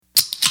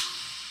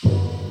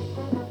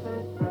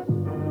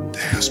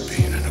has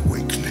been an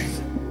awakening.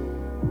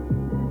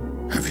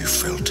 Have you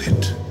felt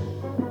it?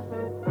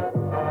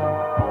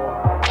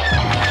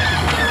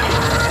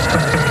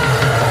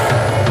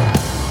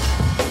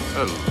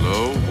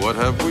 Hello, what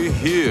have we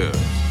here?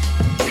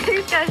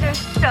 You guys are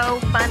so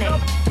funny.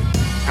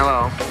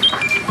 Hello.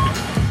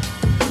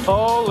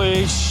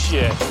 Holy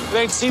shit. It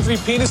ain't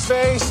C3 penis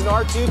face and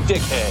R2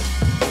 dickhead.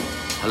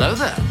 Hello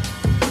there.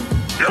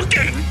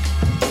 Looking?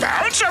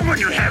 Found someone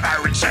you have, I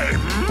would say.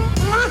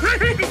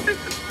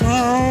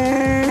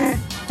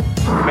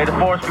 May the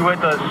force be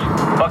with us.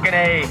 Fucking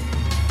A.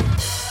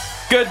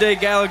 Good day,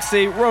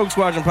 Galaxy. Rogue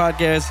Squadron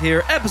Podcast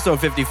here, episode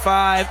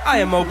 55. I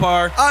am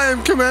Mopar. I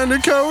am Commander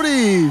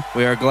Cody.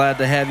 We are glad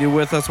to have you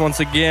with us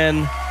once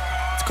again.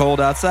 It's cold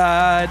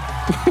outside.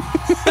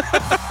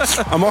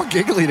 I'm all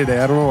giggly today.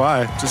 I don't know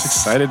why. Just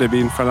excited to be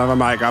in front of a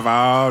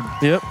microphone.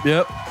 Yep.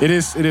 It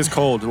is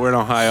cold. We're in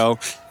Ohio.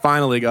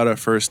 Finally got our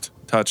first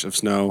touch of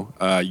snow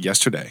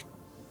yesterday.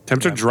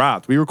 Temperature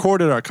dropped. We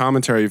recorded our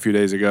commentary a few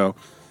days ago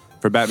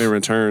for Batman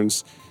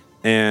Returns,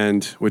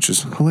 and which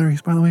is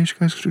hilarious, by the way. You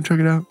guys should check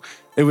it out.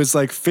 It was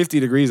like 50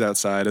 degrees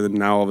outside, and then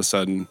now all of a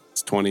sudden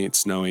it's 20. It's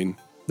snowing.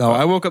 No,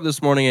 I woke up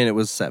this morning and it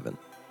was 7.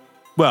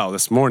 Well,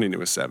 this morning it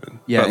was 7.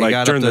 Yeah, but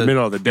like during the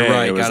middle of the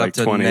day, it was like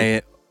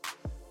 20.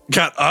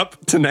 Got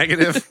up to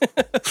negative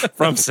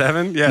from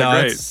 7? Yeah, no,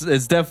 great.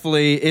 It's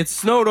definitely, it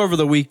snowed over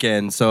the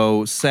weekend.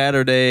 So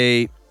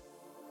Saturday,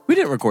 we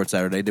didn't record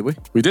Saturday, did we?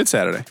 We did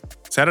Saturday.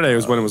 Saturday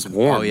was when it was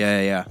warm. Oh,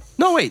 yeah.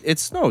 No, wait, it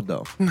snowed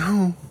though.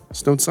 No, it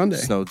snowed Sunday. It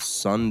snowed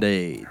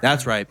Sunday.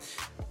 That's right.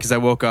 Because I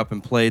woke up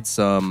and played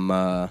some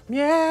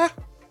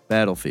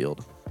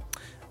Battlefield.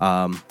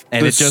 And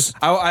it just,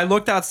 I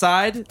looked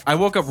outside. I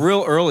woke up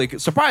real early,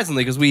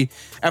 surprisingly, because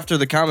after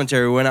the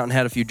commentary, we went out and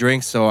had a few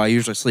drinks. So I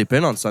usually sleep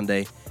in on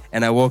Sunday.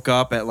 And I woke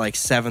up at like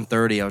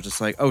 7:30. I was just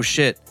like, oh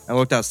shit. I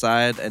looked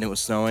outside and it was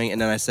snowing. And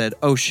then I said,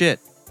 oh shit.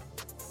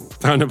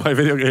 Time to play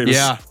video games.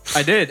 Yeah,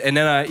 I did. And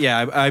then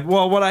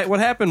what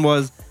happened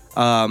was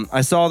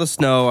I saw the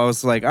snow. I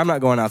was like, I'm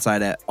not going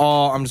outside at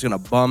all. I'm just going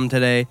to bum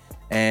today.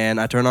 And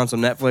I turned on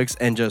some Netflix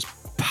and just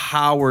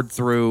powered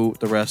through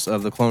the rest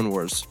of the Clone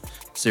Wars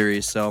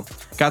series. So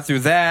got through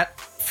that,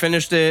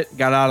 finished it,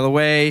 got out of the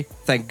way.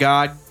 Thank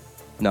God.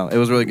 No, it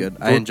was really good.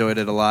 I enjoyed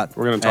it a lot.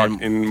 We're going to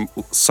talk in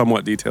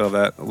somewhat detail of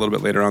that a little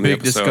bit later on the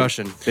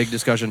episode. Big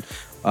discussion.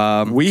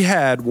 We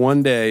had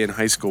one day in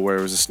high school where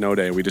it was a snow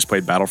day. We just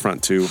played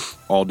Battlefront 2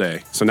 all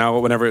day. So now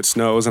whenever it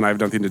snows and I have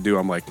nothing to do,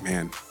 I'm like,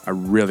 man, I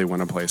really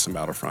want to play some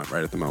Battlefront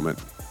right at the moment.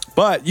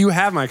 But you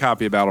have my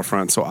copy of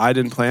Battlefront, so I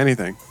didn't play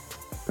anything.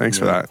 Thanks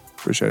for that.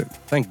 Appreciate it.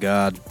 Thank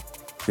God.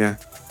 Yeah.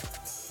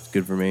 It's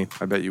good for me.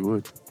 I bet you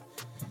would.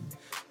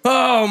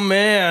 Oh,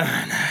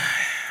 man.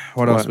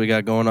 What else we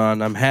got going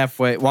on? I'm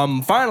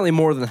finally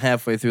more than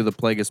halfway through the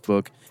Plagueis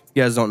book.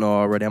 You guys don't know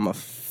already, I'm a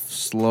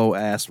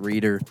slow-ass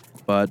reader.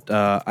 But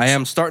I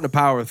am starting to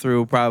power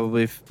through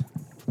probably.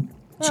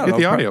 Get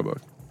the audiobook.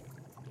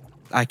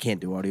 I can't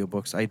do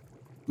audiobooks.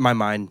 My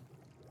mind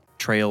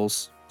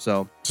trails.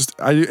 So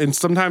and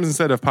sometimes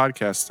instead of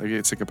podcasts, I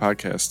get sick of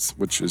podcasts,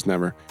 which is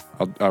never.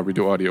 I'll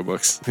redo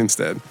audiobooks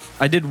instead.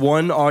 I did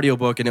one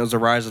audiobook and it was The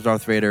Rise of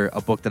Darth Vader, a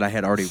book that I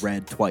had already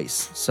read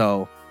twice.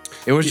 So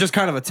it was just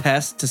kind of a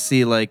test to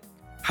see like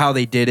how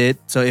they did it.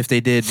 So if they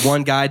did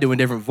one guy doing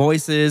different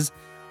voices,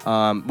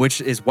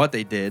 which is what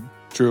they did.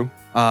 True.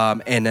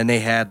 And then they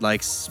had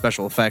like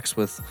special effects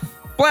with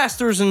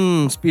blasters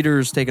and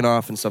speeders taking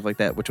off and stuff like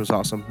that, which was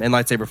awesome. And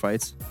lightsaber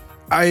fights.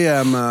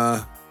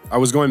 I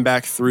was going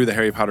back through the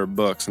Harry Potter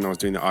books and I was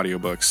doing the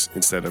audiobooks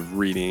instead of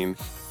reading.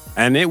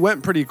 And it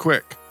went pretty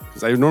quick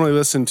because I normally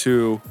listen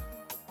to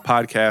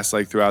podcasts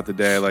like throughout the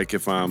day, like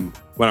if when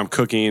I'm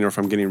cooking or if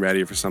I'm getting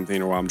ready for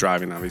something or while I'm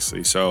driving,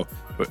 obviously. So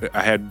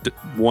I had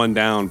one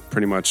down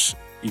pretty much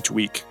each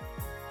week.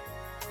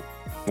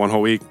 One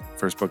whole week,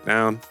 first book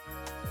down.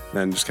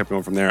 Then just kept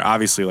going from there.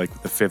 Obviously,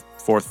 like the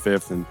fourth,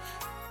 fifth, and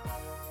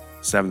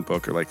 7th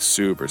book are like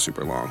super,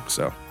 super long.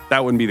 So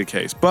that wouldn't be the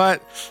case.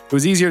 But it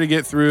was easier to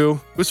get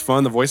through. It was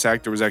fun. The voice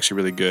actor was actually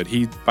really good.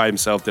 He by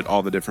himself did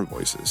all the different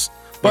voices.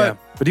 But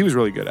he was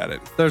really good at it.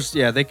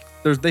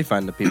 They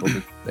find the people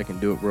that can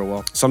do it real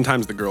well.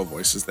 Sometimes the girl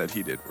voices that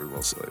he did were a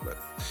little silly, but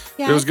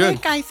it was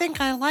good. I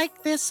think I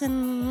like this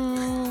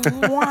in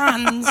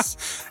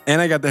ones.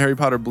 And I got the Harry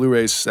Potter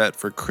Blu-ray set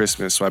for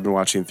Christmas, so I've been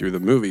watching through the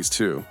movies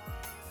too.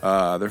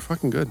 They're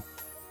fucking good.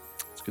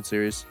 It's a good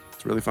series.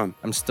 It's really fun.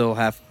 I'm still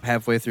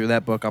halfway through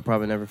that book. I'll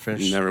probably never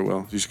finish. You never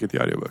will. You should get the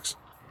audiobooks.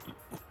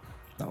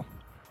 No.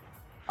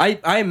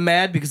 I'm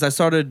mad because I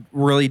started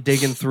really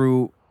digging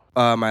through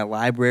my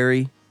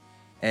library,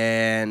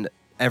 and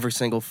every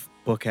single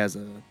book has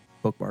a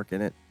bookmark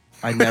in it.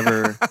 I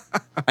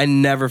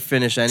never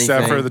finish anything.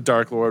 Except for the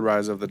Dark Lord,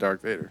 Rise of the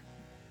Dark Vader.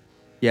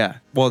 Yeah.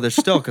 Well, there's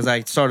still, because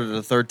I started it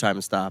a third time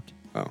and stopped.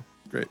 Oh,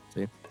 great.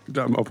 See? Good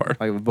job, Mopar.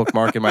 I have a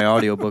bookmark in my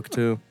audiobook,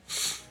 too.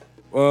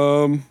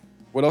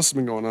 What else has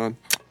been going on?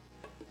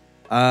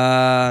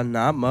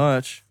 Not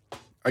much.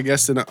 I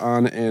guessed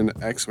on an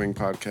X-Wing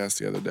podcast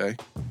the other day.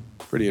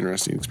 Pretty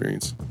interesting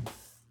experience.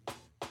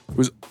 It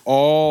was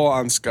all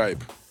on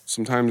Skype.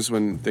 Sometimes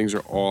when things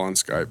are all on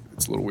Skype,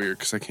 it's a little weird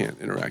because I can't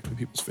interact with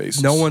people's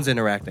faces. No one's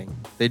interacting.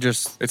 They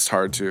just... It's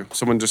hard to.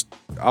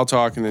 I'll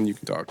talk and then you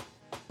can talk.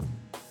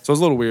 So it's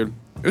a little weird.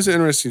 It was an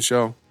interesting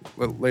show.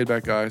 Laid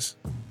back guys.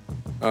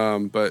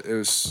 But it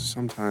was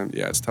sometimes,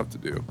 it's tough to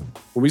do.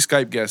 When we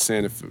Skype guests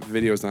in, if the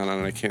video's not on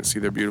and I can't see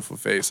their beautiful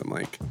face, I'm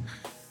like,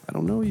 I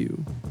don't know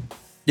you.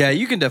 Yeah,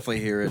 you can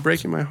definitely hear it. You're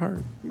breaking my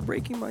heart. You're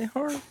breaking my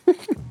heart.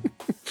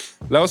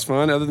 That was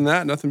fun. Other than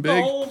that, nothing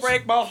big. Don't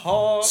break my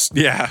heart.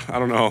 Yeah, I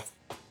don't know.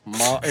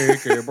 My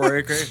achy,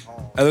 breaky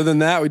heart. Other than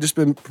that, we've just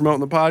been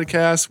promoting the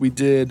podcast. We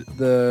did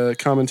the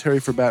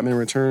commentary for Batman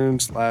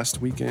Returns last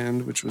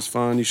weekend, which was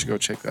fun. You should go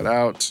check that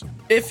out.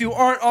 If you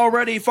aren't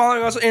already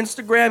following us on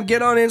Instagram,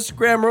 get on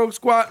Instagram, Rogue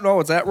Squad.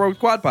 No, it's at Rogue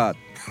Squad Pod.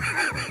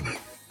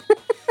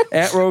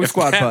 At Rogue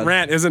Squad That Pod.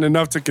 rant isn't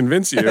enough to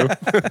convince you.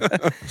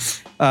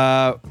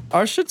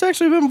 Our shit's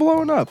actually been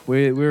blowing up.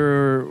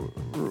 We're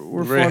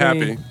very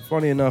happy.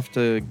 Funny enough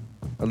to,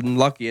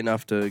 lucky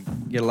enough to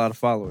get a lot of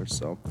followers.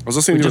 So I was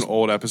listening to an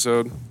old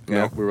episode.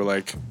 Yeah. We were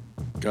like,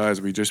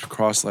 guys, we just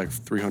crossed like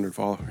 300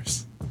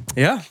 followers.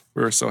 yeah,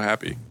 We were so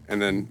happy.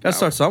 And then gotta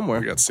start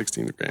somewhere. we got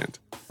 16 grand.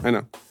 I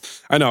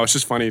know. It's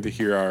just funny to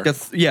hear our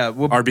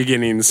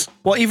beginnings.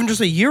 Well, even just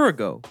a year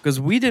ago, because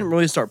we didn't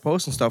really start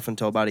posting stuff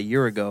until about a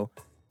year ago.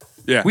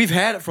 Yeah. We've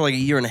had it for like a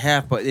year and a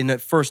half, but in the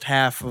first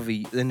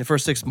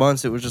 6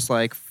 months, it was just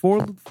like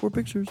four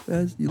pictures.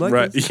 Guys, you like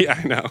right. this? Yeah,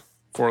 I know.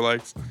 4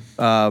 likes.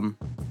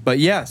 But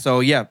yeah,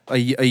 a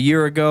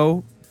year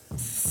ago,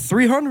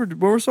 300.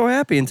 We're so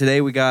happy, and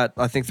today we got,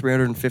 I think,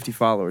 350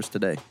 followers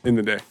today. In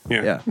the day.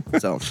 Yeah. Yeah.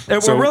 So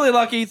we're really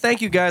lucky.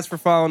 Thank you guys for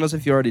following us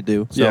if you already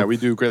do. So. Yeah, we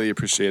do greatly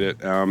appreciate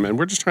it. And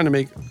we're just trying to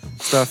make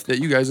stuff that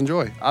you guys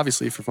enjoy.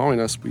 Obviously, if you're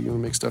following us, we want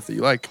to make stuff that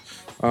you like.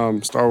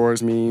 Star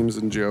Wars memes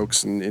and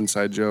jokes and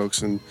inside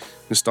jokes and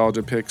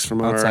nostalgia pics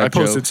from our... Outside I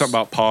posted jokes. something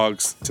about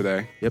Pogs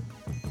today. Yep.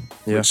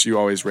 Yeah. Which you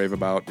always rave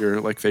about.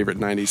 Your like favorite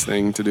 90s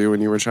thing to do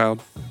when you were a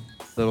child.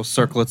 Little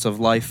circlets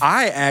of life.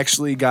 I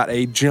actually got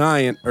a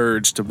giant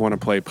urge to want to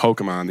play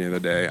Pokemon the other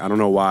day. I don't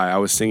know why. I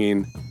was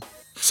singing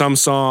some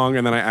song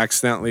and then I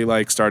accidentally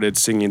like started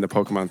singing the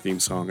Pokemon theme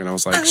song and I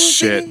was like,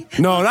 shit.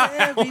 No, not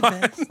that one.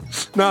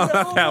 No,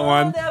 not that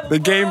one.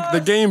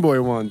 The Game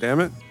Boy one, damn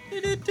it.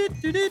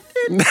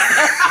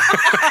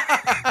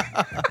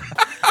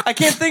 I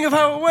can't think of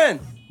how it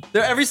went.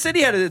 Every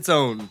city had its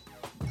own.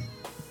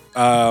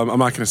 I'm not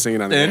going to sing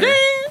it on the air.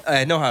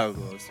 I know how it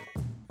goes.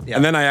 Yeah.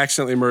 And then I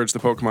accidentally merged the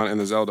Pokemon and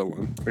the Zelda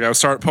one. Like I would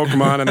start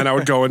Pokemon and then I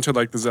would go into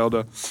like the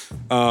Zelda.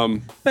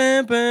 Bam,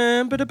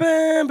 bam,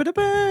 ba-da-bam,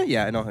 ba-da-bam.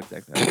 Yeah, I know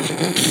exactly.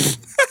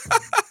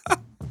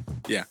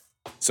 Yeah.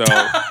 So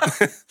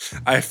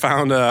I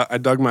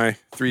dug my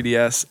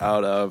 3DS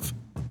out of...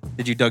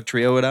 Did you Doug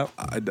Trio it out?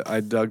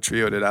 I Doug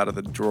Trio'd it out of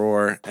the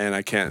drawer and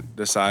I can't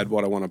decide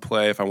what I want to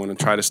play. If I want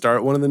to try to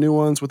start one of the new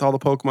ones with all the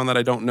Pokemon that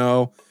I don't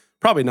know.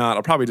 Probably not.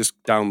 I'll probably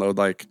just download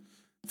like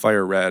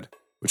Fire Red,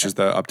 which is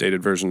the updated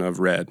version of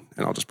Red,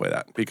 and I'll just play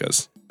that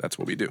because that's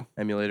what we do.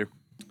 Emulator.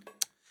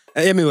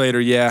 Emulator,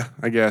 yeah,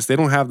 I guess. They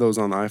don't have those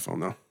on the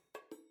iPhone though,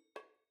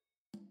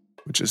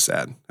 which is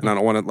sad. And I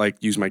don't want to like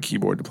use my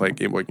keyboard to play a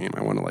Game Boy game.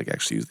 I want to like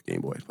actually use the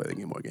Game Boy to play the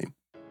Game Boy game.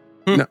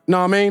 No,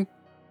 I mean,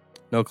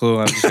 no clue.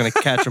 I'm just gonna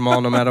catch them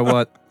all no matter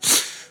what.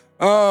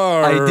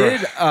 I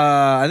did.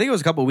 I think it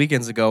was a couple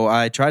weekends ago.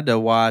 I tried to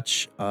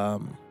watch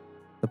the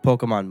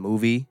Pokemon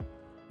movie.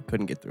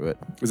 Couldn't get through it.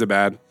 Was it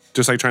bad?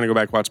 Just like trying to go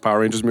back and watch Power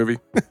Rangers movie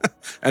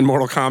and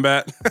Mortal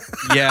Kombat.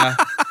 Yeah.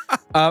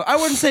 I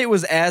wouldn't say it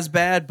was as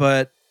bad,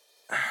 but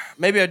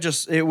maybe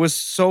it was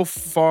so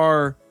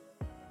far.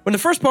 When the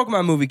first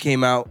Pokemon movie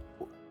came out,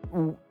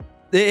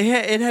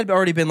 it had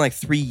already been like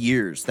 3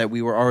 years that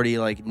we were already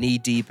like knee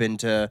deep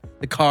into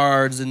the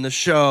cards and the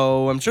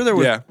show. I'm sure there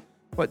was,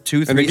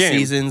 2-3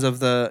 seasons of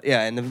the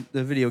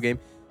video game.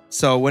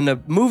 So when the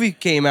movie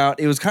came out,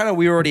 it was kind of,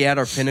 we were already at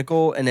our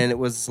pinnacle, and then it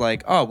was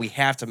like, oh, we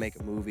have to make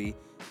a movie.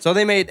 So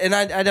they made, and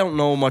I don't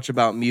know much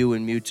about Mew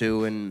and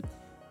Mewtwo, and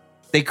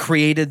they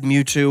created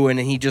Mewtwo, and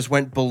he just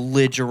went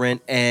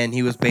belligerent, and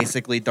he was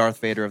basically Darth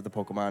Vader of the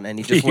Pokemon, and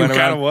he just went around.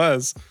 He kind of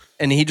was.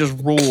 And he just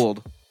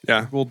ruled.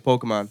 Yeah. Ruled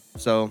Pokemon.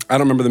 So I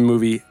don't remember the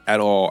movie at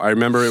all. I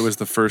remember it was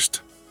the first,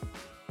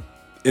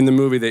 in the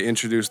movie they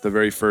introduced the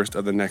very first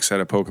of the next set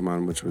of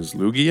Pokemon, which was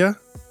Lugia,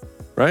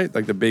 right?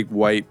 Like the big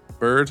white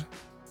bird.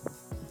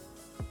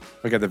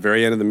 Like at the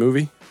very end of the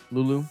movie.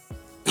 Lulu?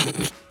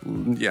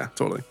 Yeah,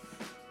 totally.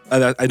 I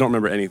don't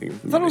remember anything.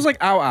 I thought it was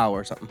like Ow Ow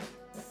or something.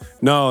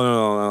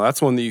 No.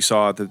 That's one that you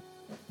saw at the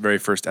very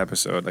first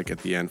episode, like at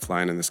the end,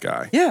 flying in the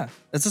sky. Yeah,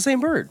 that's the same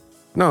bird.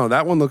 No,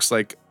 that one looks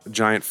like a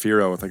giant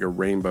Fearow with like a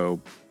rainbow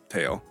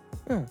tail.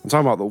 Yeah. I'm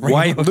talking about the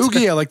white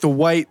Lugia, like the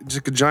white,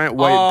 just a giant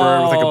white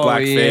bird with like a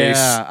black face.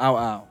 Yeah, Ow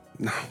Ow.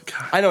 No,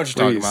 God. I know what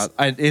you're talking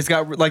about. It's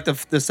got like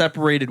the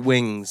separated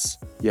wings.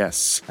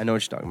 Yes. I know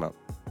what you're talking about.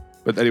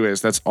 But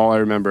anyways, that's all I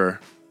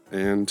remember.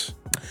 And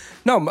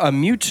no,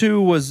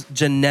 Mewtwo was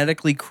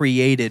genetically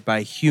created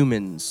by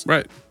humans.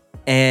 Right.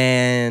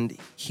 And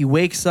he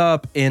wakes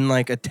up in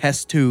like a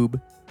test tube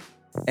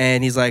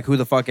and he's like, who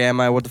the fuck am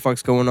I? What the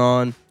fuck's going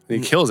on? He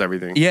kills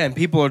everything. Yeah, and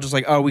people are just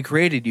like, oh, we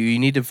created you. You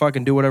need to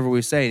fucking do whatever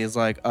we say. And he's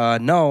like,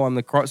 no, I'm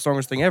the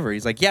strongest thing ever.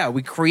 He's like, yeah,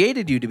 we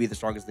created you to be the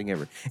strongest thing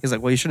ever. He's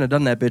like, well, you shouldn't have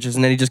done that, bitches.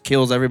 And then he just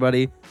kills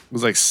everybody. It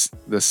was like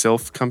the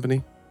Sylph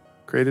company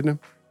created him.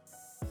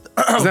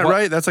 Is that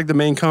right? That's like the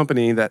main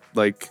company that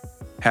like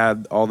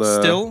had all the...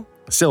 Still?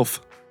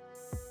 Sylph.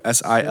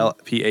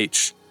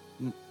 SILPH.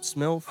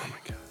 Smilf? Oh my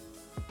God.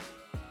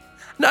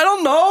 I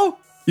don't know.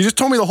 You just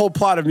told me the whole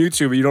plot of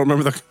Mewtwo, but you don't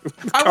remember the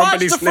I watched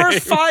company's the name.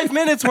 first 5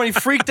 minutes when he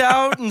freaked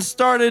out and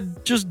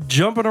started just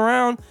jumping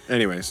around.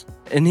 Anyways,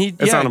 And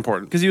it's not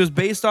important. Because he was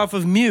based off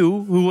of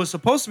Mew, who was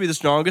supposed to be the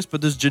strongest,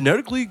 but this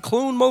genetically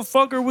cloned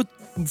motherfucker with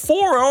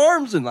 4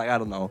 arms and like, I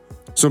don't know.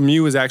 So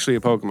Mew is actually a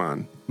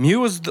Pokemon. Mew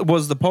was the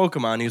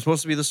Pokemon. He was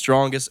supposed to be the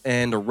strongest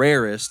and the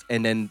rarest,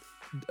 and then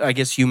I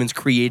guess humans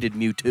created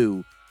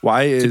Mewtwo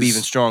to be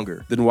even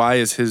stronger. Then why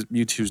is his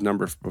Mewtwo's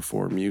number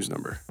before Mew's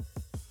number?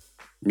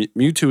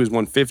 Mewtwo is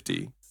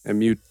 150, and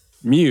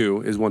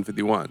Mew is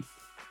 151.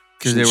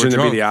 Because they were Shouldn't it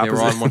drunk. be the opposite? They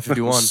were on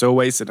 151. So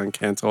wasted on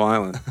Kanto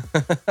Island.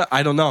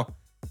 I don't know.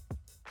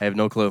 I have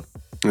no clue.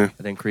 Yeah.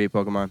 I didn't create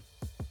Pokemon.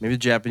 Maybe the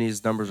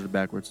Japanese numbers are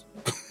backwards.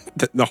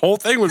 The whole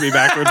thing would be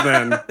backwards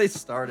then. They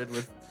started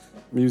with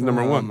Mew's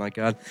number 1. Oh my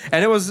God.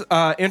 And it was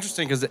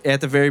interesting because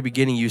at the very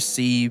beginning you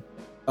see,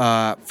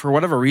 for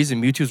whatever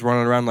reason, Mewtwo's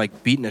running around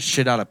like beating the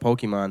shit out of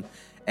Pokemon.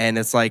 And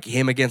it's like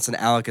him against an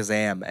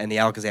Alakazam. And the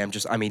Alakazam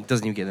just,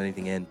 doesn't even get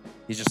anything in.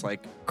 He's just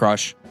like,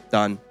 crush,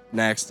 done,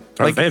 next.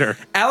 Darth Vader.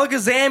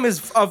 Alakazam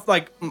is of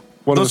like One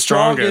the of the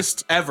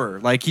strongest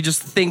ever. Like he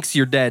just thinks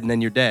you're dead and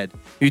then you're dead.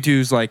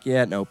 Mewtwo's like,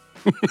 yeah, nope.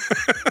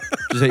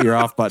 Just hit your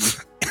off button.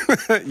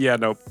 Yeah,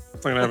 nope.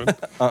 It's not gonna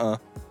happen.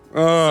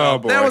 Oh,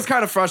 boy. That was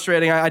kind of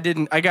frustrating.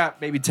 I got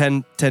maybe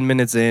 10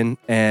 minutes in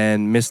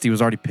and Misty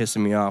was already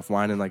pissing me off,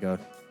 whining like a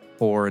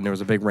whore, and there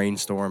was a big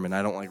rainstorm and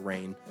I don't like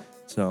rain.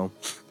 So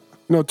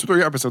No,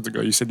 2-3 episodes ago,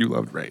 you said you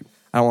loved rain.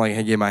 I don't like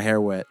getting my hair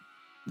wet.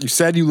 You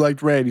said you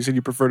liked rain. You said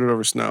you preferred it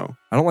over snow.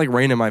 I don't like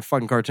rain in my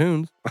fucking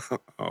cartoons.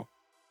 Oh.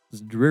 It's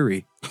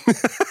dreary.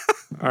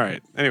 All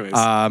right. Anyways,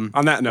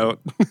 on that note,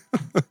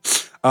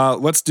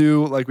 let's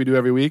do like we do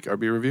every week, our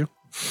beer review.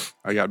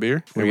 I got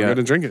beer, and we're going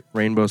to drink it.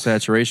 Rainbow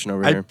saturation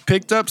over I here.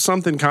 picked up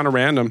something kind of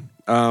random.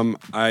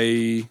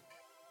 I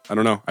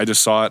don't know. I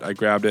just saw it. I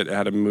grabbed it. It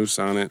had a moose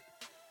on it.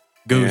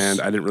 Goose.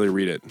 And I didn't really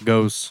read it.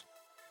 Goose.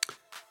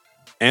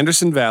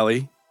 Anderson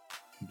Valley,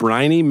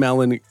 briny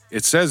melon.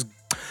 It says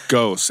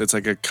ghost. It's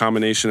like a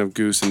combination of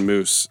goose and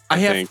moose, I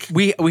think.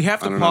 We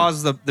have to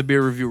pause the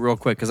beer review real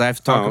quick because I have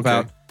to talk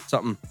about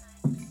something.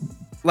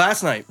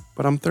 Last night.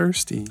 But I'm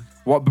thirsty.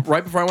 Well,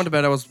 right before I went to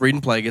bed, I was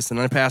reading Plagueis, and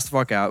then I passed the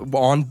fuck out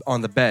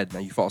on the bed. Now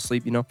you fall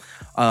asleep, you know.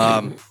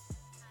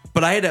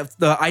 But I had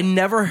I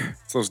never.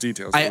 It's those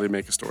details that really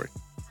make a story.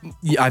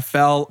 I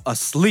fell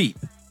asleep,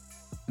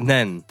 and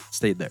then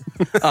stayed there.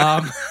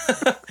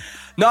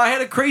 No, I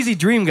had a crazy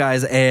dream,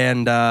 guys,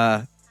 and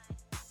I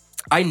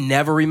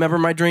never remember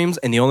my dreams,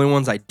 and the only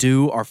ones I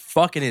do are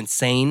fucking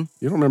insane.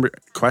 You don't remember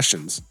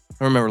questions.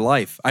 I remember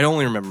life. I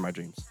only remember my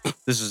dreams.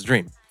 This is a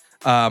dream.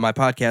 My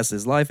podcast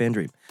is Life and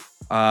Dream.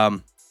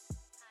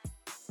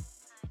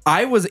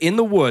 I was in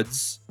the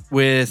woods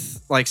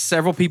with like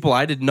several people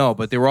I didn't know,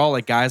 but they were all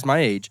like guys my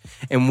age,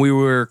 and we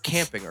were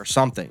camping or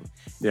something.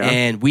 Yeah.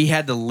 And we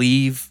had to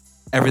leave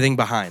everything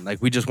behind. Like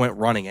we just went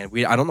running, and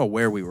I don't know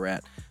where we were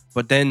at,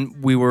 but then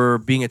we were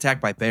being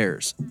attacked by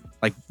bears.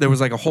 Like there was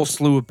like a whole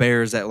slew of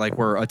bears that like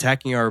were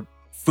attacking our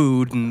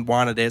food and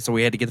wanted it, so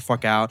we had to get the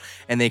fuck out,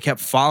 and they kept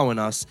following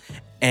us.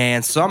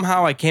 And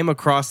somehow I came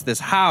across this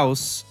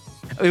house.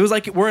 It was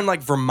like we're in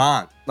like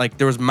Vermont. Like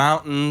there was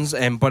mountains,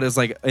 but it's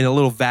like in a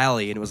little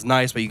valley, and it was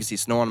nice, but you could see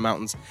snow on the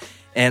mountains.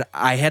 And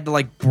I had to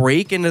like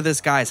break into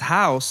this guy's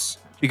house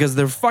because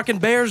there were fucking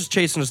bears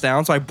chasing us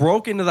down. So I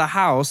broke into the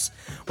house,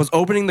 was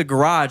opening the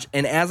garage,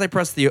 and as I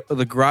pressed the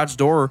garage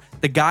door,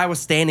 the guy was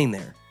standing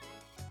there.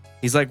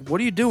 He's like, "What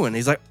are you doing?"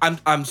 He's like,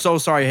 I'm so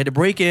sorry. I had to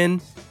break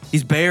in.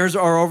 These bears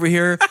are over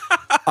here.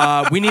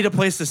 We need a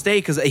place to stay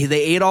because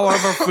they ate all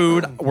of our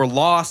food. We're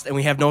lost and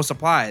we have no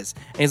supplies."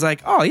 And he's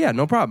like, "Oh yeah,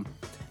 no problem."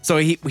 So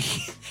he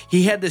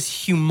had this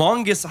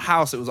humongous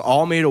house. It was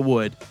all made of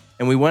wood.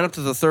 And we went up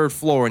to the 3rd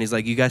floor, and he's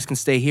like, "You guys can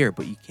stay here,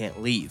 but you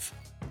can't leave."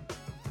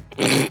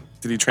 Did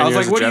he train I was you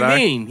like, as a "What Jedi?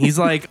 do you mean?" He's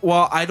like,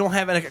 "Well, I don't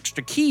have any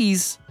extra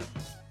keys.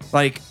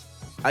 Like,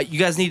 you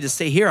guys need to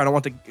stay here. I don't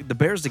want the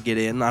bears to get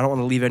in. I don't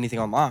want to leave anything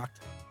unlocked."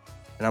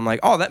 And I'm like,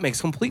 "Oh, that makes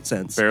complete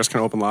sense." Bears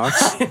can open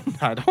locks?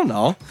 I don't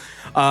know.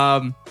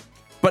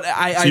 But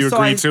So you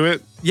agreed to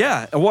it?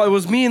 Yeah. Well, it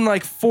was me and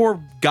like 4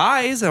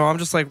 guys, and I'm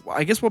just like, well,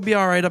 I guess we'll be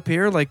all right up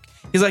here. Like,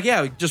 he's like,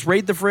 "Yeah, just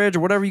raid the fridge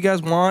or whatever you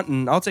guys want,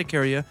 and I'll take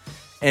care of you."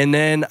 And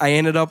then I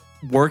ended up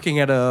working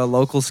at a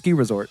local ski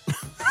resort.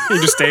 You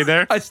just stayed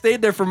there? I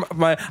stayed there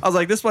I was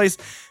like, this place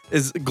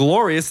is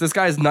glorious. This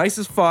guy's nice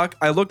as fuck.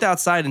 I looked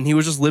outside, and he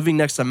was just living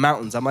next to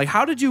mountains. I'm like,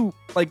 how did you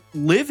like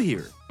live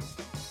here?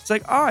 It's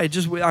like,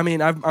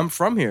 I'm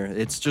from here.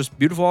 It's just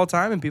beautiful all the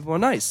time, and people are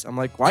nice. I'm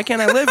like, why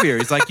can't I live here?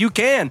 He's like, you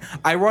can.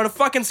 I run a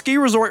fucking ski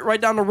resort right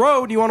down the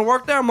road. You want to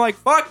work there? I'm like,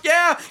 fuck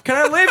yeah. Can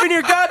I live in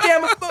your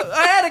goddamn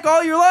attic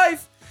all your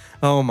life?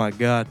 Oh my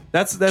God.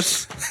 That's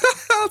That's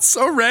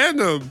so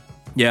random.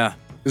 yeah.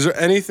 Is there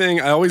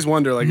anything I always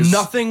wonder? Like,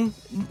 Nothing.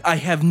 I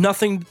have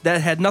nothing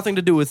that had nothing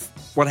to do with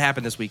what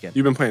happened this weekend.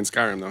 You've been playing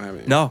Skyrim though,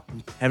 haven't you? No,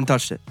 haven't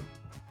touched it.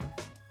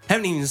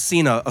 Haven't even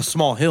seen a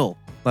small hill,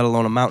 let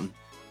alone a mountain.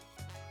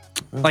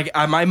 Like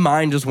my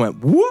mind just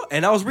went whoo,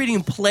 and I was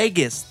reading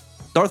Plagueis,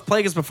 Darth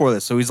Plagueis before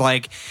this. So he's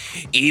like,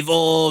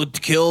 evil,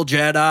 kill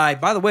Jedi.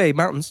 By the way,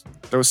 mountains.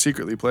 That was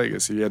secretly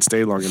Plagueis. If you had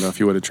stayed long enough,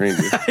 he would have trained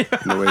you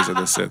in the ways of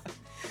the Sith.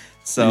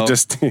 So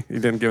You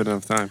didn't give it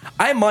enough time.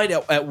 I might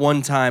at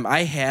one time.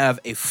 I have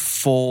a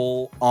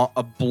full,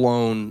 a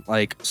blown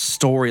like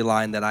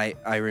storyline that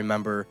I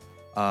remember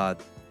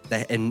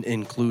that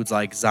includes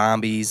like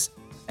zombies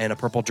and a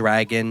purple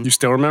dragon. You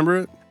still remember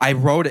it? I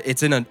wrote it.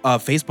 It's in a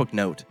Facebook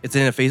note. It's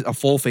in a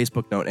full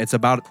Facebook note. It's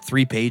about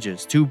 3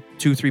 pages,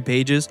 3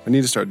 pages. I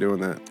need to start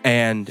doing that.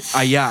 And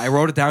I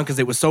wrote it down because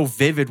it was so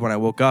vivid when I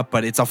woke up.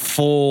 But it's a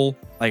full,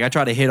 like I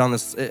tried to hit on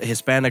this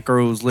Hispanic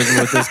girl who's living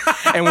with us.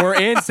 And we're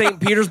in St.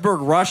 Petersburg,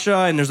 Russia.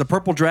 And there's a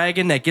purple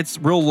dragon that gets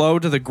real low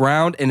to the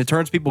ground and it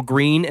turns people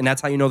green. And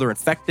that's how you know they're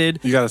infected.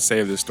 You got to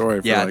save this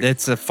story. Yeah,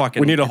 it's a fucking.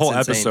 We need a whole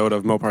it's insane. episode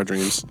of Mopar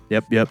Dreams.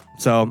 Yep.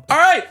 So, all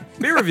right,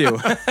 beer review.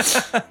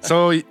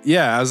 So,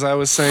 yeah, as I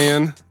was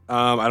saying,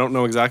 I don't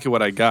know exactly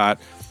what I got.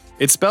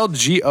 It's spelled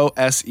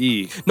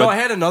G-O-S-E. No, but I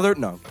had another.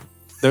 No.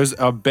 There's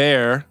a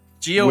bear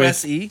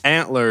G-O-S-E? with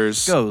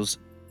antlers. Goes.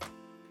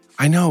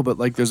 I know, but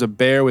like there's a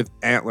bear with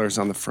antlers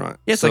on the front.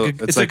 Yeah, it's so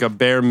like a- it's like a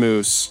bear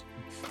moose.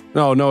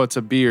 No, it's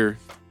a beer.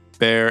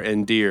 Bear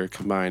and deer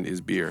combined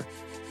is beer.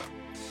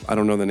 I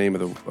don't know the name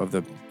of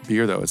the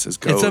beer though. It says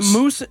goes. It's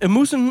a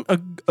moose and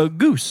a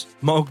goose.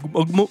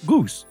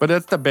 Goose. But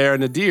that's the bear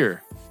and the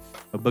deer.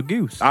 A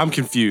bagoose. I'm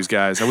confused,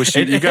 guys. I wish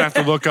you're gonna have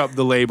to look up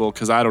the label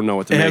because I don't know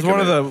what to It make has one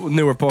of of the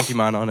newer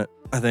Pokemon on it,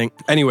 I think.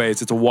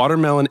 Anyways, it's a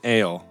watermelon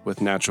ale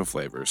with natural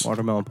flavors.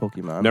 Watermelon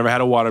Pokemon. Never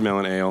had a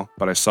watermelon ale,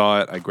 but I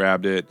saw it, I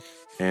grabbed it,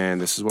 and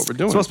this is what we're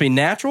doing. It's supposed to be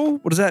natural?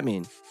 What does that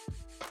mean?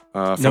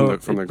 From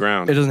the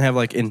ground. It doesn't have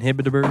like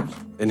inhibitors?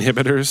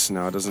 Inhibitors?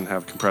 No, it doesn't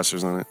have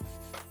compressors on it.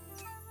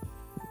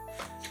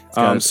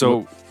 got-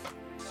 So,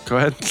 go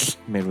ahead.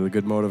 Made with a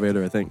good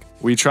motivator, I think.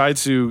 We tried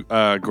to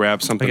grab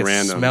I something can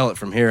random. smell it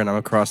from here and I'm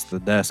across the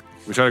desk.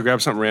 We try to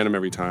grab something random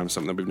every time,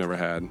 something that we've never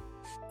had.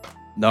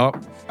 No,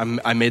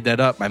 I made that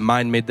up. My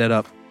mind made that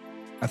up.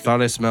 I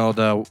thought I smelled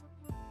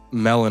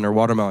melon or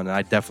watermelon, and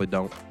I definitely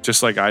don't.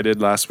 Just like I did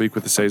last week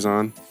with the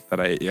Saison that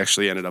I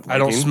actually ended up I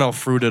liking. don't smell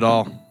fruit at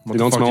all. You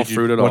don't smell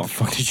fruit at all? What the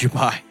fuck did you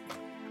buy?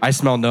 I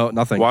smell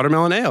nothing.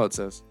 Watermelon ale, it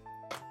says.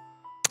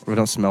 We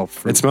don't smell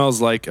fruit. It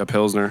smells like a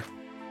Pilsner.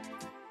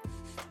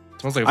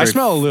 It smells like I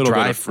smell a little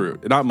dry bit of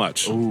fruit. Not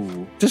much.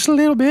 Ooh, Just a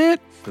little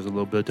bit. there's a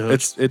little bit.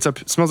 It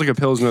smells like a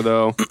Pilsner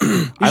though. I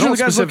should don't guys look at-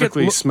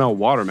 specifically smell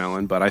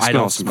watermelon, but I smell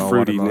don't some smell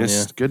fruitiness. watermelon,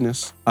 yeah.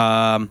 Goodness.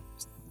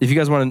 If you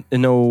guys want to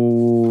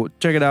know,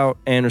 check it out,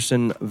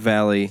 Anderson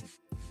Valley.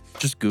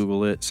 Just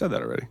Google it. Said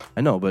that already.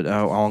 I know, but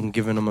I'm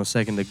giving them a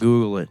second to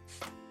Google it.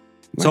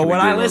 I'm So not when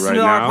gonna I Google it listen right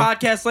to now. our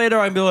podcast later,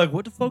 I'd be like,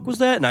 "What the fuck was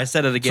that?" And I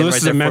said it again. So this right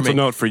is there a mental for me.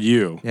 note for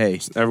you. Hey,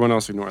 Everyone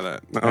else ignore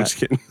that. No, I'm just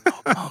kidding.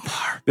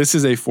 This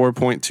is a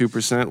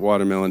 4.2%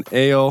 watermelon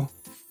ale.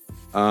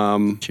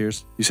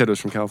 cheers. You said it was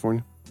from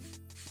California?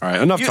 All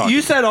right, enough talking.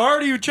 You said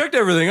already you checked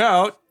everything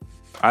out.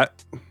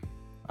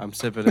 I'm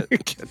sipping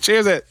it.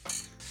 Cheers it.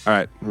 All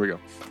right, here we go.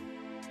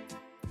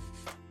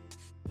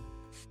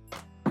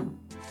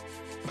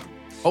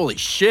 Holy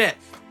shit.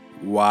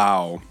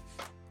 Wow.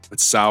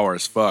 It's sour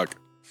as fuck.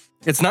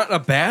 It's not a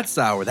bad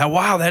sour.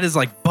 That is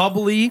like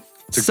bubbly,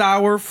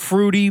 sour,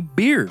 fruity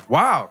beer.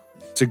 Wow.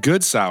 It's a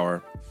good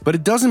sour, but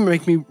it doesn't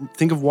make me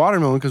think of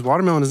watermelon because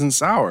watermelon isn't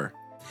sour.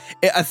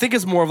 I think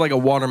it's more of like a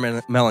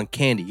watermelon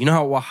candy. You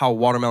know how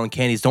watermelon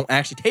candies don't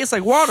actually taste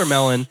like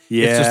watermelon?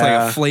 It's just like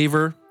Yeah. a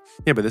flavor.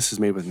 Yeah, but this is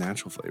made with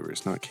natural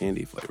flavors, not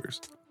candy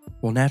flavors.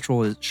 Well,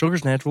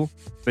 sugar's natural.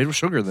 Made with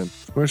sugar then.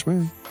 Of course,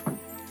 man.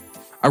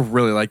 I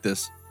really like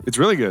this. It's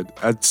really good.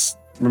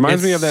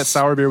 Reminds me of that It's-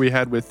 sour beer we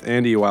had with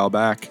Andy a while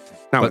back.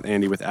 Not But- with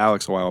Andy, with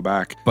Alex a while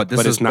back. But this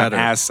it's is not better.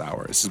 as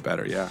sour. This is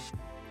better, yeah.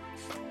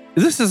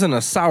 This isn't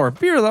a sour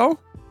beer though.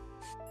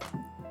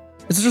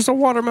 It's just a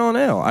watermelon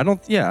ale. I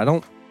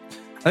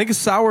think a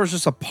sour is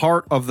just a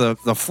part of the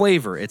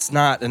flavor. It's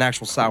not an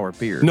actual sour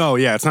beer. No,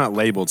 yeah, it's not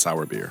labeled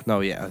sour beer. No,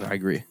 yeah, I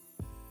agree.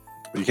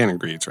 You can't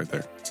agree. It's right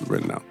there. It's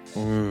written out.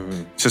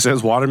 It just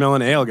says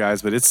watermelon ale,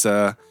 guys, but it's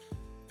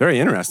very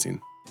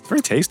interesting. It's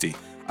very tasty.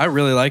 I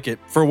really like it.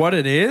 For what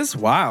it is,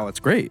 wow, it's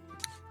great.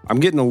 I'm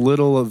getting a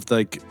little of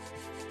like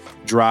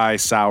dry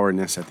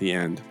sourness at the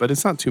end, but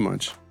it's not too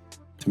much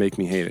to make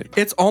me hate it.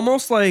 It's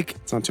almost like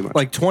It's not too much.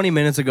 like 20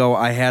 minutes ago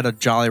I had a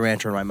Jolly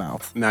Rancher in my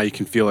mouth. now you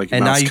can feel like your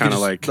And now mouth's you can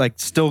kind of just, like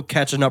still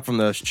catching up from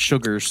the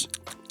sugars.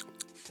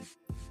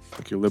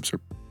 your lips are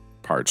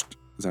parched.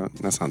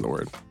 That's not the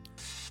word.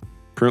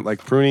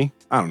 Like pruny?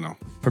 I don't know.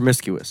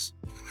 Promiscuous.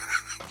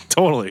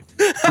 Totally.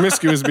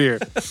 Promiscuous beer.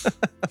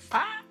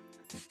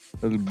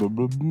 Pretty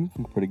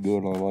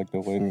good. I like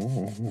that way.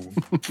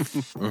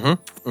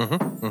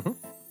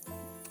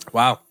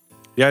 Wow.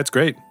 Yeah, it's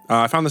great.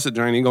 I found this at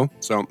Giant Eagle,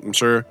 so I'm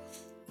sure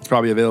it's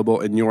probably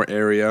available in your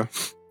area.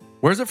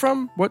 Where's it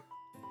from? What?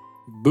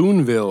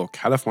 Boonville,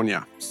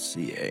 California.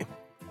 CA.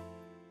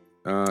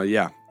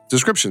 Yeah.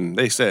 Description,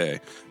 they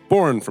say,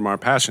 born from our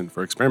passion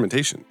for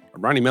experimentation, a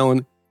briny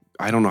melon,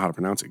 I don't know how to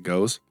pronounce it,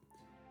 goes.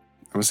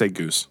 I'm going to say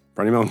goose.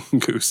 Briny melon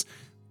goose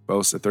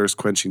boasts a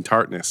thirst-quenching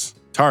tartness.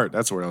 Tart,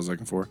 that's the word I was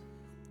looking for.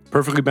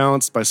 Perfectly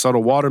balanced by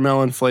subtle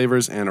watermelon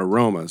flavors and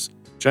aromas.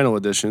 Gentle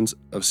additions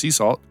of sea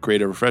salt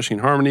create a refreshing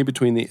harmony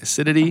between the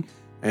acidity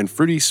and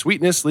fruity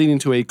sweetness, leading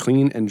to a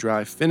clean and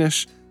dry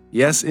finish.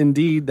 Yes,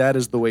 indeed, that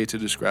is the way to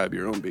describe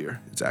your own beer.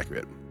 It's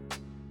accurate.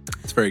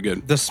 It's very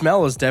good. The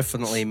smell is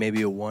definitely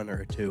maybe a 1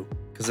 or a 2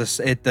 because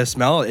the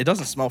smell, it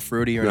doesn't smell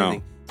fruity or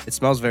anything. It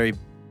smells very.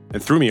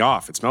 It threw me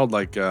off. It smelled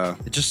like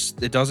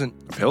it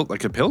doesn't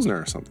like a Pilsner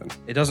or something.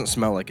 It doesn't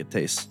smell like it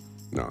tastes.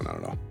 No, not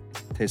at all.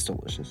 It tastes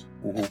delicious.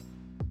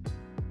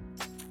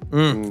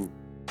 Mm-hmm.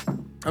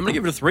 I'm gonna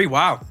give it a 3.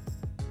 Wow.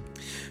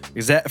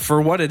 Is that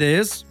for what it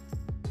is?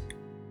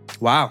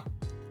 Wow.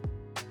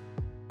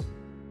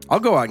 I'll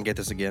go out and get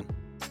this again.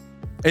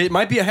 It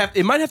might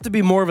have to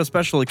be more of a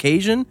special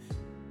occasion.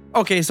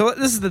 Okay, so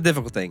this is the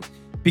difficult thing.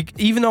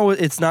 Even though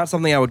it's not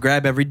something I would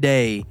grab every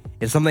day,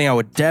 it's something I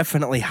would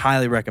definitely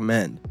highly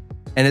recommend.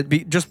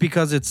 And just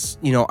because it's,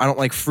 I don't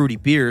like fruity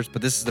beers,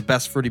 but this is the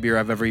best fruity beer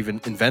I've ever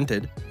even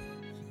invented.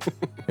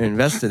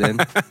 Invested in.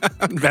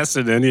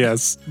 Invested in,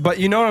 yes. But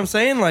you know what I'm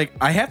saying? Like,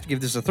 I have to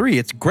give this a 3.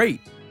 It's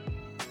great.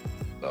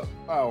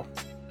 Wow.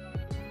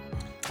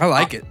 I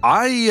like it.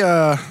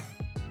 I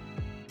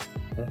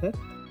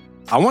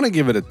want to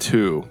give it a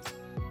 2.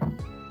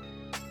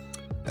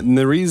 And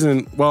the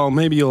reason, well,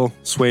 maybe you'll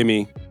sway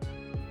me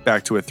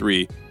back to a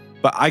 3,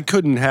 but I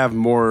couldn't have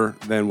more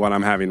than what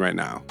I'm having right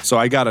now. So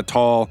I got a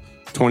tall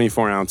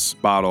 24-ounce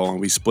bottle and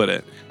we split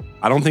it.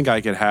 I don't think I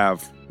could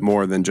have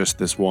more than just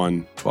this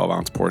one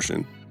 12-ounce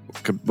portion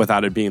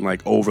without it being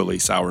like overly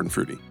sour and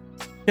fruity.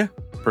 Yeah.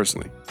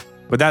 Personally.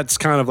 But that's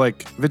kind of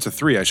like, if it's a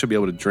 3, I should be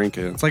able to drink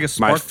it. It's like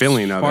my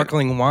filling of it.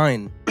 Sparkling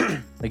wine.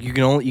 Like you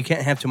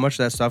can't have too much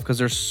of that stuff because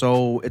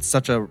it's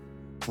such a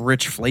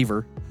rich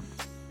flavor.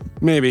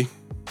 Maybe.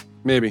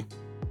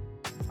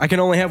 I can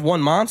only have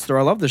one Monster.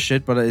 I love this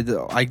shit, but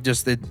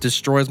it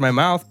destroys my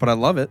mouth, but I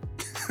love it.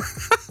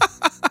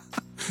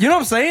 You know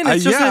what I'm saying?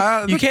 It's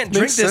just you can't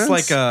drink this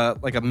like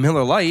a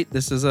Miller Lite.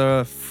 This is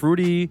a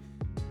fruity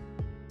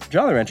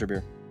Jolly Rancher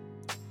beer.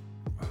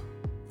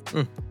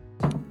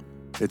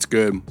 It's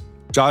good.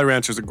 Jolly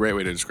Rancher is a great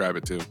way to describe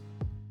it too.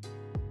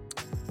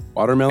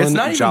 Watermelon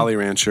Jolly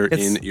Rancher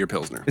in your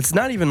Pilsner. It's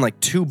not even like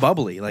too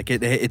bubbly. Like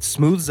it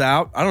smooths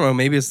out. I don't know.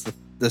 Maybe it's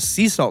the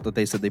sea salt that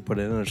they said they put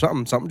in or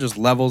something. Something just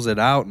levels it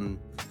out, and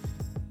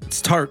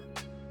it's tart.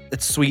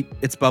 It's sweet.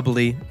 It's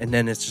bubbly, and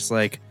then it's just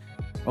like,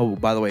 oh,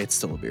 by the way, it's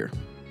still a beer.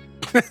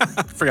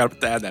 I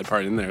forgot to add that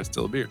part in there. It's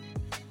still a beer.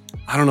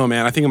 I don't know,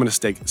 man. I think I'm going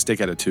to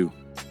stake at a 2.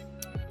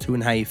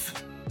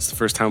 2.5. It's the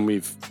first time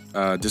we've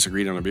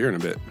disagreed on a beer in a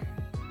bit.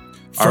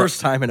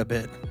 First time in a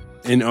bit.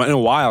 In a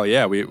while,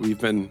 yeah.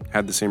 We've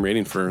had the same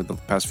rating for the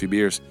past few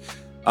beers.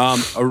 A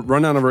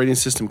rundown of a rating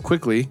system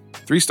quickly.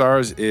 3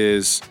 stars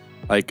is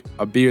like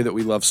a beer that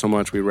we love so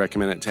much. We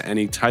recommend it to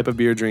any type of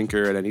beer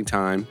drinker at any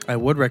time. I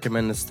would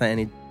recommend this to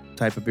any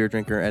type of beer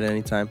drinker at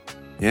any time.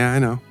 Yeah, I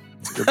know.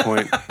 That's a good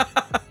point.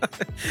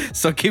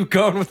 So keep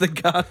going with the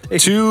goddamn.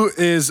 2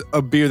 is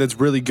a beer that's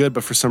really good,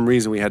 but for some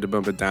reason we had to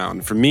bump it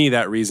down. For me,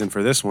 that reason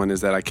for this one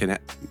is that I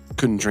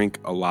couldn't drink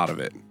a lot of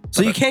it.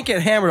 So you can't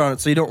get hammered on it,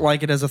 so you don't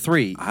like it as a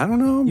 3. I don't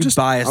know. I'm just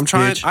biased. I'm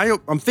trying.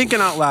 Bitch. I'm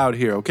thinking out loud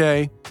here.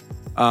 Okay.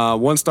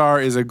 1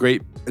 star is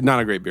not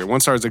a great beer. 1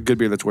 star is a good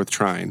beer that's worth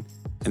trying,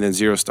 and then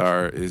 0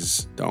 star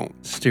is don't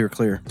steer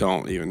clear.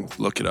 Don't even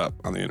look it up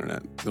on the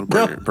internet. It'll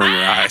burn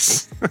your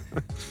eyes.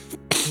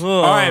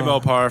 All right,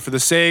 Belpar. For the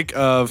sake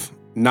of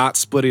not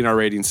splitting our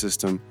rating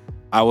system,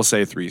 I will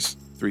say 3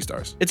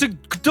 stars. It's a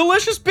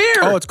delicious beer.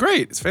 Oh, it's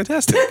great. It's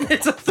fantastic.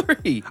 It's a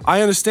 3.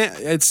 I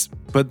understand.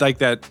 But like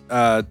that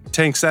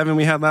Tank 7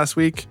 we had last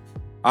week,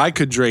 I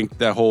could drink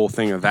that whole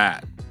thing of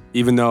that,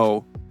 even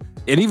though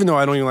I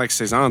don't even like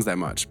Saisons that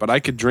much, but I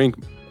could drink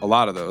a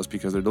lot of those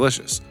because they're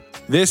delicious.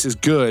 This is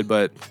good,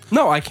 but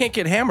no, I can't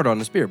get hammered on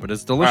this beer, but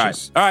it's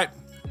delicious. All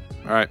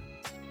right.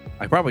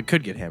 I probably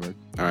could get hammered.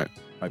 All right.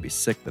 I'd be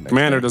sick the next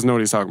Commander day. doesn't know what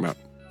he's talking about.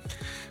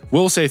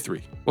 We'll say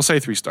 3. We'll say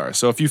 3 stars.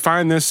 So if you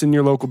find this in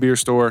your local beer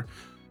store,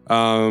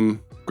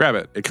 grab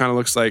it. It kind of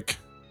looks like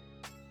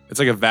it's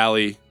like a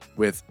valley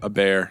with a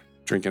bear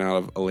drinking out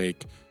of a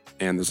lake,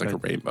 and there's like a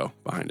rainbow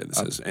behind it that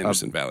says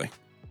Anderson Valley.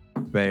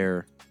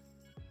 Bear.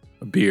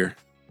 A beer.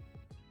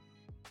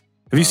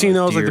 Have you seen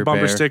those, like the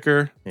bumper bear.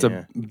 sticker? It's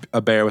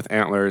a bear with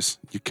antlers.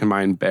 You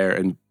combine bear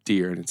and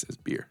deer, and it says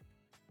beer.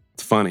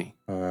 It's funny.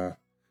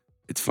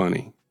 It's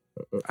funny.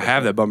 I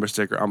have that bumper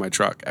sticker on my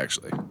truck,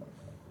 actually.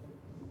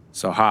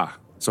 So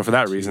for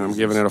that reason, I'm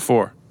giving it a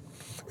 4.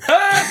 All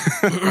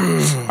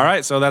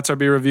right, so that's our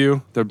beer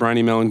review, the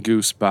Briny Melon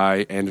Goose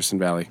by Anderson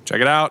Valley.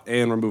 Check it out,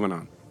 and we're moving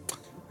on.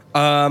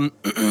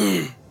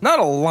 Not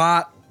a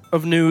lot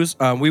of news.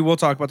 We will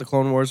talk about the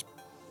Clone Wars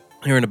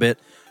here in a bit.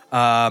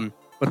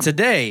 But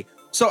today,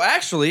 so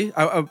actually,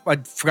 I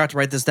forgot to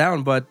write this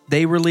down, but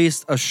they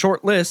released a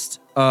short list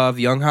of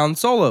young Han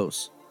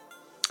Solos.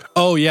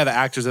 Oh, yeah, the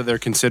actors that they're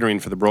considering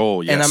for the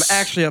role, yes. And I'm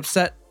actually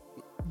upset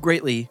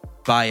greatly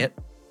by it.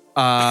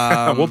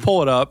 We'll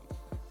pull it up.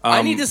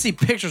 I need to see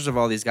pictures of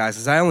all these guys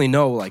because I only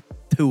know like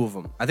 2 of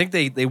them. I think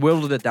they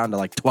whittled it down to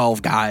like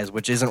 12 guys,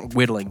 which isn't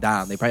whittling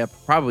down. They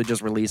probably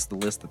just released the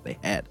list that they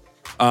had.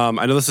 I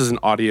know this is an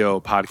audio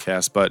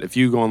podcast, but if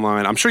you go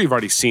online, I'm sure you've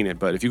already seen it,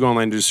 but if you go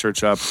online and just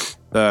search up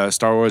the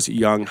Star Wars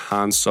young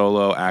Han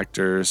Solo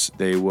actors,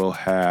 they will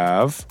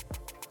have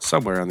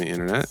somewhere on the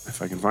internet,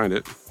 if I can find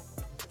it,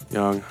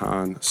 young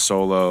Han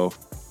Solo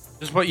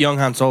Just put young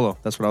Han Solo.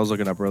 That's what I was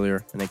looking up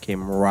earlier, and it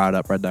came right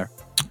up right there.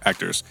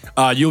 actors.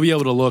 You'll be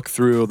able to look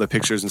through the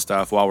pictures and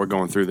stuff while we're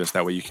going through this.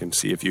 That way you can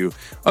see if you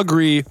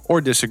agree or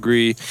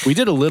disagree. We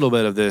did a little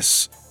bit of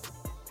this,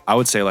 I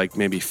would say like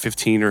maybe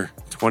 15 or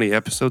 20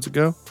 episodes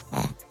ago.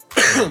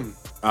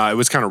 It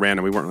was kind of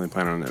random. We weren't really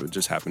planning on it. It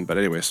just happened. But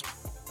anyways.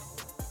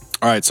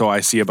 All right. So I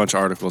see a bunch of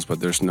articles, but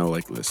there's no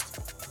like list.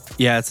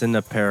 Yeah, it's in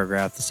the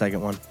paragraph, the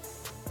second one.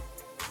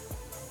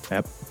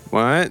 Yep.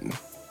 What?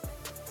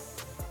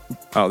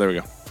 Oh, there we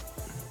go.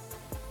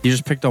 You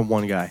just picked on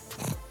one guy.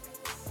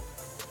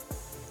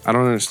 I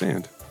don't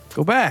understand.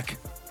 Go back.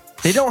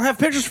 They don't have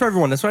pictures for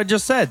everyone. That's what I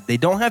just said. They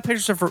don't have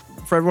pictures for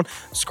everyone.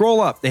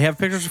 Scroll up. They have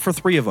pictures for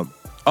 3 of them.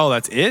 Oh,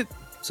 that's it?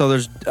 So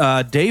there's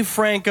Dave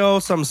Franco,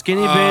 some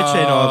skinny bitch,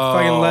 and a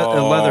fucking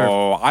leather.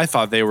 Oh, I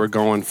thought they were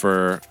going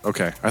for...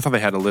 Okay. I thought they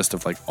had a list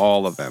of like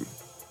all of them.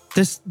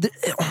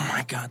 Oh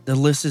my God. The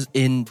list is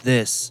in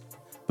this.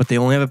 But they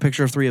only have a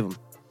picture of 3 of them.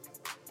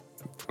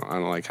 I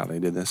don't like how they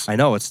did this. I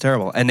know. It's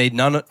terrible. And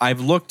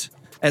I've looked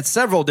at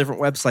several different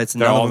websites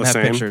and They're none all of them the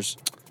have same? pictures.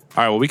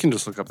 All right, well, we can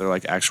just look up their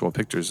like actual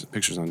pictures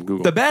on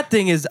Google. The bad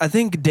thing is, I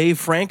think Dave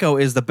Franco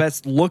is the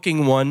best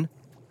looking one,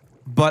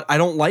 but I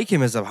don't like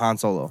him as a Han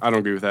Solo. I don't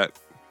agree with that.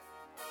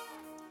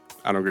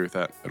 I don't agree with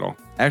that at all.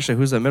 Actually,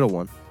 who's the middle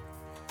one?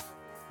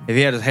 If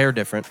he had his hair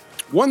different.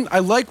 I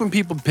like when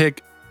people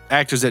pick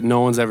actors that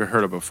no one's ever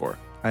heard of before.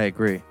 I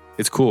agree.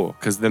 It's cool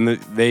because then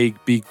they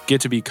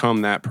get to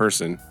become that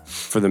person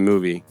for the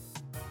movie,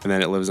 and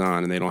then it lives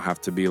on, and they don't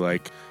have to be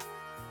like,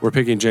 we're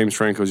picking James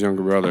Franco's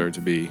younger brother to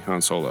be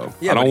Han Solo.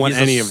 Yeah, I don't want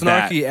any he's of a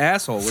that. snarky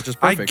asshole, which is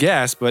perfect. I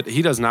guess, but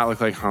he does not look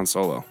like Han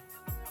Solo.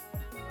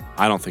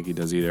 I don't think he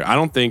does either. I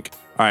don't think.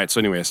 All right, so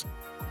anyways,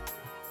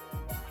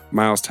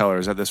 Miles Teller,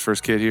 is that this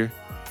first kid here?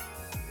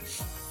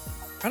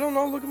 I don't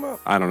know. Look him up.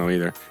 I don't know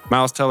either.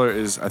 Miles Teller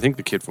is, I think,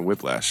 the kid from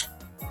Whiplash.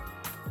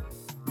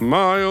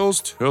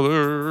 Miles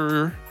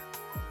Teller.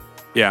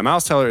 Yeah,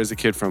 Miles Teller is the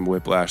kid from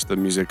Whiplash, the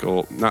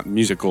musical, not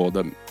musical,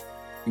 the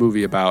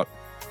movie about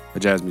a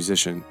jazz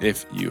musician.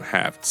 If you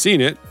have seen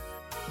it,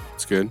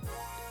 it's good.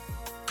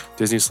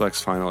 Disney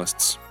selects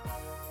finalists.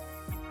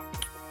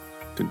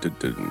 Dun, dun,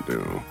 dun,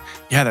 dun.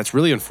 Yeah, that's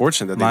really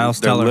unfortunate that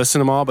they're listing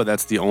them all, but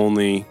that's the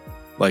only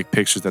like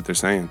pictures that they're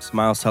saying.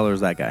 Miles Teller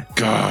is that guy.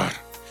 God.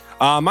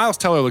 Miles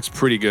Teller looks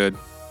pretty good.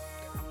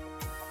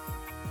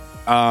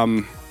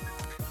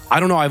 I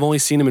don't know. I've only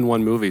seen him in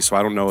one movie, so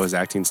I don't know his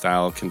acting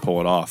style can pull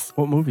it off.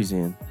 What movie's he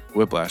in?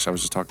 Whiplash. I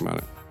was just talking about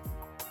it.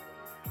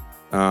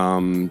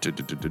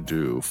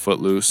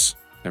 Footloose.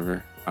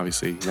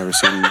 Obviously, never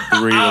seen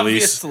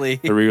the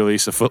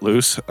re-release of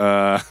Footloose.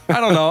 I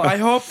don't know. I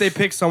hope they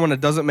pick someone that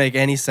doesn't make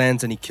any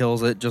sense and he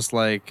kills it, just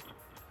like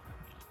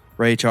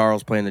Ray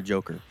Charles playing the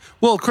Joker.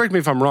 Well, correct me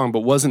if I'm wrong, but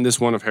wasn't this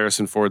one of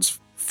Harrison Ford's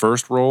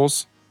first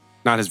roles?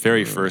 Not his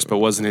very first, but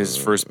wasn't his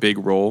first big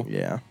role?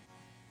 Yeah.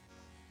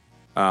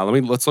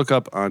 Let's look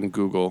up on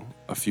Google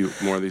a few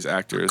more of these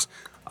actors.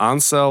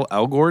 Ansel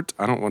Elgort.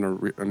 I don't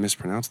want to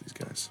mispronounce these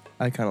guys.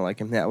 I kind of like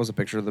him. That was a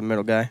picture of the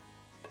middle guy.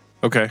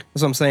 Okay.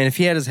 That's what I'm saying. If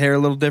he had his hair a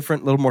little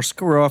different, a little more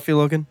scruffy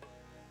looking,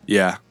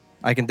 yeah,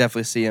 I can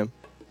definitely see him.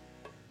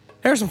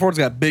 Harrison Ford's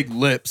got big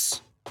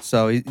lips,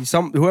 so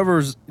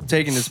whoever's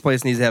taking his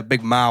place needs to have a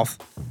big mouth.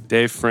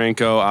 Dave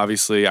Franco,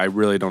 obviously, I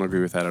really don't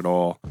agree with that at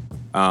all.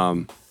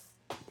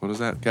 What is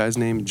that guy's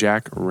name?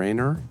 Jack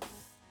Rayner.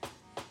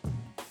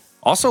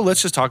 Also,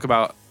 let's just talk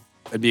about.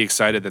 I'd be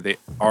excited that they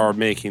are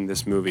making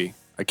this movie.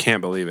 I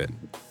can't believe it.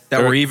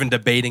 We're even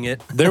debating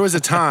it. There was a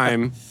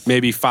time,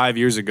 maybe 5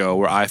 years ago,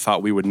 where I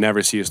thought we would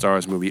never see a Star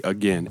Wars movie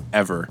again,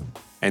 ever.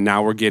 And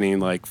now we're getting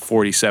like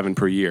 47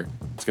 per year.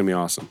 It's going to be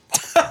awesome.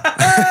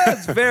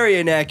 It's very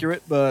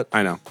inaccurate, but...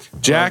 I know.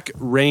 Jack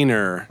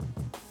Rayner.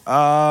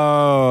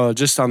 Oh,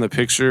 just on the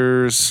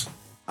pictures.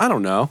 I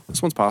don't know.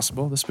 This one's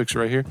possible. This picture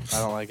right here. I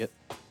don't like it.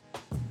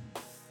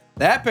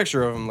 That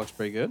picture of him looks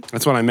pretty good.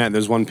 That's what I meant.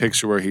 There's one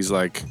picture where he's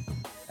like...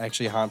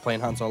 Actually,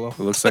 playing Han Solo. It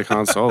looks like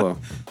Han Solo.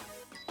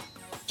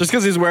 Just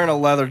because he's wearing a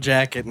leather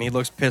jacket and he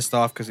looks pissed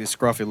off because he's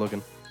scruffy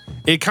looking.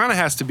 It kind of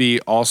has to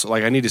be also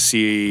like I need to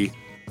see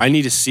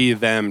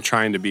them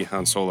trying to be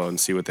Han Solo and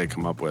see what they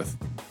come up with.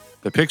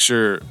 The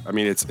picture, I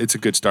mean, it's a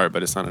good start,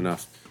 but it's not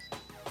enough.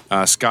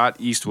 Scott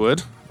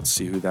Eastwood. Let's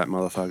see who that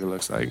motherfucker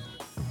looks like.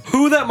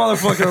 Who that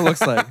motherfucker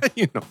looks like?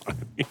 You know what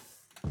I mean.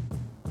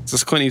 It's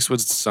just Clint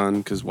Eastwood's son,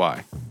 because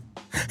why?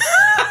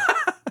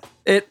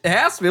 It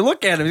has to be.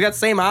 Look at him. He's got the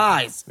same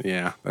eyes.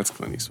 Yeah, that's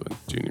Clint Eastwood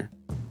Jr.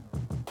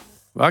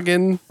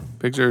 Fucking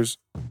pictures.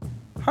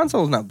 Han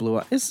Solo's not blue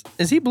eyed. Is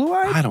he blue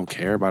eyed? I don't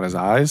care about his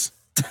eyes.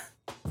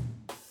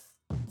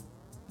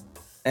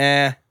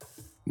 No.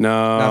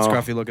 Not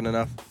scruffy looking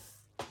enough.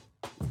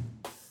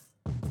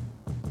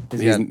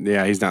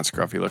 He's not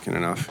scruffy looking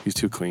enough. He's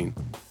too clean.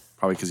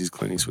 Probably because he's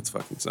Clint Eastwood's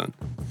fucking son.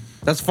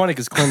 That's funny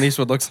because Clint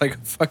Eastwood looks like a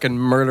fucking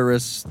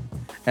murderous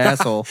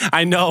asshole.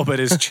 I know, but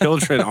his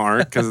children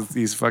aren't because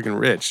he's fucking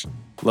rich.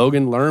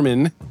 Logan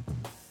Lerman.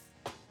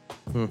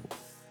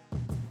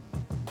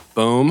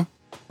 Boom.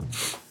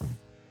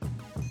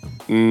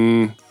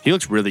 He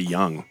looks really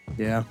young.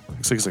 Yeah.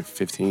 Looks like he's like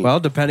 15.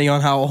 Well, depending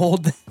on how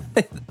old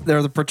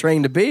they're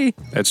portraying to be.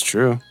 That's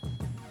true.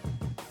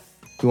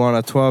 If you want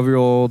a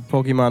 12-year-old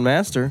Pokemon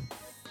master,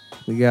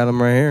 we got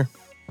him right here.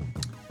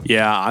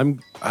 Yeah,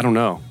 I don't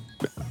know.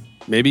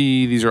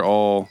 Maybe these are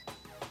all...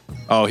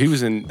 Oh, he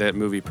was in that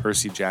movie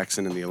Percy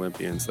Jackson and the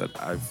Olympians that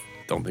I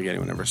don't think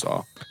anyone ever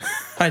saw.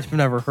 I've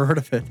never heard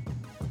of it.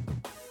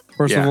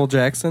 Percival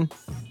Jackson?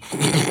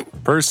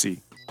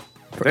 Percy.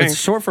 It's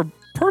short for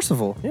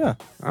Percival, yeah.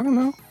 I don't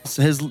know.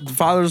 His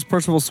father's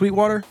Percival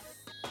Sweetwater?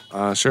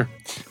 Sure.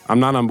 I'm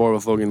not on board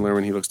with Logan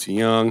Lerman. He looks too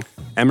young.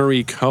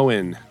 Emery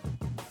Cohen.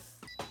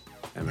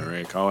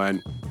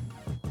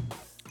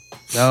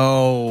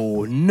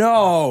 No.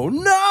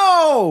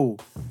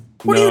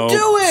 What are you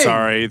doing?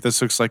 Sorry,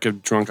 this looks like a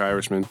drunk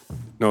Irishman.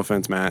 No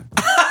offense, Matt.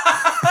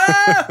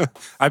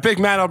 I picked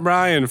Matt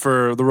O'Brien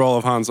for the role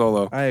of Han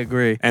Solo. I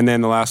agree. And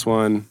then the last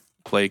one,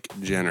 Blake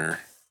Jenner.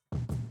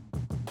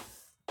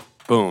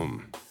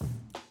 Boom.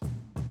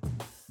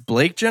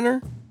 Blake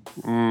Jenner?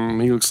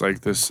 He looks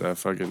like this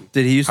fucking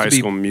Did he used high to be,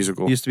 school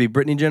musical. Used to be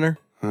Brittany Jenner?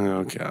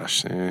 Oh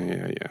gosh,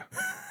 yeah.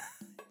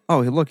 Oh,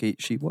 look,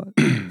 she what?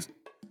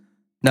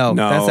 No,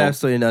 that's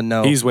absolutely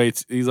no. He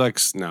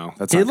looks no.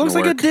 That's he not looks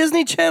gonna like work. a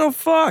Disney Channel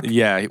fuck.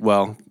 Yeah,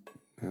 well,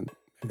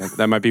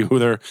 that might be who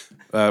they're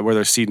where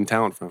they're seeding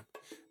talent from.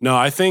 No,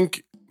 I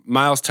think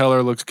Miles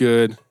Teller looks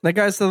good. That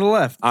guy's to the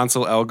left.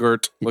 Ansel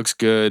Elgort looks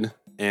good,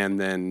 and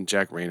then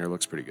Jack Rayner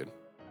looks pretty good.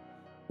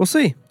 We'll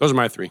see. Those are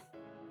my three.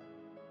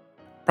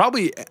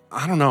 Probably,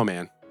 I don't know,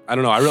 man. I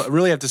don't know. I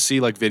really have to see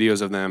like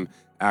videos of them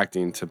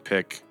acting to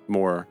pick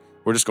more.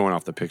 We're just going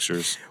off the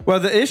pictures. Well,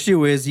 the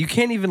issue is you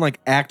can't even like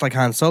act like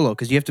Han Solo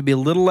because you have to be a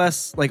little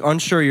less like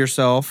unsure of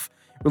yourself,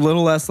 a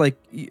little less like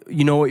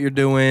you know what you're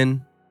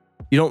doing.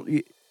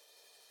 You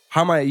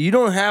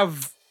don't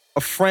have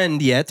a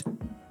friend yet.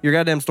 You're a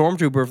goddamn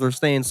stormtrooper if they're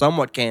staying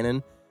somewhat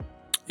canon.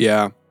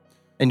 Yeah.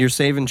 And you're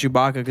saving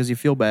Chewbacca because you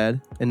feel bad,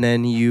 and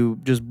then you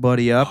just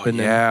buddy up.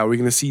 Are we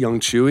gonna see young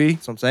Chewie?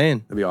 That's what I'm saying.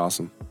 That'd be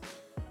awesome.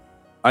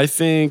 I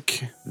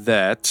think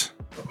that.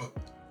 What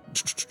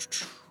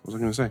was I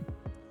gonna say?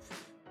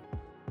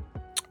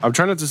 I'm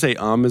trying not to say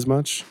as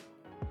much,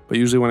 but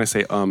usually when I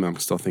say I'm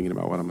still thinking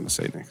about what I'm gonna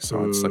say next.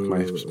 So it's like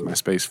my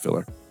space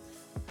filler.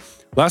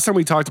 Last time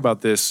we talked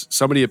about this,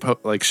 somebody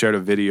had shared a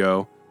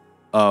video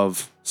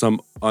of some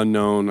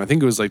unknown. I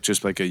think it was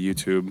just like a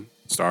YouTube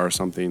star or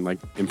something, like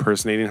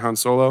impersonating Han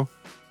Solo.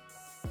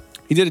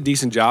 He did a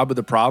decent job, but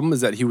the problem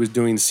is that he was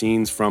doing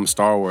scenes from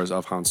Star Wars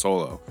of Han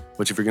Solo,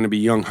 which if you're going to be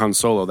young Han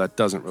Solo, that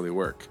doesn't really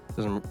work.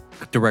 Doesn't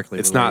directly.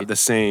 It's relate. not the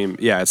same.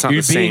 Yeah, it's not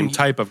the same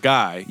type of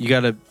guy. You got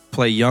to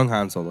play young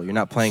Han Solo. You're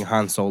not playing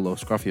Han Solo,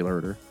 Scruffy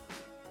Lurder.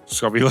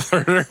 Scruffy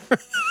Lurder.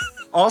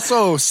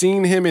 Also,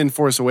 seeing him in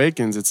Force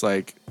Awakens, it's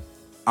like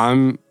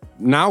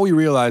now we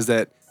realize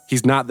that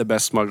he's not the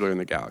best smuggler in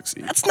the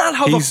galaxy. That's not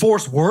how the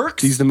Force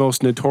works. He's the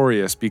most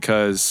notorious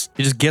because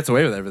he just gets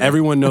away with everything.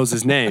 Everyone knows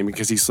his name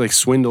because he's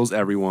swindles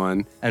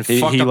everyone and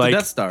fucked up the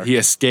Death Star. He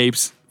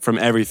escapes from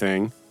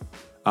everything.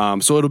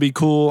 So it'll be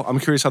cool. I'm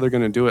curious how they're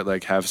gonna do it.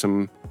 Like have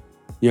some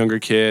younger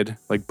kid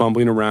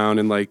bumbling around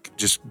and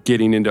just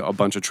getting into a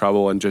bunch of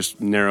trouble and just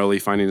narrowly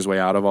finding his way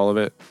out of all of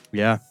it.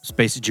 Yeah,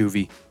 Space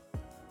Juvie.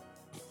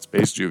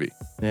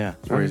 Yeah,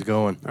 that's where he's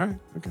going. All right,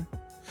 okay.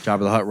 Jabba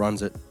the Hutt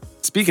runs it.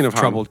 Speaking of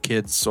troubled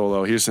kids,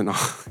 Solo, here's an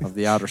of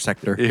the outer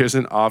sector. Here's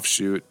an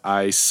offshoot.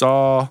 I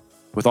saw,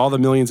 with all the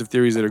millions of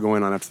theories that are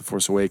going on after The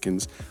Force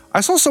Awakens, I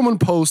saw someone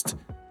post,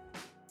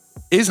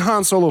 "Is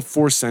Han Solo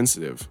Force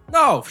sensitive?"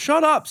 No,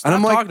 shut up. Stop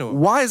and I'm talking to him.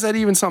 Why is that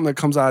even something that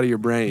comes out of your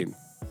brain?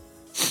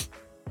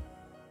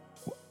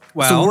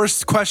 Well, it's the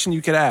worst question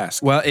you could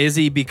ask. Well, is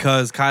he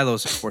because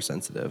Kylo's Force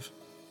sensitive?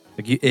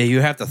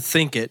 You have to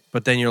think it,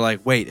 but then you're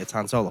like, wait, it's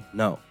Han Solo.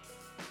 No.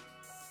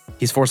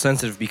 He's Force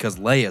sensitive because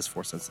Leia's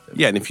Force sensitive.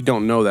 Yeah, and if you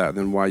don't know that,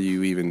 then why are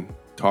you even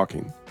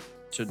talking?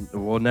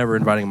 We're never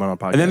inviting him on a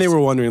podcast. And then they were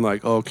wondering,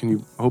 can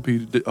you hope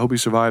he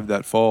survived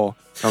that fall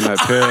down that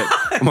pit?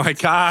 I'm like,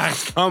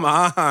 guys, come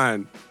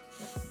on.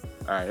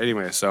 All right.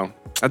 Anyway, so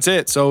that's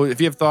it. So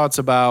if you have thoughts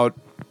about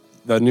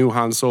the new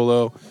Han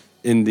Solo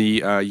in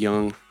the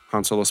young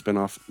Han Solo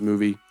spinoff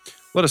movie,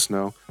 let us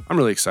know. I'm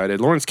really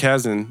excited. Lawrence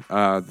Kasdan,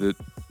 the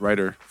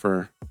writer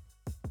for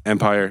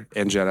Empire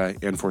and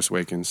Jedi and Force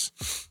Awakens,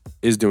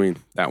 is doing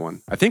that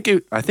one. I think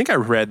I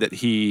read that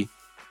he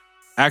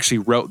actually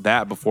wrote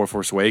that before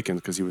Force Awakens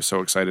because he was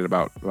so excited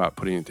about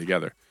putting it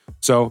together.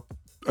 So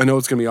I know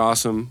it's going to be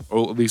awesome,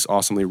 or at least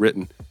awesomely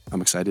written.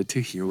 I'm excited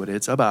to hear what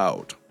it's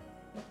about.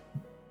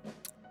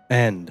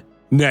 And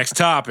next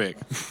topic.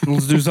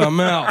 Let's do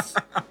something else.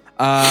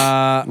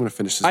 I'm going to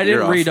finish this. I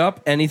didn't read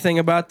up anything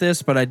about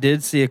this, but I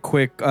did see a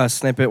quick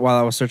snippet while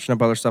I was searching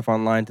up other stuff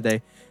online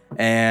today.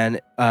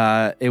 And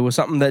it was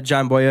something that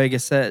John Boyega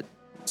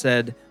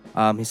said.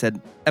 He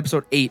said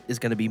episode 8 is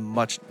going to be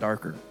much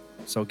darker.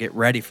 So get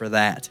ready for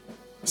that.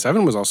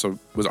 7 was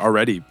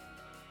already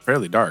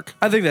fairly dark.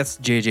 I think that's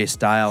JJ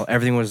style.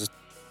 Everything was,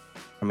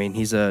 I mean,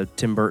 he's a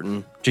Tim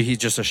Burton. He's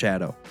just a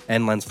shadow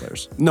and lens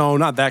flares. No,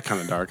 not that kind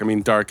of dark. I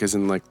mean, dark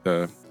isn't like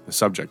the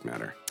subject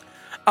matter.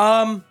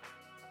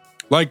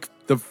 Like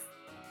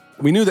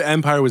we knew the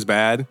Empire was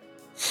bad,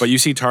 but you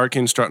see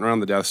Tarkin strutting around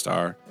the Death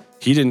Star.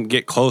 He didn't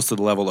get close to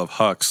the level of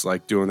Hux,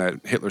 like doing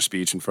that Hitler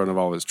speech in front of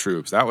all his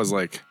troops. That was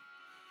like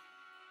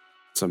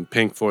some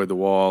Pink Floyd The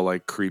Wall,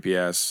 like creepy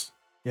ass.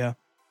 Yeah.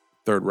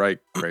 Third Reich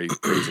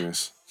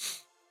craziness.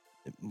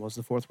 It was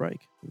the Fourth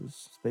Reich. It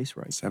was Space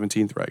Reich.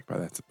 17th Reich by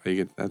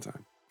that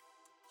time.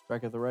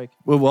 Strike of the Reich.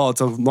 Well,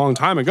 it's a long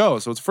time ago,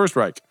 so it's First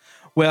Reich.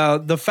 Well,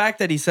 the fact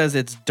that he says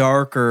it's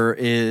darker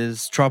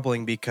is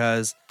troubling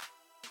because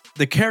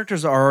the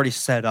characters are already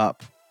set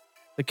up.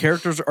 The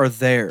characters are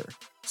there.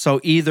 So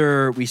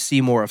either we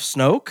see more of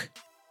Snoke,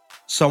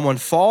 someone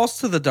falls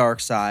to the dark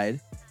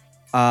side,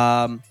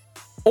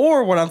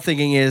 or what I'm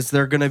thinking is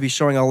they're going to be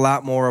showing a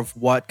lot more of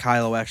what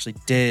Kylo actually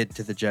did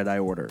to the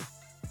Jedi Order.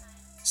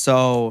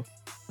 So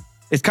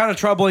it's kind of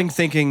troubling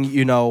thinking,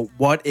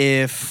 what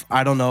if,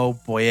 I don't know,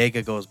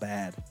 Boyega goes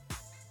bad?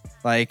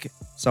 Like,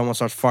 someone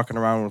starts fucking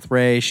around with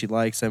Rey, she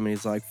likes him, and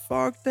he's like,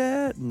 fuck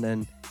that, and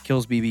then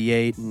kills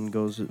BB-8 and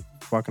goes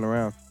fucking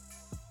around.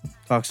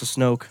 Talks to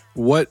Snoke.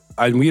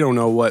 We don't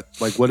know what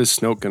is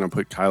Snoke going to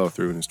put Kylo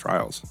through in his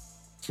trials?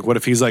 Like, what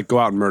if he's like, go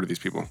out and murder these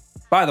people?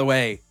 By the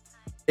way,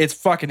 it's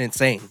fucking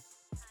insane.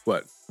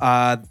 What?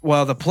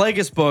 Well, the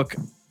Plagueis book,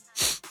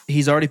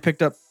 he's already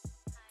picked up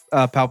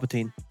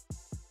Palpatine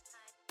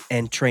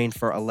and trained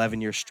for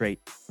 11 years straight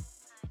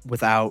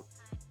without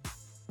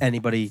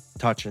anybody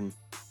touching,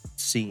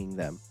 seeing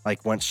them.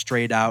 Like, went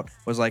straight out,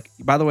 was like,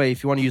 by the way,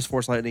 if you want to use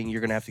Force Lightning,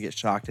 you're going to have to get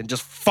shocked, and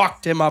just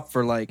fucked him up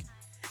for like,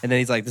 and then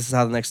he's like, this is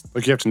how the next...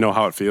 Like, you have to know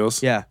how it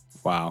feels? Yeah.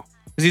 Wow.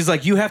 Because he's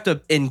like, you have to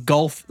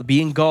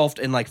be engulfed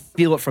and like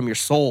feel it from your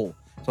soul.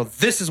 So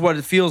this is what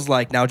it feels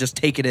like. Now just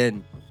take it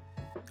in.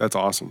 That's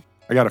awesome.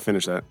 I got to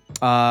finish that.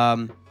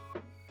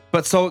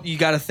 But so you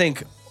got to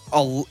think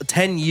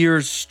 10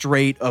 years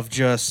straight of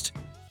just,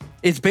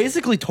 it's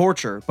basically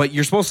torture, but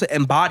you're supposed to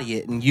embody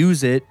it and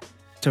use it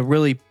to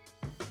really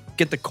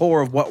get the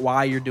core of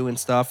why you're doing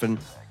stuff and,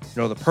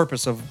 the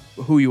purpose of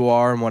who you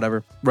are and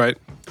whatever. Right.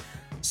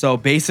 So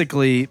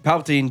basically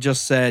Palpatine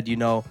just said,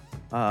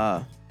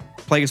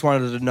 Plagueis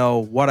wanted to know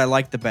what I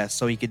liked the best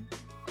so he could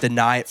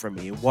deny it from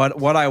me.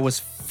 What I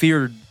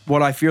fear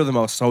the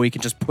most so he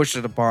can just push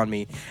it upon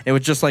me. It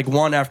was just like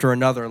one after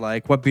another,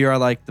 like what beer I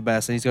like the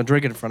best, and he's gonna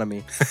drink it in front of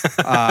me.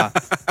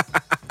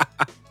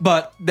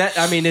 But that,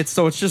 I mean, it's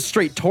just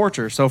straight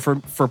torture. So for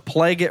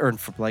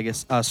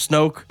Plagueis,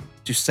 Snoke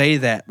to say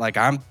that, like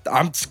I'm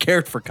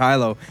scared for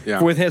Kylo.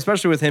 Yeah. With him,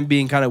 especially with him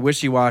being kind of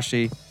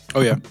wishy-washy.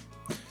 Oh yeah.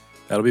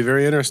 That'll be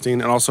very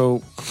interesting. And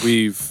also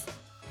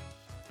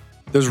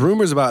there's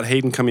rumors about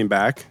Hayden coming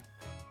back.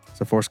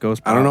 It's a Force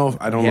Ghost. I don't know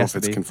if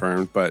it's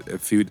confirmed, but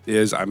if he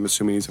is, I'm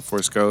assuming he's a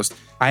Force Ghost.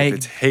 If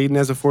it's Hayden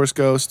as a Force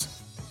Ghost,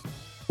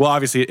 well,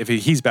 obviously, if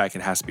he's back,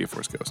 it has to be a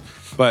Force Ghost.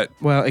 But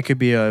it could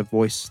be a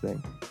voice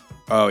thing.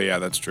 Oh yeah,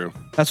 that's true.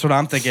 That's what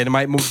I'm thinking. It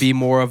might be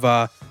more of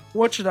a,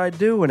 what should I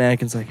do? And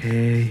Anakin's like,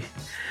 hey,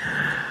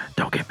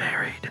 don't get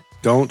married.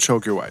 Don't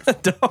choke your wife.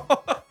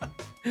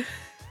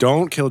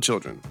 Don't kill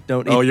children.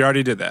 You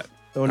already did that.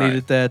 Don't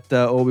eat at that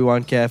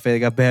Obi-Wan cafe. They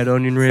got bad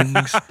onion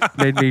rings.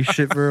 Made me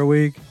shit for a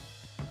week.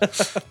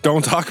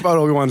 Don't talk about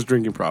Obi-Wan's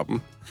drinking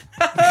problem.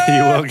 He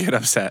will get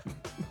upset.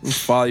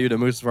 Follow you to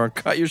Mustafar and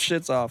cut your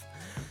shits off.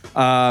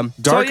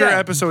 Darker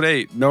episode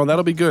 8. No,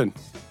 that'll be good.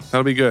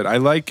 That'll be good. I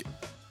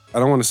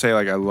don't want to say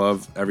like I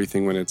love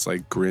everything when it's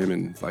like grim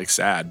and like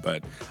sad,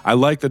 but I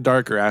like the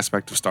darker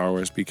aspect of Star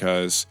Wars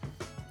because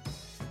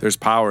there's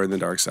power in the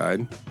dark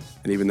side.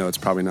 And even though it's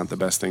probably not the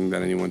best thing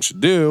that anyone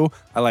should do,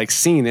 I like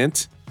seeing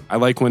it. I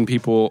like when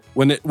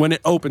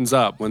it opens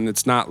up, when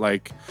it's not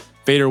like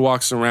Vader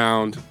walks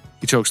around,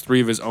 he chokes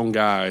 3 of his own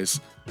guys,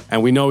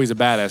 and we know he's a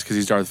badass because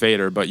he's Darth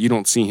Vader, but you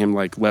don't see him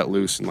like let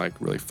loose and like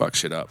really fuck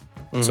shit up.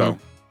 Mm-hmm. So,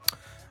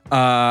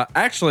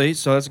 actually,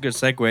 so that's a good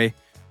segue.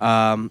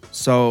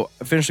 So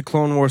I finished the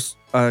Clone Wars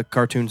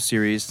cartoon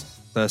series,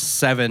 the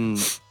 7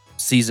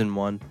 season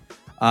one.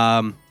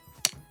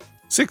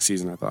 6th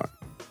season, I thought.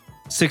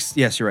 6.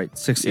 Yes, you're right.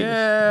 6 seasons.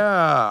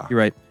 Yeah, you're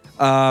right.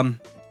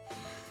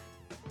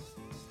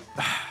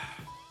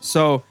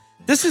 So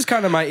this is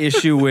kind of my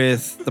issue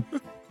with the.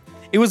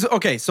 It was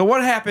okay. So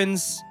what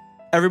happens?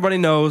 Everybody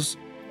knows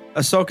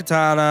Ahsoka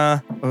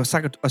Tano.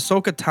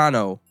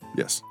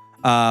 Yes.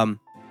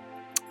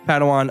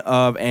 Padawan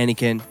of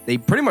Anakin. They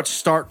pretty much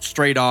start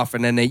straight off,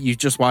 and then you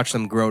just watch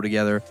them grow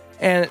together.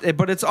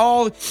 But it's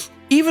all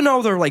even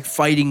though they're like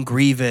fighting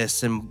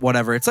Grievous and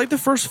whatever, it's like the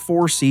first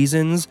 4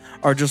 seasons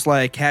are just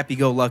like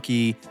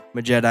happy-go-lucky, I'm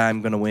a Jedi,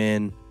 I'm gonna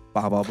win,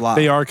 blah blah blah.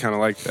 They are kind of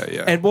like that,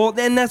 yeah. And well,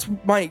 then that's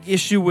my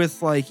issue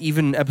with like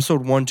even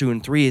episode 1, 2,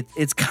 and 3.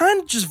 It's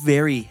kind of just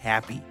very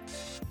happy.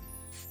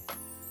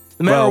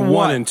 No matter well,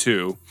 what. 1 and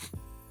 2.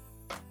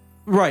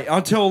 Right,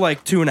 until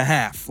like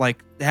 2.5.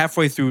 Like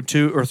halfway through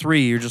 2 or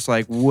 3, you're just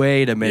like,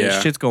 wait a minute, Yeah.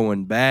 shit's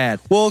going bad.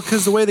 Well,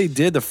 because the way they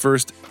did the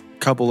first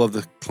couple of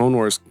the Clone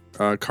Wars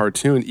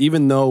cartoon,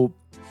 even though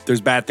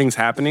there's bad things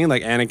happening,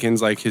 like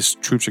Anakin's like his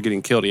troops are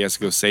getting killed, he has to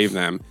go save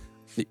them.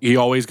 He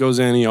always goes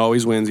in, he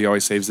always wins, he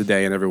always saves the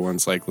day, and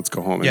everyone's like, let's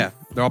go home and Yeah,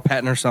 they're all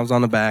patting themselves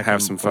on the back. have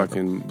and some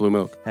fucking blue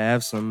milk.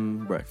 have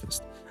some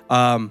breakfast.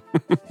 I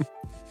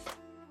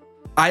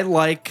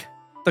like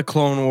the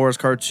Clone Wars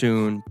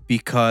cartoon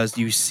because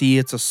you see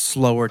it's a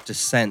slower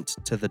descent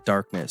to the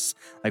darkness.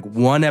 Like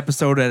one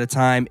episode at a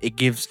time, it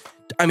gives,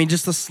 I mean,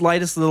 just the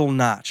slightest little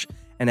notch.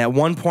 And at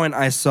one point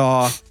I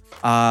saw,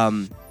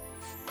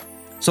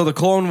 so the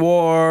Clone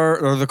War,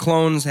 or the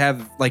clones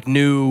have like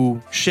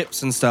new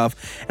ships and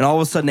stuff. And all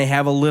of a sudden they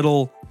have a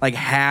little like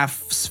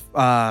half,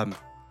 I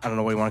don't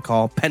know what you want to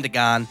call it,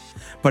 Pentagon,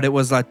 but it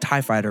was a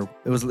TIE fighter.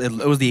 It was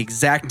the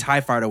exact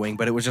TIE fighter wing,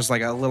 but it was just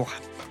like a little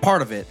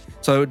part of it.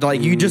 So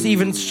like you just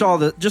even saw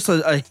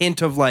a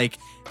hint of like,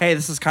 hey,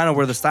 this is kind of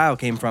where the style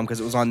came from because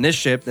it was on this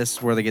ship. This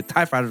is where they get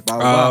TIE fighters. Blah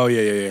blah blah. Oh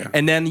yeah.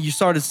 And then you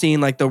started seeing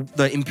like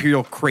the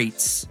Imperial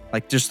crates,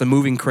 like just the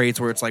moving crates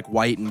where it's like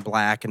white and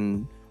black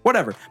and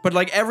whatever. But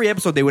like every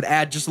episode they would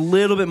add just a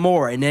little bit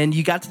more, and then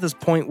you got to this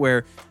point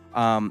where,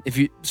 if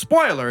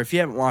you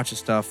haven't watched this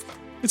stuff,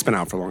 it's been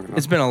out for long enough.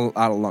 It's been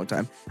out a long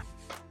time.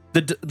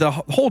 The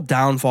whole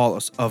downfall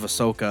of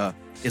Ahsoka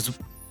is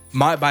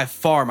by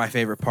far my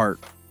favorite part.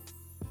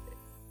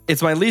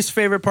 It's my least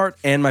favorite part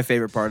and my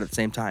favorite part at the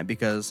same time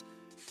because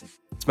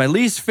it's my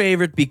least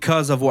favorite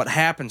because of what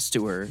happens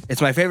to her.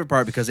 It's my favorite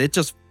part because it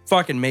just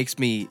fucking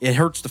it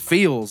hurts the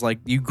feels. Like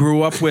you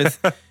grew up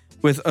with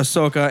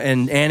Ahsoka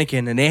and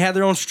Anakin, and they had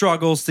their own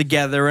struggles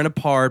together and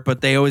apart,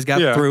 but they always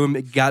got through and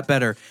it got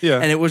better. Yeah.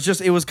 And it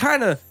was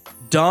kind of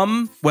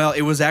dumb. Well,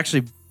 it was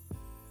actually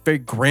very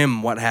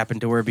grim what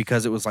happened to her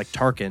because it was like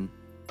Tarkin.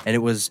 And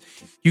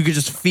you could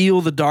just feel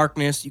the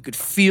darkness, you could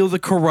feel the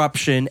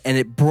corruption, and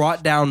it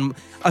brought down.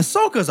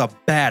 Ahsoka's a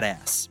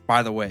badass,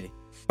 by the way.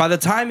 By the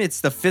time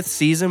it's the 5th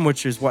season,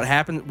 which is what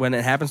happened when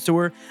it happens to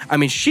her, I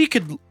mean, she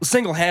could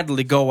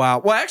single-handedly go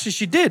out. Well, actually,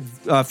 she did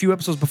a few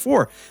episodes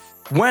before.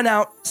 Went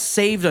out,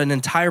 saved an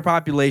entire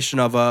population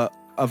of an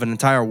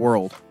entire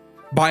world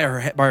by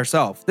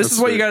herself. This is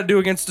what you got to do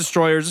against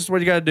destroyers. This is what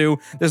you got to do.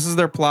 This is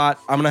their plot.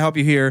 I'm going to help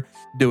you here.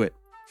 Do it.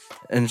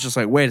 And it's just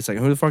like, wait a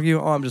second, who the fuck are you?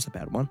 Oh, I'm just a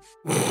bad one.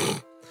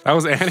 That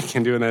was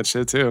Anakin doing that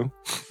shit too.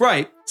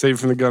 Right.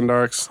 Save from the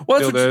Gundarks. Well,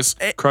 Steal this.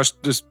 Crush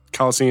this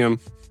Coliseum.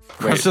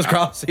 Crush this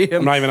Coliseum.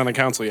 I'm not even on the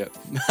council yet.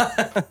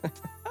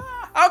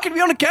 How can you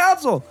be on the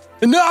council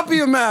and not be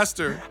a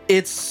master?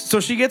 So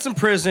she gets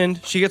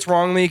imprisoned. She gets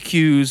wrongly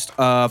accused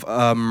of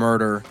a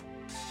murder.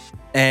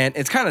 And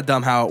it's kind of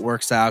dumb how it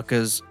works out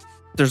because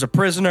there's a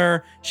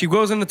prisoner. She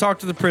goes in to talk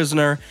to the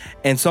prisoner,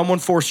 and someone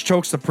force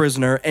chokes the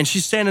prisoner, and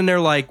she's standing there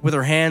like with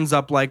her hands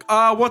up, like,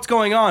 what's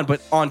going on?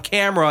 But on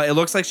camera, it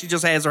looks like she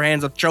just has her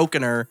hands up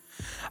choking her.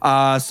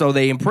 So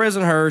they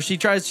imprison her. She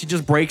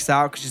just breaks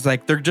out because she's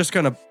like, they're just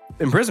gonna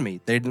imprison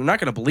me. They're not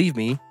gonna believe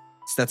me.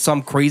 It's that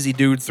some crazy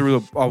dude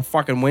through a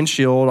fucking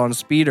windshield on a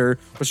speeder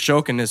was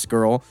choking this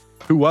girl.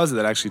 Who was it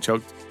that actually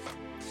choked?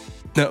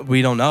 No,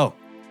 we don't know.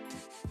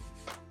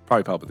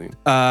 Probably Palpatine.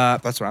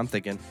 That's what I'm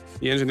thinking.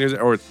 He engineers it,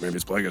 or maybe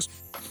it's Plagueis.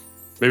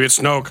 Maybe it's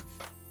Snoke.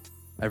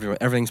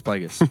 Everything's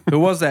Plagueis. Who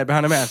was that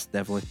behind a mask?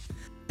 Definitely.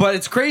 But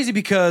it's crazy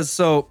because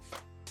so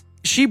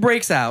she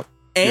breaks out.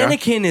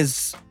 Anakin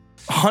is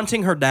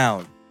hunting her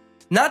down,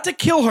 not to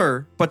kill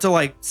her, but to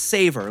like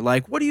save her.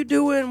 Like, what are you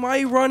doing? Why are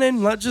you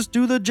running? Let's just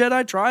do the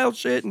Jedi trial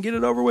shit and get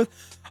it over with.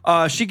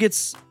 She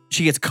gets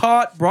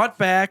caught, brought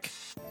back.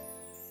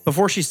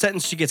 Before she's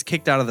sentenced, she gets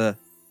kicked out of the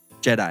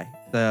Jedi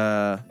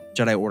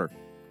Order.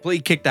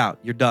 Completely kicked out.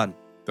 You're done.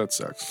 That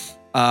sucks.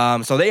 So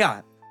I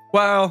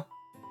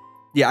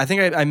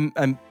think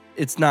I'm.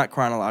 It's not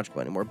chronological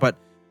anymore. But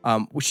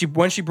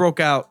when she broke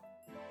out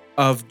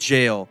of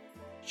jail,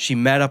 she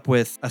met up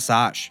with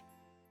Asajj,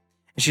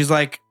 and she's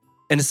like,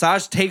 and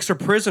Asajj takes her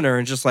prisoner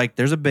and just like,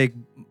 there's a big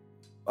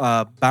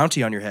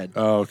bounty on your head.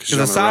 Oh, because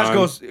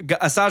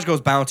Asajj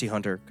goes bounty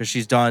hunter because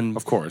she's done.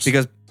 Of course,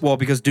 because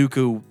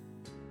Dooku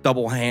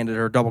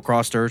double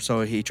crossed her,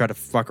 so he tried to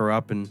fuck her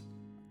up and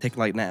take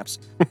light naps.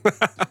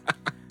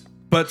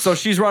 But so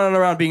she's running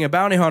around being a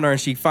bounty hunter, and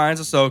she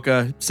finds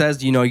Ahsoka,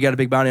 says, you got a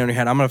big bounty on your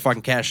head. I'm going to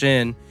fucking cash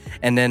in.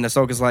 And then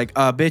Ahsoka's like,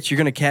 bitch, you're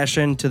going to cash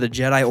in to the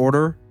Jedi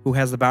Order who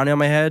has the bounty on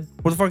my head?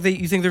 What the fuck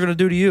you think they're going to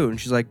do to you? And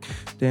she's like,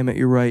 damn it,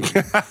 you're right.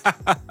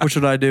 What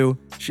should I do?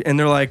 And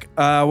they're like,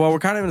 well, we're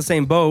kind of in the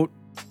same boat.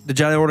 The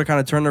Jedi Order kind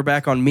of turned their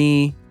back on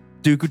me.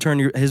 Dooku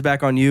turned his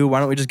back on you. Why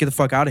don't we just get the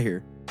fuck out of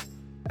here?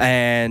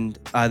 And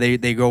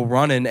they go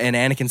running, and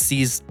Anakin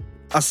sees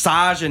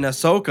Asajj and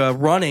Ahsoka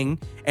running,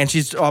 and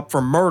she's up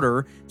for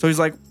murder. So he's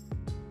like,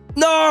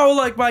 No,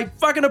 like my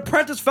fucking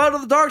apprentice fell to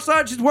the dark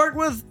side. She's worked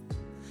with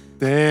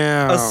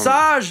Damn.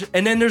 Asajj.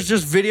 And then there's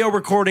just video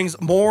recordings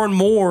more and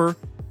more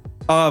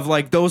of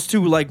like those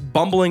two like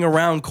bumbling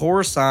around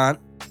Coruscant,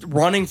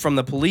 running from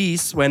the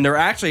police when they're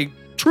actually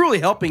truly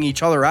helping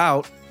each other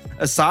out.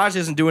 Asajj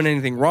isn't doing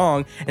anything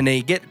wrong, and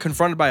they get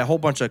confronted by a whole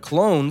bunch of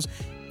clones,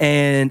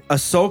 and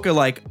Ahsoka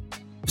like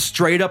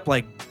straight up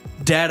like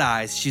dead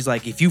eyes. She's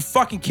like, if you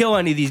fucking kill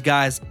any of these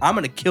guys, I'm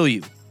gonna kill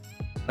you.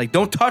 Like,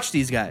 don't touch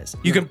these guys.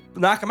 You can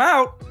knock them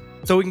out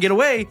so we can get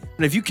away,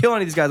 but if you kill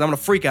any of these guys, I'm gonna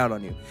freak out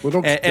on you. Well,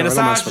 and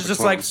Asajj is just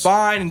like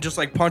fine and just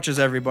like punches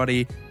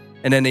everybody,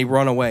 and then they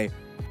run away.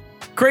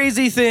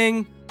 Crazy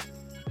thing,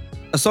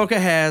 Ahsoka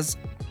has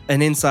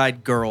an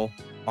inside girl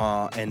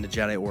in the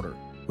Jedi Order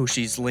who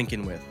she's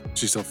linking with.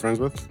 She's still friends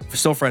with?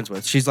 Still friends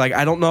with. She's like,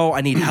 I don't know,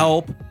 I need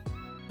help.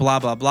 Blah,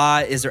 blah, blah.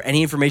 Is there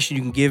any information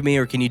you can give me,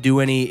 or can you do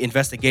any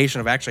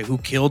investigation of actually who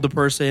killed the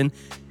person?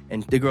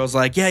 And the girl's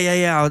like,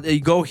 yeah.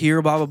 You go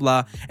here, blah, blah,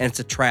 blah. And it's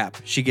a trap.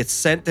 She gets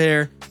sent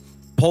there,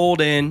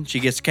 pulled in. She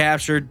gets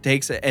captured,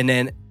 takes it. And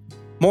then,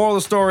 moral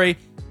of the story,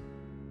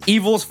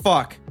 evil as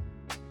fuck.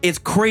 It's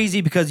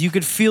crazy because you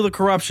could feel the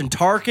corruption.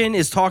 Tarkin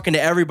is talking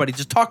to everybody,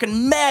 just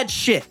talking mad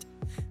shit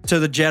to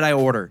the Jedi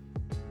Order.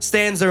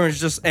 Stands there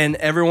and and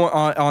everyone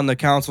on the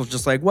council is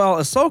just like, well,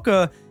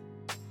 Ahsoka,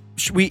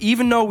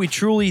 even though we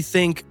truly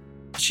think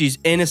she's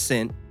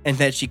innocent and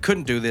that she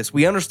couldn't do this,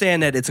 we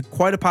understand that it's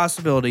quite a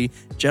possibility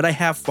Jedi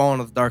have fallen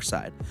to the dark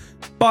side.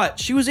 But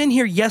she was in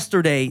here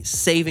yesterday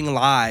saving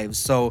lives,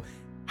 so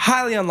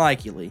highly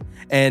unlikely.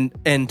 And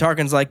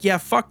Tarkin's like, yeah,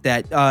 fuck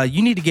that.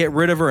 You need to get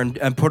rid of her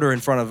and put her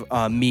in front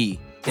of me.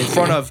 In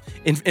front of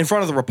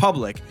the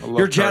Republic.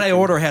 Your Jedi Tarkin.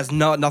 Order has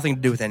nothing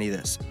to do with any of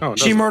this. Oh,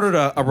 she murdered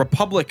a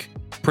Republic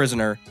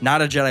prisoner,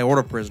 not a Jedi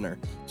Order prisoner.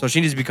 So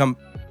she needs to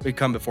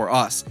become before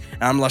us.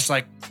 And I'm just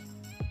like,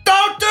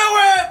 don't do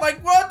it!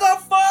 Like, what the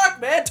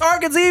fuck, man?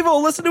 Tarkin's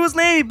evil. Listen to his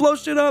name. He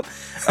blows shit up.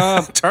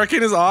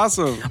 Tarkin is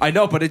awesome. I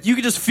know, but you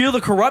can just feel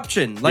the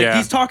corruption. Like,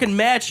 he's talking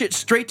mad shit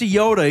straight to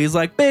Yoda. He's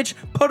like, bitch,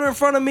 put her in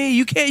front of me.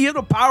 You have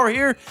no power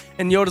here.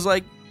 And Yoda's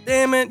like,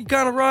 damn it, you're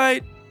kind of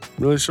right.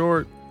 Really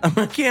short.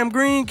 I'm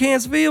green,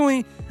 can't feel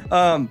me.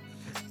 One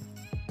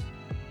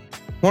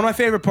of my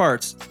favorite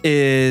parts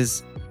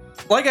is,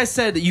 like I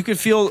said, you can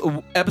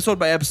feel episode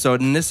by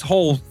episode, and this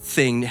whole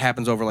thing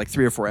happens over like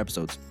 3 or 4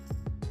 episodes.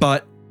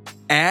 But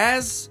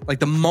as like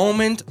the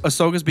moment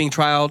Ahsoka's being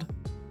tried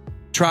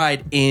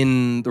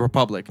in the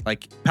Republic,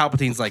 like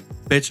Palpatine's like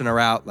bitching her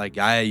out, like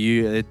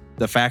the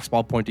facts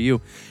all point to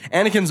you.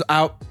 Anakin's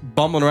out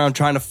bumbling around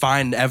trying to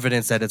find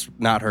evidence that it's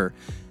not her.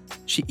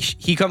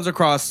 He comes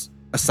across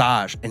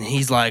Asajj, and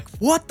he's like,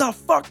 what the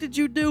fuck did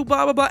you do?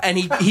 Blah, blah, blah. And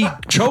he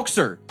chokes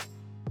her.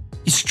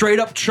 He straight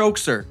up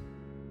chokes her.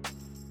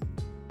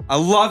 I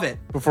love it.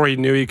 Before he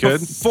knew he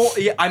could?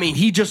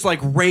 He just like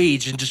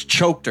raged and just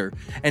choked her.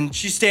 And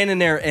she's standing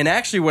there, and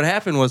actually what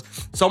happened was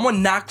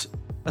someone knocked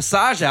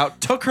Asajj out,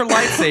 took her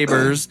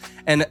lightsabers,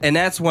 and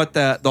that's what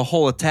the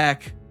whole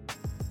attack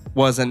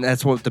was, and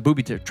that's what the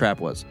booby trap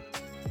was.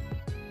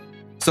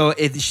 So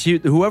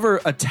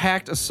whoever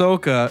attacked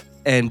Ahsoka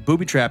and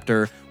booby-trapped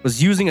her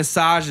was using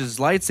Asajj's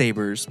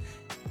lightsabers.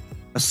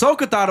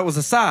 Ahsoka thought it was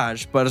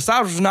Asajj, but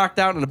Asajj was knocked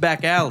out in the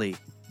back alley.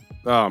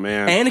 Oh,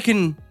 man.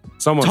 Anakin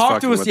Someone's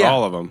talked to us, with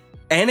all of them.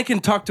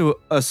 Anakin talked to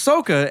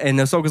Ahsoka, and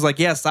Ahsoka's like,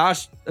 yeah,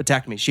 Asajj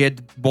attacked me. She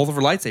had both of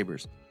her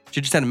lightsabers. She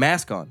just had a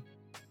mask on.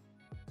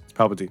 It's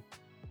Palpatine.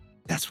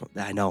 That's what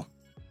I know.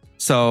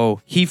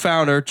 So he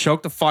found her,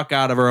 choked the fuck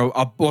out of her,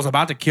 was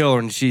about to kill her,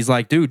 and she's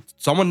like, dude,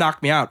 someone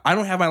knocked me out. I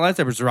don't have my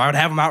lightsabers, or I would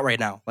have them out right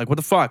now. Like, what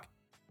the fuck?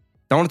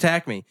 Don't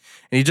attack me.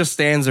 And he just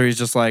stands there. He's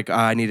just like,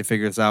 I need to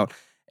figure this out.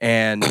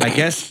 And I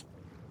guess.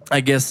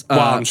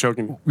 While I'm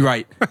choking.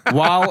 Right.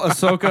 While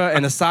Ahsoka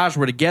and Asajj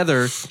were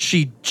together,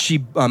 she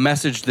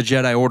messaged the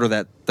Jedi Order,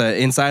 that the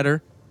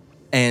insider,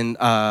 and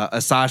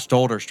Asajj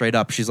told her straight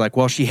up. She's like,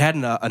 well, she had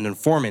an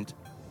informant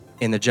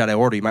in the Jedi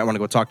Order. You might want to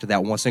go talk to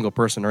that one single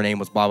person. Her name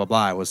was blah, blah,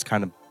 blah. I was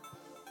kind of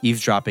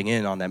eavesdropping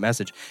in on that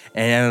message.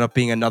 And it ended up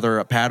being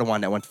another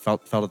Padawan that fell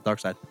to the dark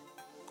side.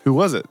 Who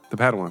was it? The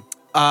Padawan?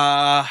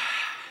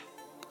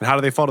 And how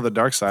do they fall to the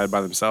dark side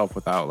by themselves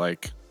without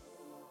like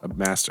a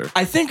master?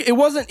 I think it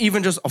wasn't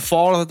even just a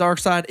fall to the dark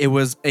side. It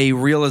was a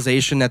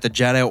realization that the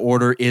Jedi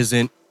Order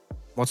isn't,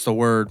 what's the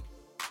word?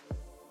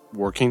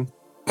 Working?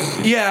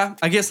 Yeah,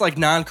 I guess like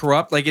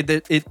non-corrupt. Like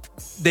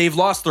they've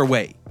lost their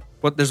way.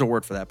 But there's a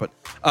word for that. But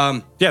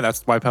yeah,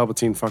 that's why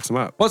Palpatine fucks them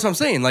up. Well, that's what I'm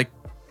saying. Like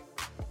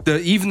a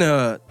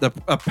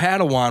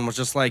Padawan was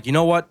just like, you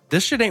know what?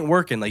 This shit ain't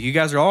working. Like, you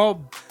guys are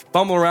all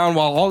bumbling around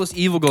while all this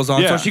evil goes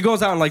on. Yeah. So she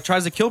goes out and like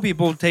tries to kill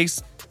people,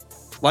 takes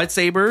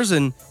lightsabers,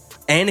 and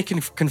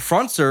Anakin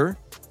confronts her,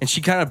 and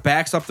she kind of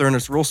backs up there in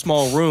this real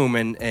small room,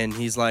 and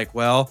he's like,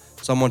 well,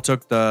 someone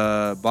took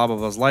the blah blah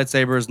blah's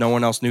lightsabers. No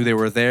one else knew they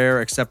were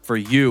there except for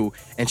you.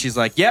 And she's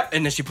like, yep.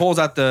 And then she pulls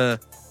out the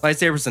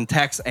lightsabers and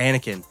attacks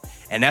Anakin.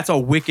 And that's a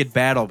wicked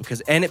battle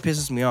and it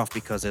pisses me off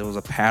because it was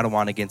a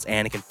Padawan against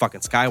Anakin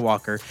fucking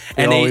Skywalker.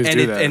 And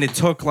it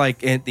took like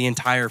the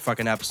entire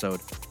fucking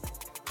episode.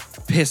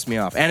 pissed me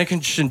off.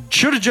 Anakin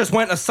should have just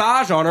went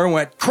Asajj on her and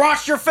went,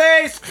 crush your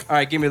face. All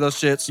right, give me those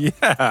shits.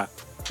 Yeah.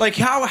 Like,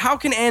 how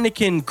can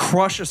Anakin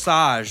crush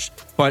Asajj,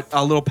 but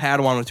a little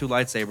Padawan with 2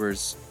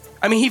 lightsabers?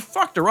 I mean, he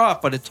fucked her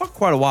up, but it took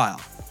quite a while.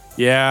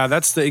 Yeah,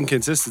 that's the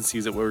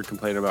inconsistencies that we were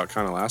complaining about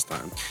kind of last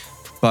time.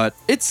 But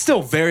it's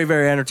still very,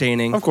 very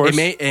entertaining. Of course.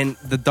 And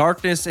the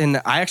darkness,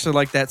 and I actually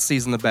like that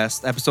season the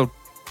best.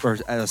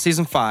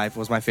 Season 5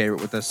 was my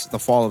favorite with this, the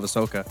fall of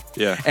Ahsoka.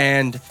 Yeah.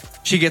 And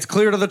she gets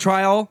cleared of the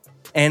trial.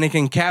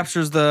 Anakin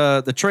captures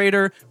the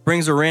traitor,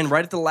 brings her in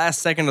right at the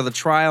last second of the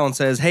trial and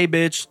says, hey,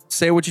 bitch,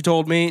 say what you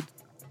told me.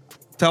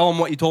 Tell him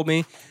what you told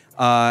me.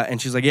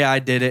 And she's like, yeah, I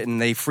did it.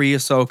 And they free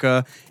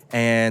Ahsoka.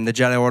 And the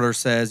Jedi Order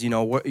says, you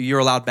know, you're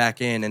allowed back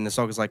in. And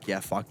Ahsoka's like, yeah,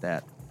 fuck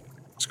that.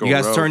 You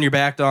guys turn your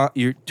back on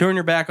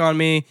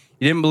me.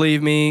 You didn't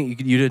believe me.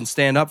 You didn't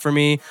stand up for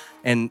me.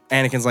 And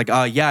Anakin's like,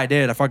 yeah, I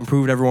did. I fucking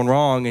proved everyone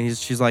wrong. And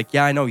she's like,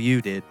 yeah, I know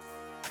you did.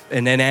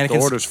 And then Anakin, the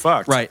Order's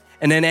fucked. Right.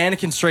 And then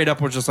Anakin straight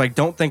up was just like,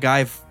 don't think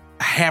I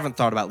haven't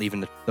thought about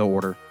leaving the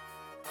Order.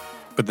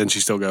 But then she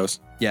still goes.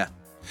 Yeah.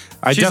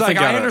 She's like,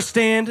 I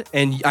understand,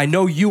 and I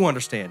know you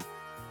understand,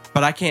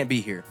 but I can't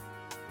be here.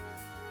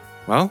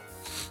 Well,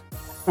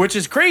 which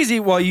is crazy.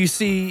 Well, you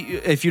see,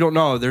 if you don't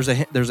know, there's a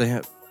hint.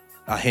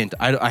 I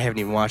haven't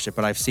even watched it,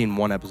 but I've seen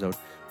one episode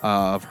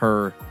of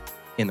her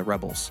in the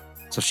Rebels.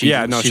 So she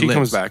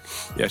comes back.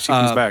 Yeah, she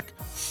comes back.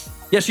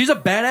 Yeah, she's a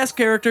badass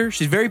character.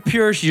 She's very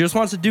pure. She just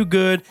wants to do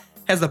good.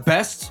 Has the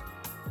best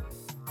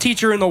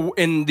teacher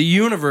in the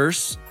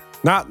universe.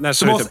 Not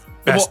necessarily the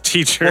best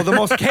teacher. Well, the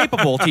most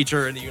capable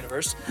teacher in the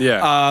universe.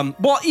 Yeah.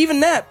 Well, even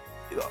that,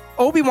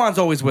 Obi-Wan's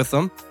always with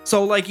them.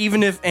 So, like,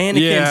 even if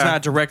Anakin's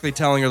not directly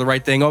telling her the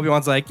right thing,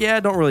 Obi-Wan's like, yeah,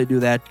 don't really do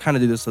that. Kind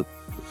of do this.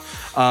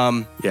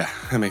 Yeah,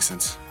 that makes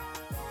sense.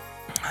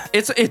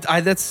 It's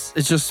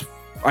just,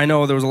 I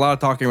know there was a lot of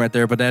talking right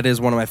there, but that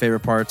is one of my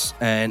favorite parts.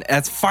 And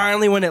that's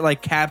finally when it,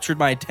 like, captured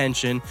my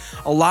attention.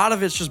 A lot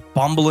of it's just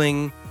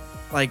bumbling.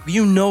 Like,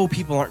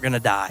 people aren't going to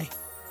die.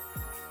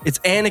 It's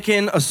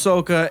Anakin,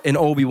 Ahsoka, and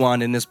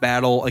Obi-Wan in this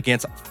battle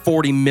against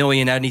 40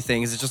 million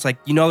anythings. It's just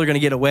like, they're going to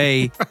get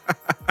away.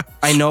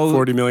 I know.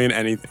 40 million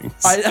anything.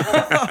 You know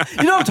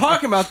what I'm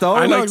talking about, though.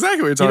 I know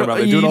exactly what you're talking about.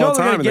 They do it all the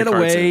time in the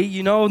cartoon.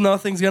 Get away.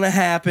 Nothing's going to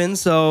happen.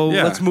 So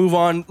let's move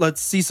on. Let's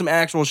see some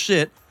actual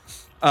shit.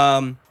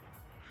 One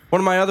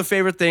of my other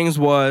favorite things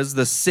was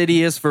the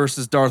Sidious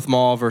versus Darth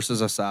Maul versus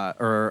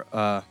Savage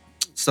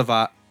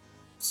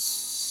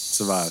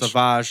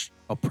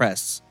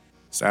Oppress.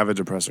 Savage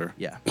Oppressor.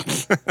 Yeah.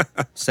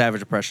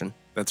 Savage Oppression.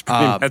 That's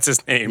that's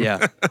his name.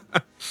 Yeah.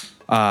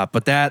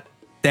 But that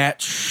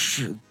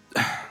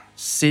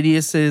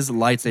Sidious's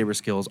lightsaber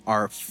skills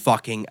are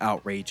fucking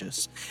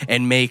outrageous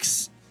and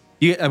makes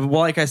you.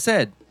 Well, like I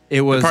said, it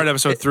was part of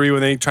episode 3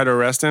 when they tried to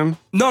arrest him.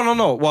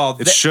 No. Well,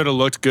 it should have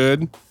looked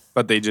good,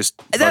 but they just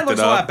that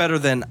looks a lot better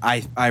than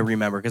I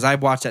remember because I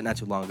watched that not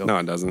too long ago. No,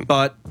 it doesn't.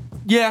 But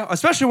yeah,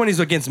 especially when he's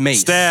against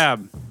Mace.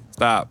 Stab.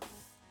 Stop.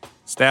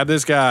 Stab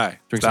this guy.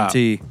 Drink some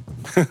tea.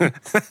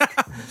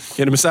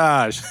 Get a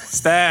massage.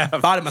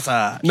 Stab. Body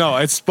massage. No,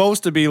 it's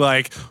supposed to be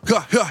like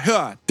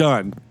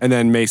done, and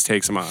then Mace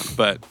takes him on.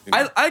 But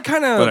I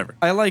kind of whatever.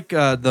 I like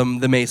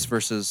the Mace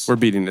versus. We're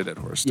beating the dead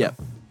horse. Yeah.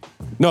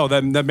 No,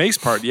 the Mace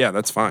part. Yeah,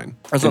 that's fine.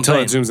 That's until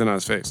it zooms in on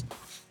his face.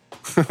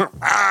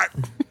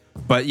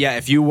 But yeah,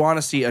 if you want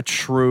to see a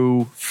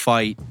true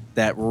fight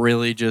that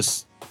really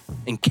just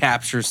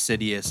captures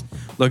Sidious,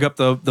 look up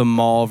the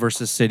Maul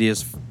versus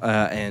Sidious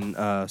and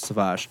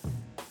Savage.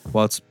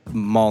 Well, it's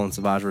Maul and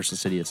Savage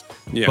versus Sidious.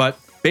 Yeah. But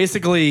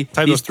basically,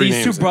 these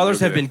two brothers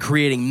have been it.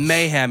 creating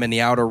mayhem in the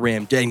Outer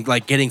Rim,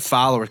 getting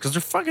followers because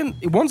they're fucking.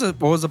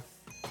 Was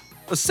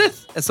a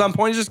Sith at some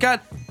point. He's just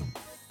got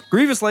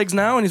Grievous legs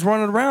now, and he's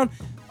running around.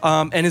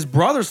 And his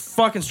brother's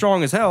fucking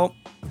strong as hell.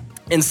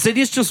 And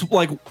Sidious just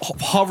like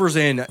hovers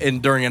in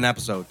during an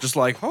episode, just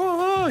like,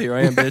 oh, here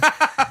I am,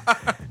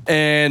 bitch.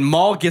 And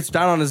Maul gets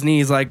down on his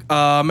knees like,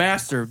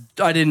 Master,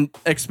 I didn't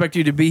expect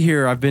you to be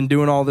here. I've been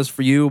doing all this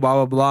for you, blah,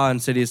 blah, blah. And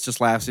Sidious just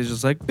laughs. He's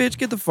just like, bitch,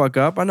 get the fuck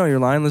up. I know you're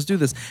lying. Let's do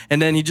this.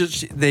 And then you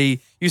see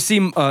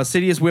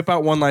Sidious whip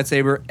out one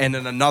lightsaber and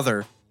then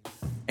another.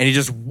 And he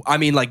just,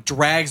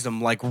 drags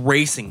them like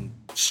racing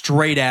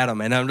straight at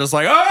him. And I'm just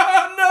like,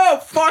 oh, no,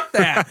 fuck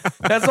that.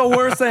 That's the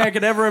worst thing I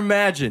could ever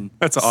imagine.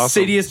 That's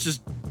awesome. Sidious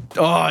just,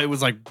 it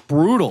was like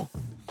brutal.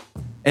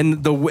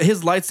 And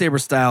his lightsaber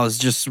style is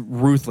just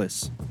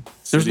ruthless.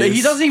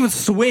 He doesn't even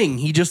swing.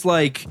 He just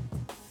like,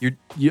 he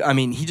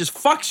just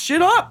fucks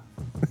shit up.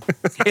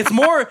 It's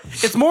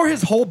more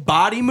his whole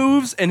body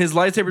moves and his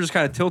lightsaber just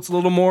kind of tilts a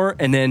little more.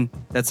 And then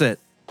that's it.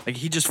 Like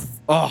he just,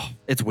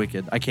 it's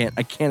wicked. I can't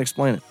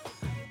explain it.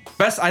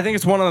 I think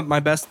it's one of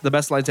the best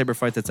lightsaber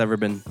fight that's ever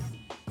been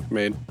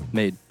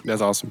made.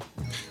 That's awesome.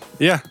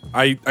 Yeah,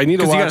 I need to watch. Because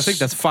you gotta think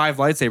that's 5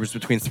 lightsabers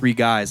between 3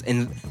 guys,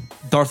 and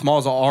Darth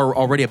Maul's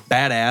already a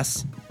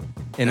badass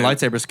in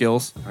lightsaber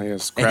skills. I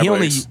guess. And he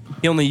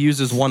only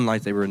uses 1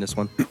 lightsaber in this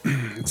one.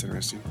 That's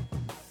interesting.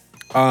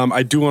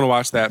 I do want to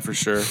watch that for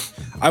sure.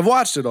 I've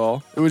watched it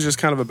all. It was just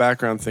kind of a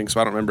background thing, so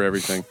I don't remember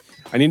everything.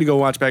 I need to go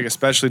watch back,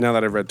 especially now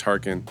that I've read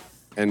Tarkin.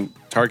 and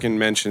Tarkin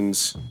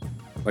mentions,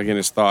 like in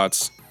his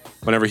thoughts,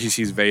 whenever he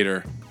sees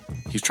Vader,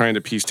 he's trying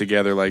to piece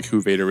together like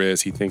who Vader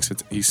is. He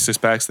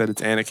suspects that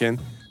it's Anakin,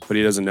 but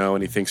he doesn't know,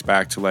 and he thinks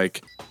back to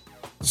like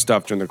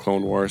stuff during the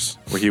Clone Wars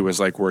where he was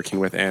like working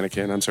with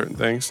Anakin on certain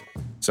things.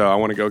 So I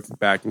want to go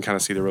back and kind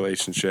of see the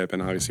relationship,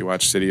 and obviously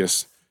watch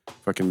Sidious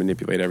fucking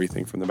manipulate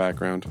everything from the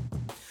background.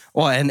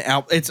 Well, and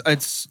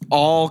it's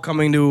all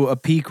coming to a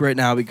peak right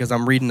now because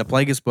I'm reading the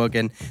Plagueis book,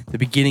 and the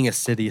beginning of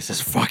Sidious is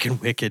fucking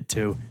wicked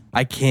too.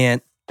 I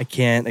can't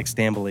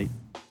extambulate.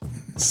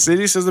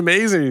 Sidious is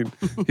amazing.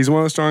 He's one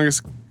of the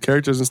strongest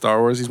characters in Star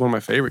Wars. He's one of my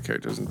favorite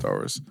characters in Star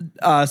Wars.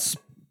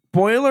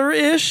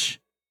 Spoiler-ish,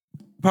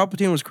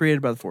 Palpatine was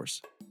created by the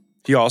Force.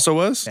 He also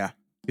was? Yeah.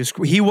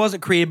 He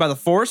wasn't created by the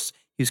Force.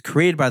 He was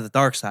created by the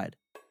dark side.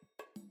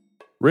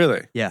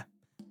 Really? Yeah.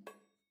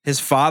 His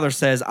father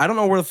says, I don't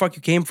know where the fuck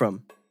you came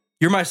from.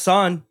 You're my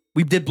son.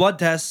 We did blood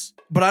tests,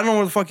 but I don't know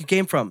where the fuck you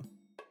came from.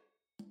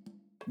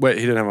 Wait,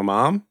 he didn't have a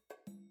mom?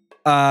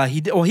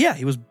 He did. Well, yeah,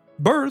 he was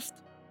birthed,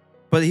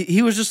 but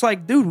he was just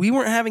like, dude, we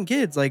weren't having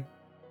kids. Like,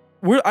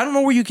 I don't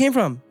know where you came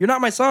from. You're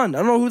not my son. I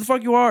don't know who the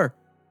fuck you are.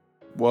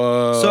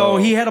 Whoa. So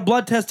he had a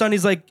blood test done.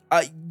 He's like,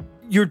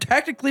 you're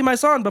technically my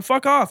son, but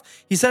fuck off.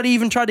 He said he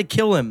even tried to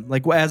kill him,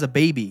 like as a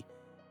baby,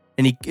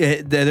 and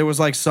there was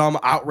like some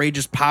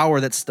outrageous power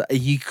that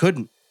he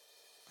couldn't.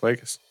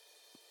 Plagueis.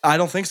 I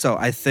don't think so.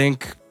 I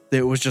think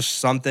it was just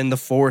something. The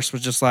Force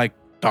was just like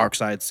dark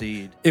side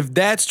seed. If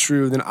that's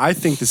true, then I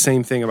think the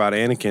same thing about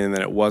Anakin, and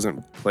that it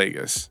wasn't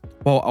Plagueis.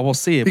 Well, I will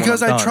see it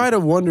because when I'm I done. try to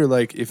wonder,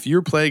 like, if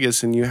you're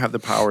Plagueis and you have the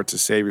power to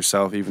save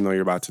yourself, even though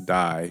you're about to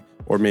die,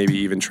 or maybe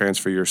even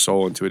transfer your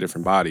soul into a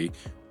different body,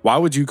 why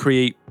would you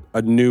create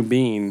a new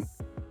being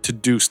to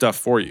do stuff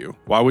for you?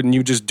 Why wouldn't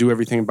you just do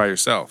everything by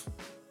yourself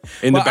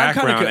in the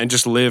background and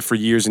just live for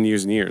years and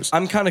years and years?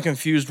 I'm kind of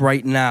confused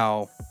right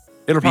now.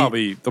 They'll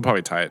probably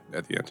tie it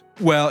at the end.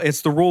 Well,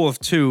 it's the rule of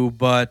two,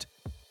 but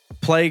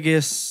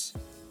Plagueis.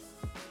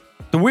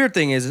 The weird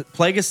thing is,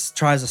 Plagueis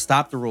tries to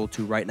stop the rule of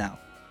two right now.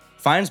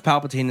 Finds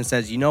Palpatine and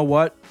says, "You know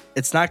what?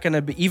 It's not going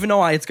to be. Even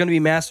though it's going to be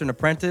master and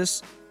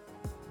apprentice,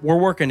 we're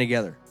working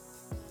together.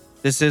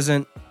 This is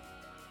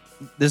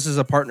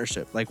a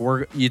partnership. Like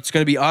it's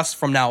going to be us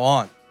from now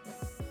on.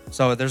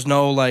 So there's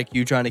no like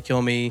you trying to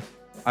kill me.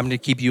 I'm going to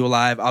keep you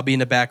alive. I'll be in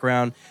the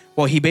background."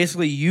 Well, he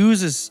basically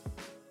uses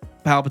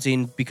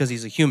Palpatine because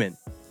he's a human,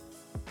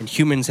 and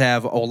humans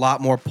have a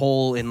lot more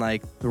pull in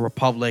like the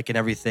Republic and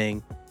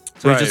everything.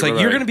 So he's just like,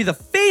 you're going to be the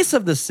face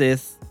of the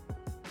Sith,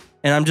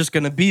 and I'm just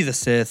going to be the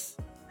Sith,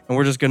 and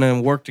we're just going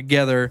to work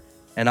together,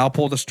 and I'll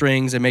pull the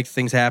strings and make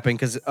things happen.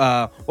 Because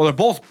they're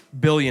both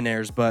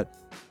billionaires, but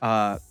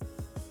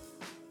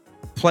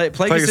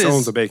Plagueis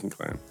owns the Bacon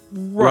Clan.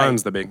 Right.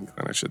 Runs the Bacon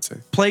Clan, I should say.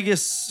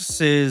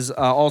 Plagueis'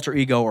 alter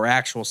ego or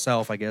actual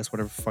self, I guess,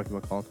 whatever the fuck you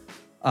want to call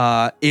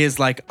it, is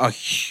like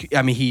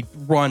he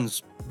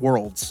runs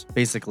worlds,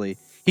 basically.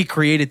 He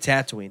created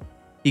Tatooine.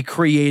 He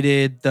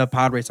created the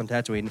pod race on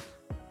Tatooine.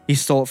 He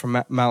stole it from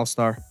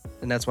Malstar,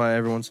 and that's why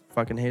everyone's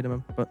fucking hating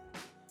him. But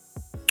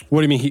what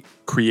do you mean? He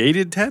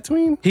created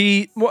Tatooine?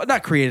 He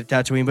not created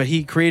Tatooine, but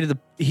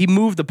he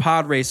moved the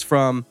pod race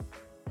from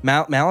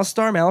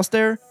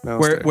Malstar,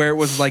 where it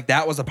was like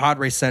that was a pod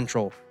race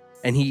central,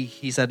 and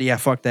he said, yeah,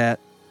 fuck that.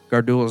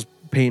 Gardulla's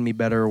paying me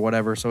better or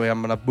whatever, so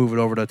I'm gonna move it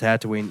over to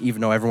Tatooine,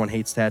 even though everyone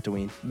hates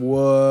Tatooine.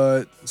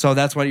 What? So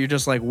that's why you're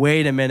just like,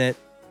 wait a minute.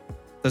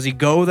 Does he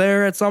go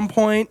there at some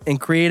point and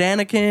create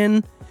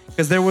Anakin?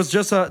 Because there was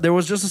just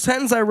a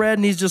sentence I read,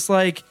 and he's just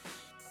like,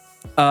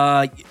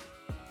 the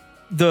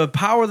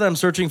power that I'm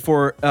searching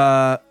for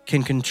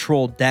can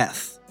control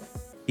death.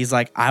 He's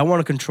like, I want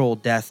to control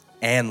death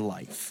and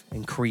life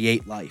and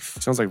create life.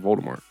 Sounds like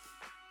Voldemort.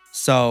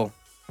 So,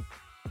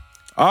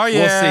 oh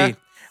yeah, we'll see.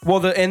 Well,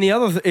 the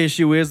other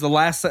issue is the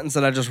last sentence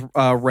that I just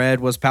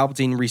read was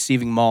Palpatine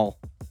receiving Maul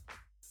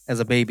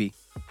as a baby.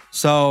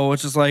 So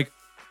it's just like,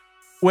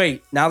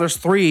 wait, now there's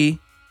 3.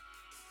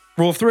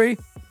 Rule of 3?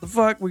 The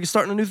fuck? We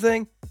starting a new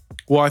thing?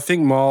 Well, I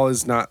think Maul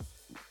is not.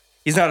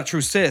 He's not a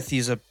true Sith.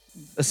 He's a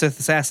Sith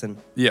assassin.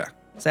 Yeah.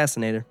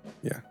 Assassinator.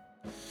 Yeah.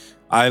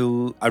 I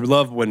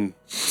love when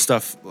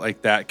stuff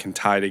like that can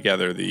tie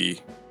together the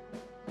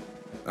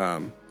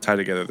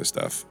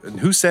stuff. And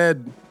who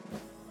said?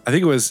 I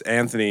think it was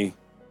Anthony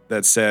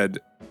that said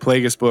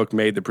Plagueis book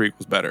made the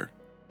prequels better.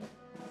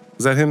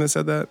 Was that him that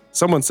said that?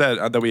 Someone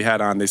said that we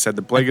had on. They said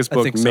the Plagueis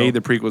book made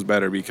the prequels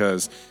better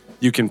because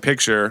you can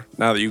picture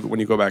now that when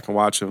you go back and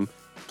watch them,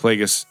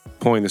 Plagueis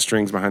pulling the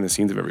strings behind the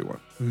scenes of everyone.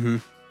 Mm-hmm.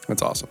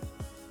 That's awesome.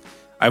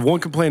 I have one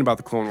complaint about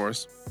the Clone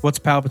Wars. What's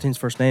Palpatine's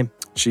first name?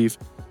 Sheev.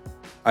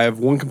 I have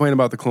one complaint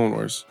about the Clone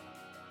Wars.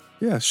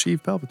 Yeah,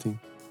 Sheev Palpatine.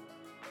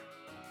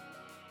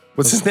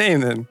 What's his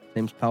name then? His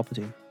name's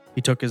Palpatine.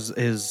 He took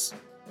his.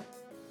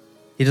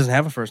 He doesn't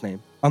have a first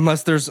name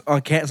unless there's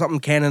something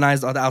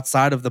canonized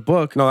outside of the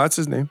book. No, that's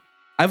his name.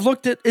 I've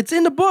looked at. It's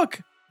in the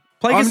book.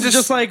 Plagueis is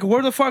just like,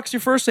 where the fuck's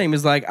your first name?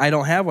 Is like, I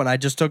don't have one. I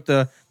just took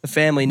the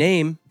family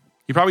name.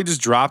 He probably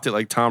just dropped it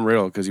like Tom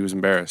Riddle because he was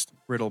embarrassed.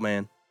 Riddle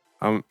man.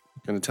 I'm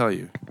gonna tell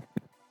you.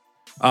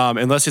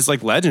 Unless it's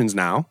like Legends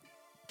now.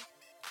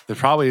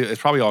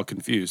 It's probably all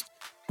confused.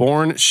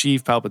 Born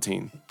Sheev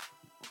Palpatine.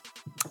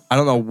 I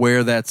don't know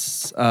where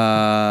that's.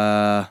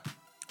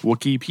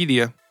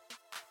 Wikipedia.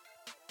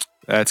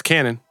 That's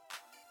canon.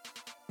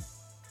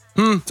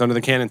 It's under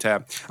the canon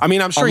tab. I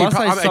mean, I'm sure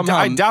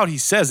I doubt he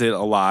says it a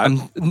lot.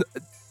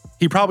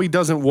 He probably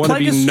doesn't want to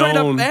be known. Straight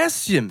up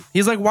asked him.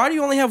 He's like, "Why do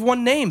you only have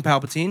one name,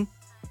 Palpatine?"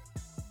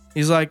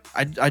 He's like,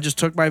 "I just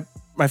took my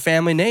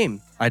family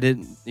name. I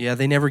didn't. Yeah,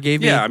 they never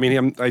gave me." Yeah, I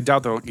mean, I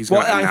doubt though he's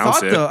going to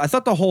announce it. I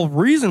thought the whole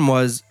reason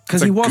was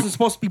because he wasn't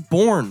supposed to be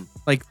born.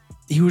 Like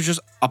he was just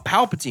a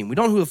Palpatine. We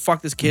don't know who the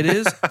fuck this kid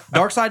is.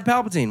 Darkside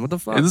Palpatine. What the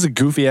fuck? This is a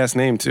goofy ass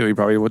name too. He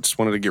probably just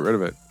wanted to get rid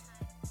of it.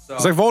 So,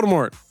 it's like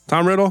Voldemort.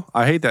 Tom Riddle.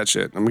 I hate that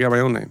shit. I'm gonna get my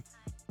own name.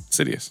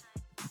 Sidious.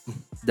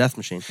 Death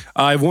Machine.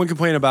 I have one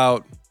complaint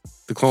about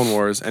the Clone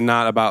Wars and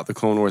not about the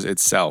Clone Wars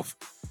itself.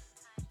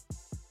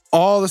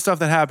 All the stuff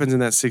that happens in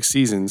that 6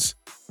 seasons,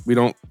 we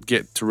don't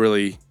get to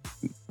really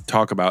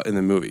talk about in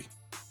the movie.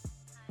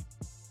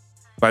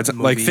 But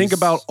like, think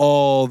about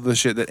all the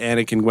shit that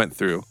Anakin went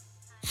through.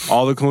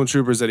 All the clone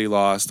troopers that he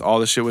lost, all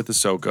the shit with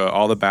Ahsoka,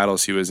 all the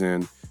battles he was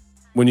in.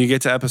 When you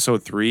get to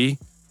episode 3,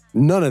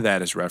 none of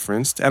that is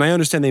referenced. And I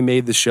understand they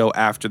made the show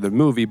after the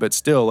movie, but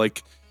still,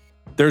 like,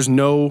 there's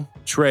no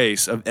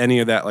trace of any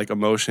of that, like,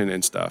 emotion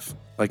and stuff,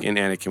 like in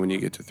Anakin when you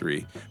get to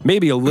 3.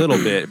 Maybe a little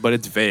bit, but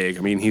it's vague.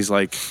 I mean, he's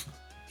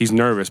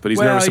nervous, but he's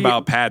nervous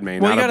about Padme, not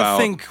about... Well, you gotta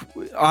think,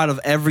 out of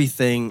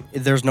everything,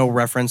 there's no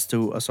reference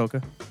to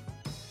Ahsoka.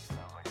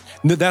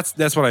 No,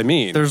 that's what I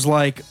mean. There's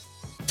like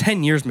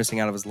 10 years missing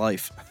out of his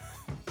life.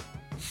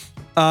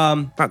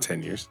 Not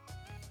 10 years.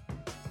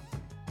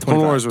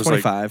 25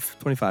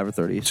 or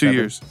 30. 2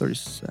 years.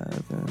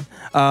 37.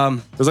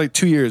 It was like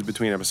 2 years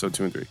between episode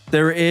 2 and 3.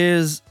 There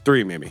is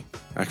 3, maybe.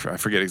 I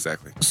forget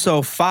exactly.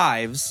 So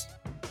Fives,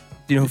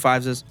 do you know who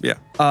Fives is? Yeah.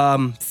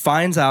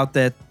 Finds out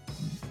that.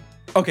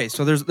 Okay,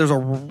 so there's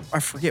I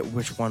forget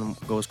which one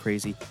goes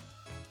crazy.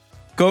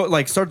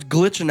 Starts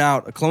glitching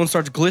out. A clone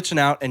starts glitching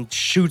out and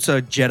shoots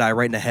a Jedi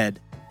right in the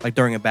head, like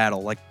during a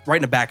battle, like right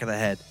in the back of the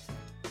head.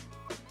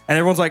 And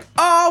everyone's like,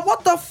 "Oh,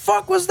 what the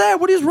fuck was that?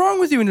 What is wrong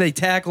with you?" And they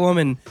tackle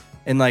him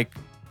and like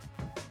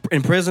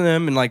imprison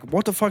him and like,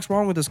 "What the fuck's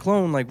wrong with this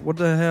clone? Like, what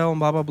the hell?" And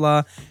blah blah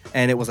blah.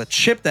 And it was a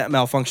chip that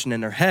malfunctioned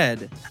in their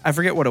head. I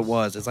forget what it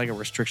was. It's like a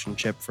restriction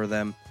chip for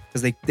them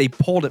because they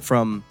pulled it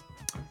from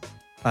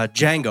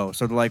Jango.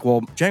 So they're like, "Well,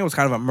 Jango's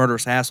kind of a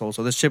murderous asshole,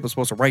 so this chip was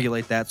supposed to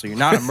regulate that, so you're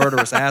not a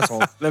murderous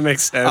asshole." That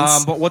makes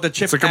sense. But what the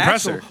chip... It's a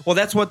compressor. Well,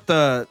 that's what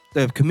the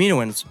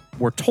Kaminoans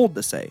were told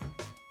to say.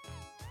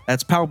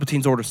 That's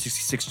Palpatine's Order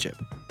 66 chip.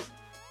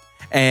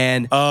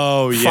 And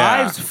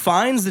Fives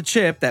finds the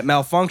chip that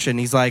malfunctioned.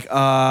 He's like,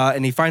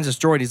 and he finds this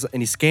droid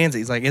and he scans it.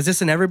 He's like, "Is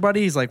this in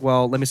everybody?" He's like,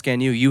 "Well, let me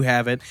scan you. You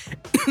have it."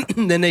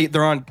 Then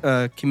they're on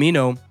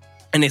Kamino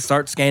and they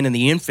start scanning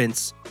the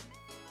infants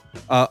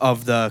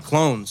of the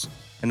clones.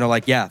 And they're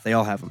like, "Yeah, they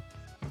all have them."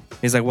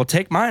 He's like, "Well,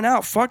 take mine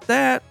out. Fuck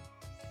that."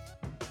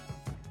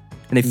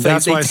 And they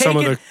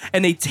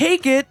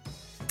take it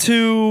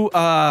to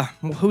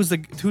who's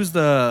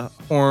the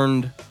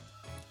horned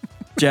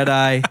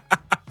Jedi?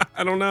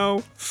 I don't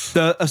know.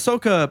 The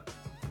Ahsoka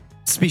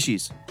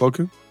species.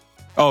 Boku?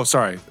 Oh,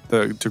 sorry.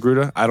 The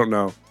Togruta? I don't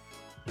know.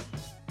 You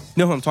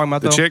know who I'm talking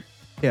about, though? The chick?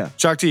 Yeah.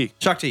 Shakti.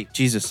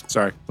 Jesus.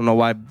 Sorry. I don't know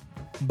why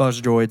buzz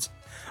droids.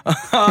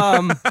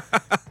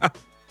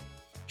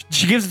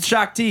 She gives it to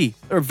Shakti,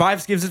 or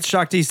Vives gives it to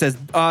Shakti, says,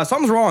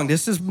 "Something's wrong.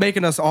 This is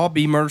making us all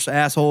be murderous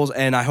assholes,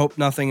 and I hope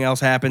nothing else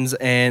happens,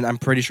 and I'm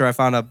pretty sure I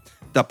found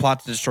the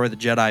plot to destroy the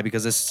Jedi,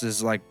 because this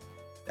is like,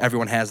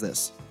 everyone has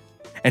this."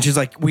 And she's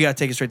like, "We gotta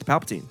take it straight to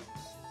Palpatine.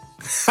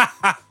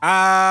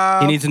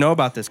 He needs to know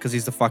about this, because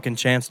he's the fucking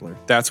Chancellor."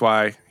 That's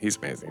why he's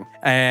amazing.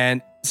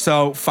 And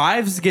so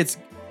Fives gets,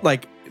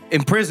 like,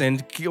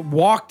 imprisoned,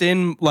 walked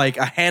in like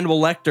a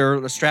Hannibal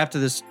Lecter strapped to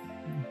this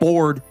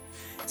board.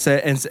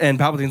 And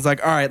Palpatine's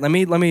like, "All right, let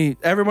me.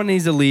 Everyone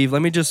needs to leave.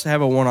 Let me just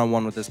have a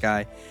one-on-one with this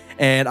guy."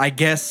 And I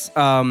guess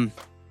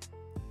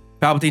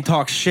Palpatine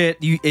talks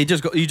shit. You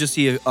just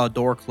see a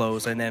door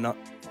close, and then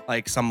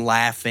like some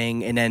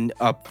laughing, and then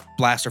a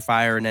blaster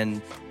fire, and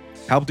then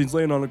Palpatine's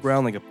laying on the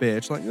ground like a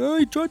bitch, like, "Oh,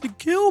 he tried to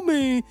kill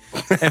me."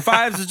 And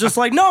Fives is just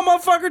like, "No,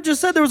 motherfucker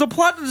just said there was a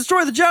plot to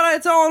destroy the Jedi.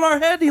 It's all in our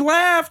head." And he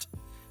laughed.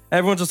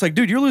 Everyone's just like,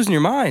 "Dude, you're losing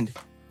your mind.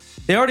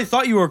 They already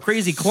thought you were a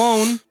crazy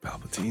clone."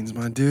 Palpatine's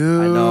my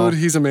dude. I know.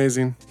 He's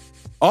amazing.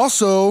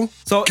 Also,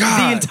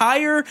 the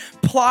entire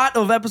plot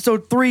of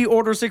episode 3,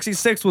 Order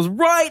 66, was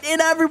right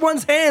in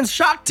everyone's hands.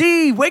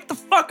 Shakti, wake the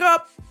fuck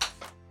up.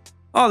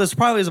 Oh, this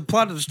probably is a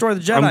plot to destroy the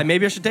Jedi.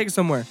 Maybe I should take it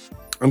somewhere.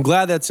 I'm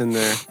glad that's in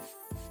there.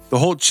 The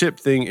whole chip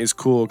thing is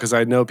cool, because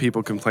I know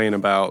people complain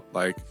about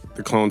like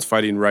the clones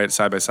fighting right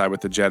side by side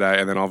with the Jedi,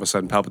 and then all of a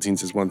sudden Palpatine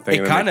says one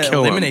thing. It kind of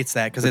eliminates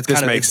that, because it's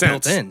kind of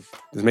built in.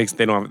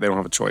 They don't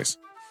have a choice.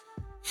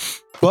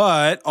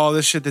 But all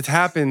this shit that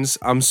happens,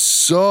 I'm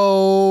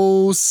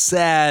so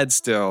sad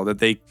still that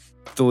they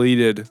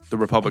deleted the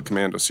Republic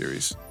Commando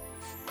series.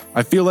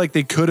 I feel like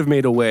they could have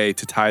made a way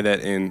to tie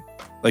that in,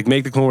 like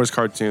make the Clone Wars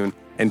cartoon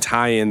and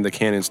tie in the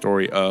canon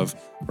story of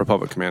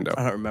Republic Commando.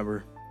 I don't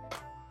remember.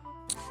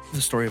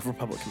 the story of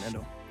Republic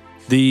Commando.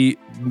 The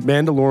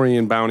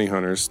Mandalorian bounty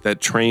hunters that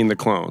train the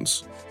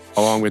clones,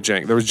 along with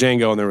Jango. There was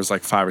Jango and there was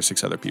like 5 or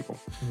 6 other people.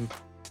 Mm-hmm.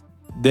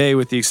 They,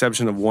 with the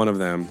exception of one of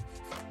them,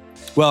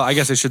 well, I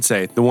guess I should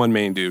say, the one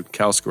main dude,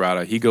 Cal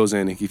Scarata, he goes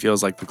in and he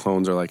feels like the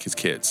clones are like his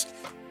kids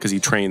because he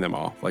trained them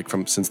all, like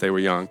from since they were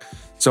young.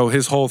 So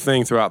his whole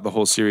thing throughout the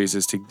whole series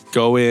is to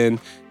go in,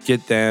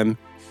 get them,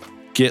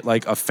 get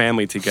like a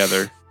family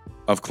together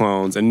of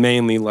clones, and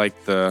mainly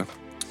like the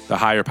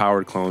higher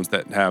powered clones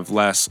that have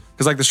less,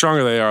 because like the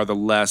stronger they are, the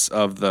less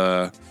of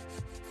the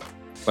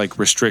like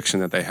restriction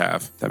that they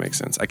have. If that makes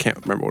sense. I can't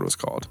remember what it was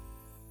called.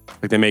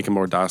 Like they make them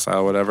more docile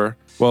or whatever.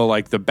 Well,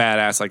 like the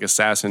badass like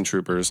assassin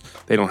troopers,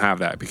 they don't have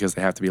that because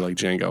they have to be like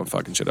Jango and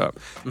fucking shit up.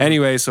 Mm-hmm.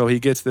 Anyway, so he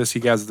gets this, he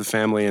gathers the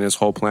family, and his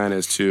whole plan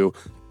is to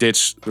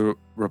ditch the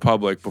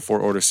Republic before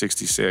Order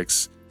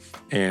 66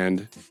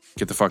 and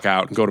get the fuck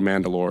out and go to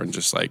Mandalore and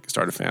just like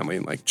start a family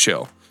and like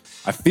chill.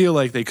 I feel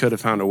like they could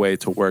have found a way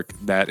to work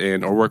that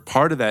in or work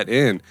part of that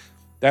in.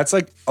 That's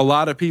like a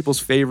lot of people's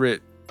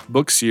favorite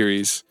book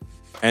series,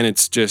 and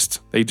it's just,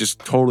 they just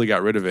totally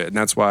got rid of it. And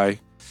that's why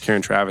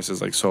Karen Travis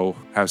is like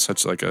has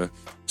such like a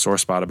sore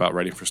spot about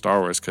writing for Star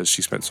Wars, because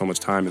she spent so much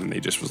time and they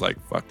just was like,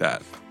 fuck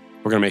that.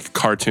 We're gonna make a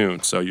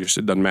cartoon, so your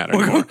shit doesn't matter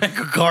anymore. We're gonna make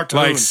a cartoon.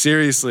 Like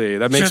seriously,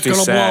 that makes me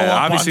sad.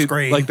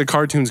 Obviously, like the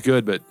cartoon's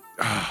good, but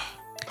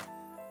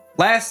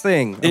last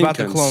thing about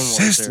the Clone Wars.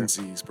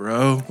 Inconsistencies,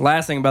 bro.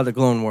 Last thing about the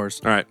Clone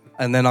Wars. All right,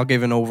 and then I'll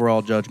give an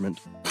overall judgment.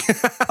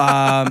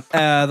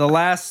 The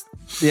last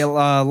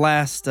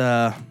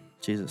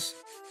Jesus.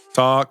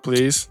 Talk,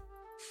 please.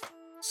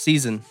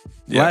 Season.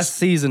 Yes. Last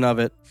season of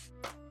it.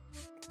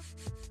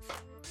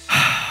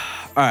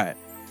 All right.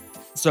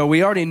 So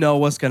we already know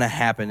what's going to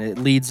happen. It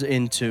leads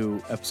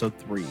into episode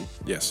 3.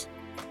 Yes.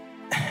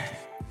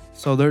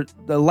 So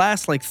the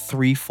last like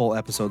 3 full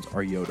episodes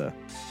are Yoda.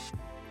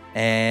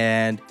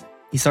 And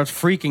he starts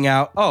freaking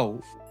out.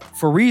 Oh,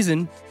 for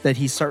reason that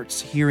he starts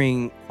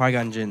hearing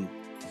Qui-Gon Jinn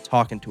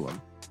talking to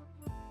him.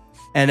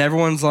 And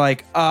everyone's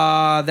like,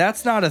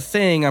 that's not a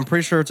thing. I'm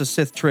pretty sure it's a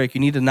Sith trick.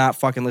 You need to not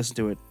fucking listen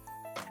to it.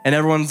 And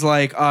everyone's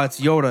like, it's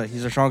Yoda.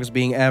 He's the strongest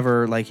being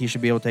ever. Like, he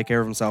should be able to take care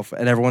of himself.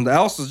 And everyone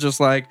else is just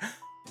like,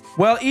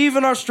 well,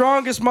 even our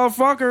strongest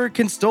motherfucker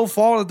can still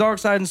fall to the dark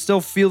side and still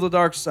feel the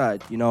dark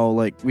side. You know,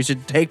 like, we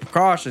should take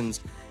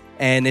precautions.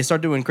 And they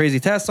start doing crazy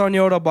tests on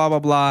Yoda, blah, blah,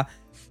 blah.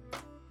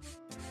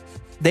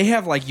 They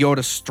have, like,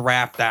 Yoda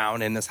strapped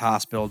down in this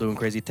hospital doing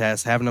crazy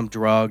tests, having him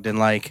drugged, and,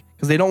 like,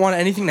 because they don't want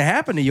anything to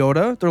happen to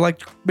Yoda. They're,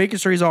 like, making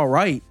sure he's all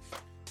right.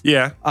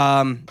 Yeah.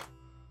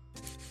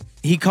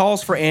 He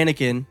calls for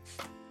Anakin.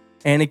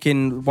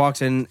 Anakin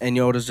walks in, and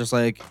Yoda's just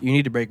like, you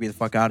need to break me the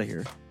fuck out of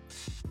here.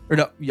 Or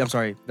no, I'm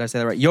sorry, did I say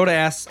that right? Yoda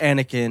asks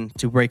Anakin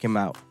to break him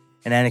out.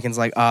 And Anakin's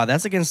like,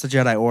 that's against the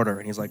Jedi Order.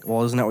 And he's like,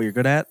 well, isn't that what you're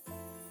good at?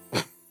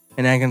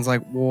 And Anakin's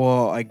like,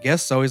 well, I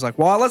guess so. He's like,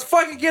 well, let's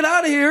fucking get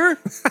out of here.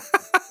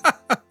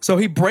 So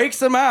he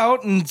breaks him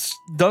out and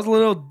does a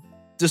little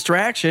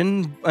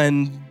distraction.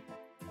 And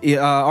he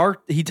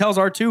tells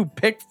R2,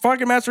 pick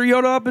fucking Master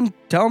Yoda up and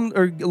tell him,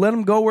 or let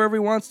him go wherever he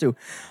wants to.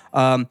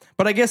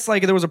 But I guess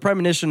like there was a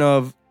premonition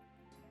of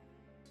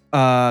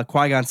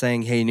Qui-Gon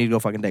saying, hey, you need to go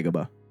fucking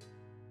Dagobah.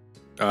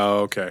 Oh,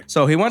 okay.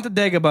 So he went to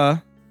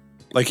Dagobah.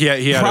 Like he had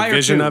a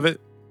vision of it?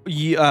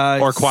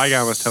 Or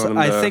Qui-Gon was telling him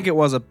I think it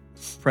was a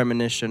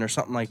premonition or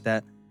something like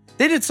that.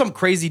 They did some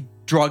crazy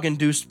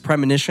drug-induced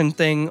premonition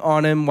thing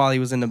on him while he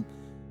was in the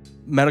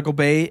medical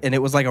bay, and it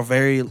was like a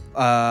very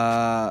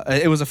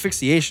it was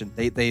asphyxiation.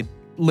 They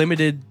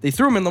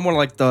threw him in the one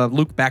like the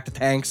Luke back to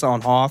tanks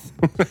on Hoth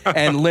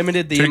and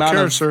limited the amount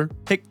of sir.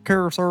 Take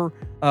care, sir.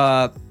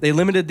 They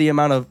limited the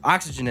amount of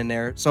oxygen in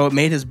there, so it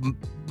made his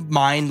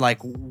mind like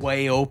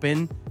way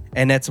open,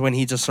 and that's when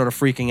he just started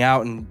freaking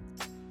out, and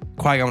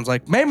Qui-Gon was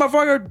like, "Man,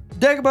 motherfucker,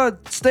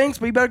 Dagobah stinks,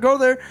 but you better go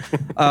there."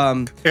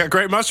 Yeah,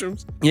 great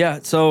mushrooms. Yeah,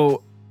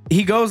 so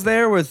he goes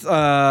there with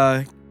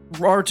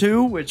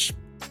R2, which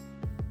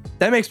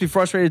that makes me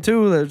frustrated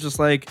too. They're just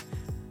like,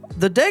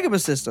 the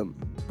Dagobah system,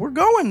 we're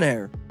going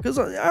there because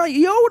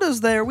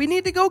Yoda's there. We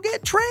need to go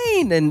get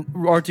trained. And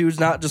R2's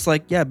not just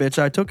like, yeah,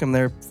 bitch, I took him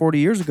there 40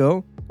 years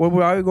ago. Why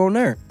are you going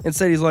there?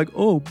 Instead, he's like,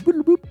 oh,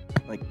 boop, boop.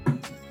 Like,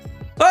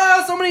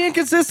 so many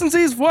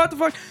inconsistencies. What the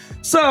fuck?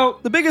 So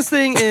the biggest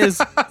thing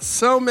is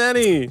so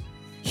many.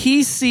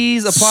 He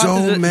sees a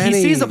plot. He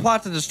sees a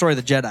plot to destroy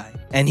the Jedi,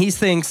 and he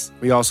thinks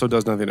he also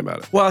does nothing about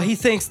it. Well, he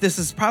thinks this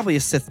is probably a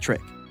Sith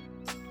trick.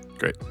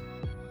 Great.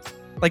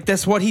 Like,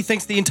 that's what he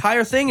thinks the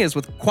entire thing is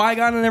with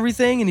Qui-Gon and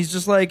everything. And he's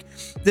just like,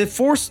 the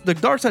Force, the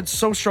dark side's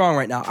so strong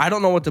right now. I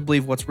don't know what to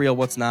believe, what's real,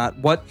 what's not.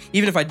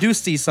 Even if I do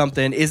see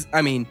something, is it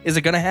going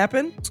to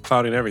happen? It's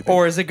clouding everything.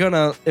 Or is it going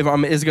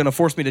to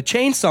force me to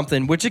change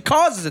something, which it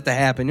causes it to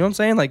happen? You know what I'm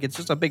saying? Like, it's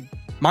just a big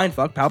mind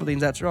fuck.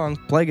 Palpatine's that strong.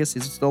 Plagueis,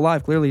 he's still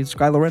alive, clearly. He's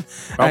Kylo Ren.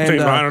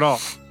 Palpatine's not at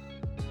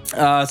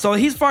all. So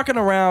he's fucking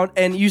around,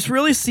 and you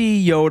really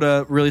see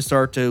Yoda really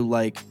start to,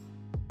 like,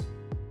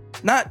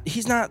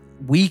 he's not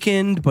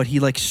weakened, but he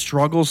like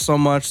struggles so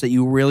much that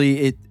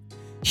it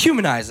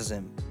humanizes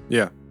him.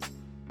 Yeah.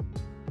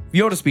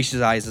 Yoda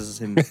specializes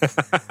him.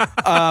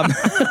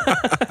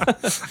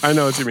 I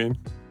know what you mean.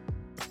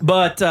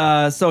 But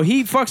so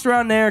he fucks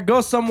around there,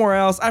 goes somewhere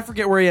else. I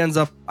forget where he ends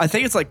up. I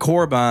think it's like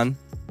Korriban.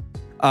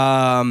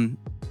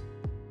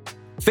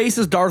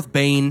 Faces Darth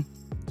Bane.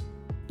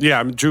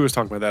 Yeah, Drew was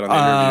talking about that on the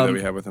interview that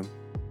we had with him.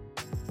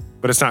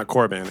 But it's not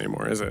Korriban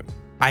anymore, is it?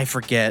 I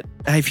forget.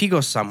 If he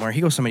goes somewhere,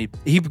 he goes to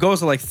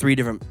like 3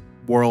 different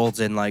worlds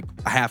in like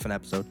a half an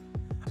episode.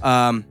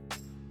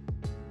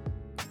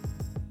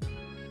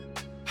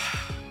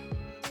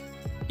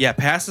 Yeah,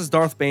 passes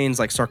Darth Bane's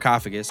like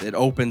sarcophagus. It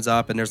opens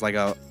up and there's like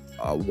a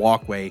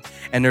walkway,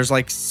 and there's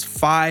like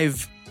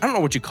 5, I don't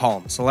know what you call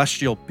them,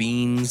 celestial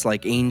beings,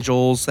 like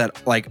angels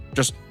that like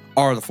just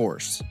are the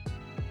Force.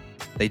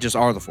 They just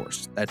are the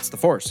Force. That's the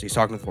Force. He's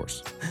talking to the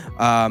Force.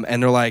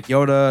 And they're like,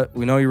 Yoda,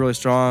 we know you're really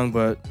strong,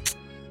 but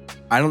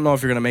I don't know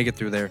if you're gonna make it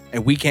through there,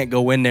 and we can't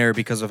go in there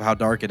because of how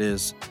dark it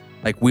is.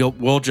 Like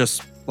we'll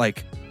just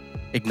like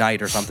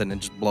ignite or something and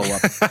just blow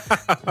up.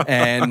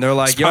 And they're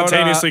like,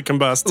 spontaneously Yoda,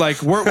 combust.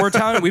 Like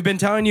we've been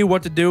telling you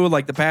what to do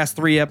like the past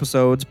 3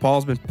 episodes.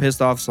 Paul's been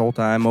pissed off this whole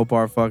time.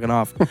 Mopar fucking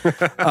off.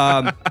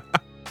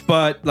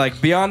 But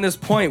like beyond this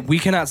point, we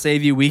cannot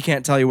save you. We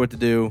can't tell you what to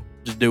do.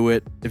 Just do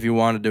it if you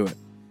want to do it.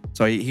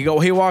 So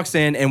he walks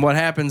in, and what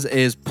happens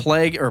is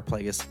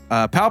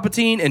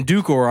Palpatine and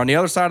Dooku are on the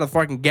other side of the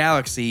fucking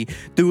galaxy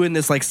doing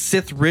this like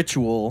Sith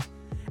ritual,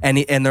 and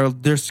they're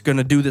just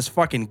gonna do this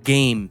fucking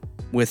game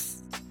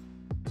with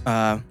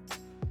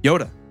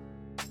Yoda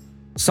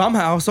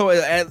somehow. So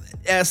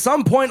at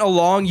some point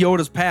along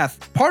Yoda's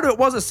path, part of it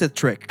was a Sith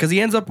trick because he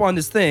ends up on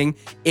this thing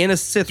in a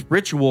Sith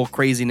ritual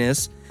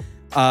craziness.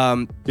 He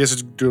has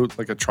to do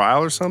like a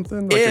trial or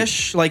something.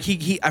 Like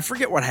he I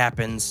forget what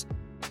happens.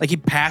 Like he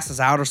passes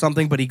out or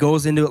something, but he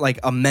goes into it like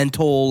a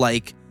mental,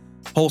 like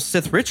whole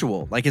Sith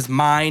ritual. Like his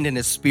mind and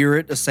his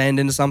spirit ascend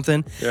into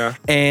something. Yeah.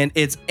 And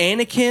it's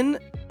Anakin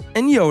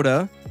and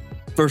Yoda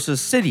versus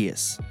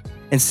Sidious.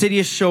 And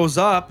Sidious shows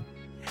up,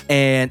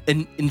 and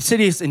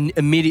Sidious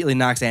immediately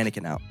knocks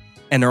Anakin out.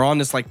 And they're on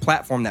this like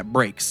platform that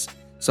breaks.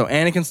 So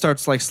Anakin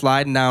starts like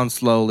sliding down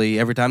slowly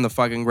every time the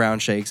fucking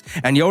ground shakes.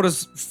 And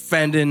Yoda's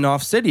fending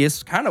off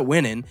Sidious, kind of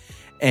winning.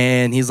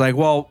 And he's like,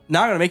 well,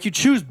 now I'm going to make you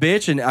choose,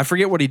 bitch. And I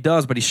forget what he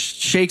does, but he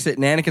shakes it,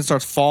 and Anakin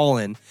starts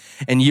falling.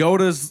 And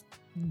Yoda's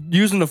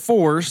using the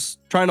Force,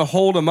 trying to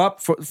hold him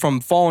up from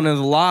falling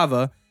into the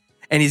lava.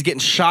 And he's getting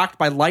shocked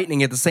by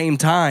lightning at the same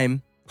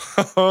time.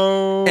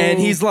 Oh. And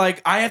he's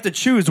like, I have to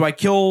choose. Do I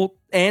kill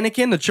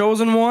Anakin, the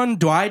chosen one?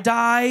 Do I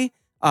die?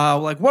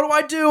 Like, what do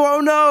I do? Oh,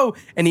 no.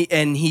 And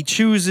he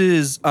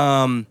chooses,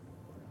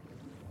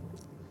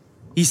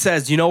 he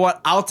says, you know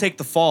what? I'll take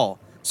the fall.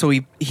 So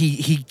he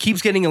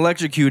keeps getting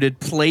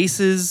electrocuted,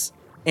 places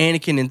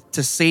Anakin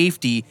into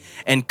safety,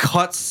 and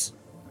cuts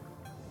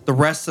the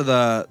rest of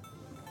the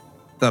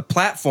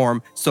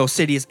platform so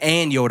Sidious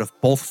and Yoda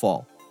both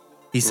fall.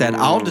 He said,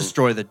 I'll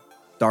destroy the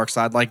dark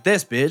side like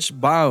this, bitch.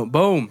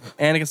 Boom.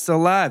 Anakin's still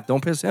alive.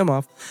 Don't piss him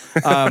off.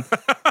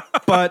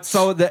 But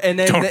so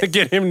don't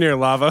get him near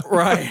lava.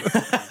 Right.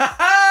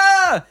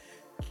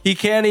 He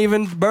can't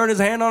even burn his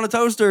hand on a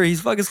toaster.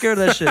 He's fucking scared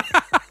of that shit.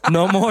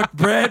 No more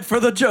bread for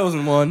the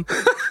chosen one.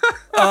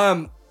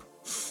 But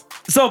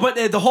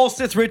the whole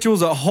Sith ritual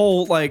is a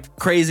whole like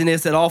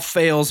craziness. It all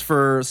fails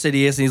for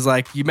Sidious, and he's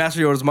like,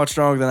 Master Yoda is much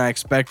stronger than I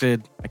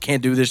expected. I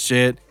can't do this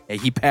shit. And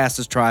he passed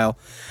his trial.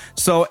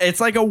 So it's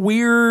like a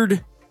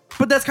weird,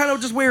 but that's kind of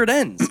just where it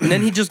ends. And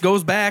then he just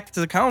goes back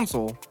to the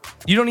council.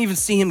 You don't even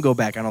see him go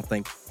back, I don't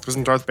think.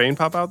 Doesn't Darth Bane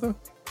pop out though?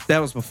 That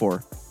was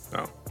before.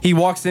 Oh. He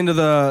walks into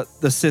the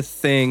Sith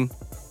thing.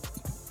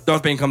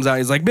 Darth Bane comes out.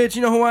 He's like, bitch,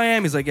 you know who I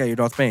am? He's like, yeah, you're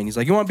Darth Bane. He's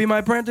like, you want to be my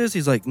apprentice?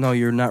 He's like, no,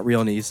 you're not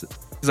real. And he's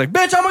like,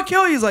 bitch, I'm going to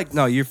kill you. He's like,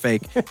 no, you're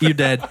fake. You're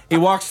dead. He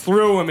walks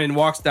through him and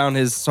walks down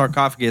his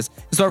sarcophagus.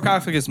 His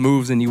sarcophagus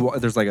moves, and he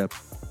walks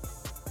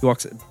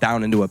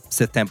down into a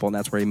Sith temple, and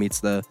that's where he meets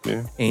the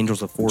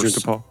Angels of Force.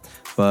 Paul.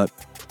 But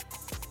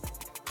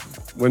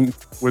when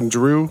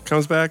Drew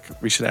comes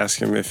back, we should ask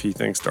him if he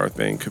thinks Darth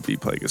Bane could be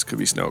Plagueis, could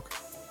be Snoke.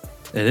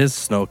 It is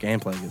Snoke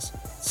and Plagueis.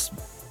 It's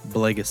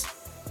Plagueis.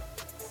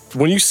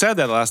 When you said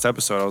that last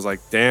episode, I was like,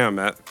 damn,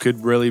 that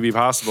could really be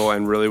possible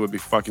and really would be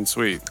fucking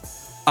sweet.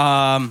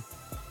 Anyway,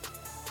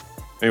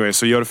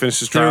 so Yoda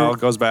finishes trial,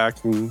 goes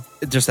back, and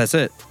that's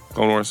it.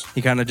 Clone Wars.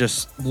 He kind of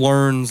just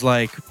learns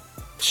like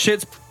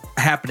shit's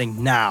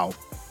happening now,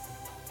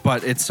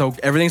 but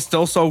everything's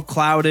still so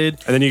clouded.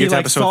 And then you get to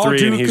episode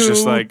 3, and he's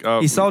just like,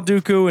 oh. He saw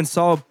Dooku and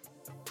saw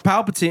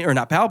Palpatine, or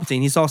not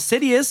Palpatine. He saw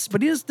Sidious,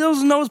 but he still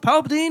doesn't know it's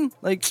Palpatine.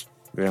 Like,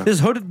 this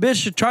hooded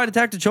bitch should try to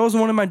attack the Chosen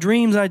One in my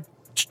dreams. I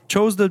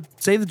chose to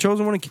save the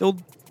Chosen One and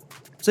killed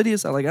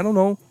Sidious. I don't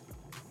know.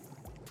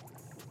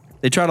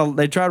 They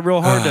tried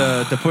real hard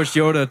to push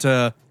Yoda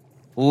to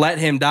let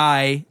him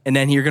die, and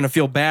then you're gonna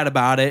feel bad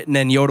about it, and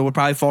then Yoda would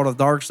probably fall to the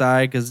dark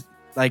side because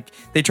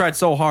they tried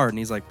so hard, and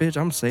he's like,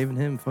 bitch, I'm saving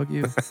him. Fuck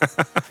you.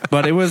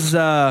 But it was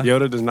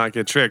Yoda does not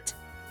get tricked.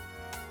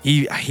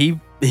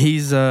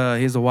 He's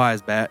a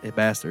wise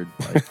bastard.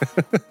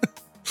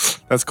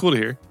 That's cool to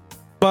hear.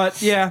 But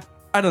yeah,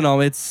 I don't know.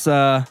 It's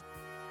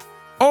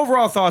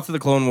overall thoughts of the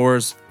Clone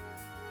Wars.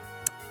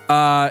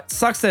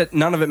 Sucks that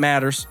none of it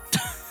matters.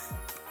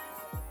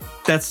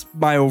 That's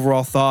my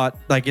overall thought.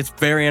 Like, it's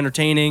very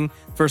entertaining.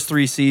 First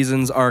 3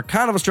 seasons are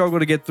kind of a struggle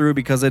to get through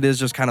because it is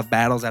just kind of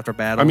battles after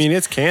battles. I mean,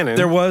 it's canon.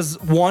 There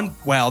was one.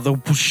 Well, the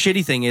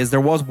shitty thing is there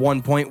was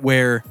one point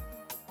where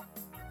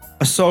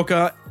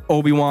Ahsoka,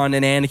 Obi-Wan,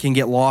 and Anakin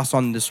get lost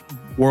on this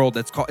world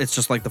that's called. It's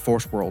just like the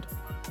Force world,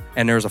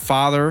 and there's a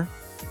father,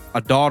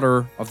 a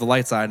daughter of the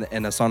light side,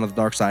 and a son of the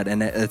dark side,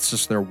 and it's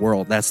just their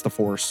world. That's the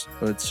Force.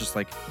 So it's just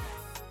like.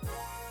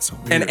 So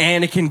and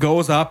Anakin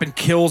goes up and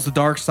kills the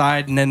dark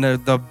side, and then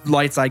the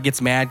light side gets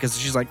mad because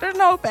she's like, "There's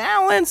no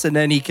balance," and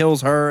then he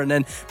kills her, and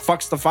then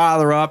fucks the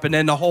father up, and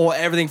then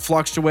everything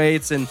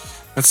fluctuates, and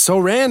that's so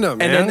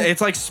random. And man. then it's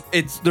like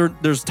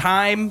there's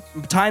time.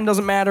 Time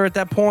doesn't matter at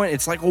that point.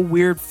 It's like a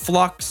weird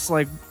flux,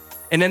 like,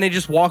 and then they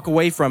just walk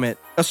away from it.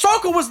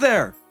 Ahsoka was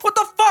there. What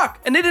the fuck?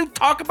 And they didn't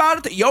talk about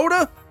it to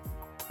Yoda.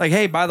 Like,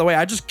 hey, by the way,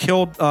 I just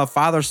killed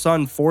father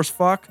son force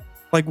fuck.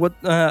 Like, what?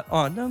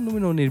 Oh no, we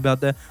don't need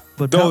about that.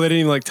 But no, they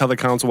didn't even like tell the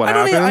council what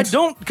happened. I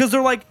don't, because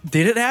they're like,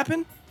 did it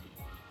happen?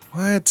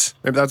 What?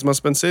 Maybe that must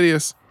have been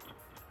Sidious.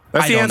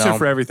 That's the answer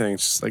for everything.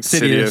 It's just like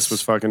Sidious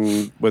was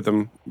fucking with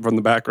him from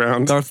the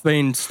background. Darth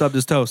Bane stubbed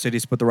his toe.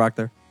 Sidious put the rock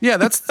there. Yeah,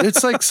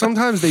 it's like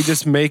sometimes they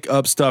just make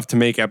up stuff to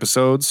make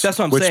episodes. That's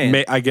what I'm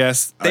saying. I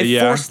guess they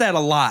force that a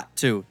lot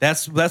too.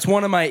 That's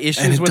one of my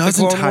issues with the Clone Wars.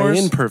 It doesn't tie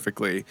in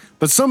perfectly.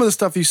 But some of the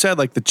stuff you said,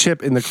 like the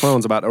chip in the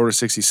clones about Order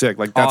 66,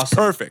 like that's awesome.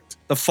 Perfect.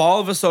 The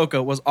Fall of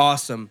Ahsoka was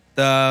awesome.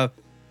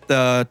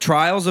 The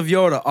Trials of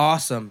Yoda,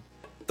 awesome.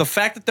 The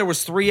fact that there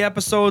was 3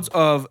 episodes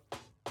of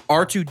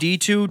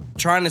R2-D2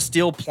 trying to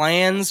steal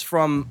plans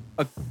from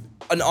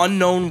an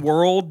unknown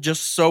world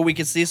just so we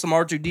could see some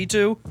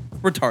R2-D2,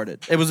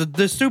 retarded. It was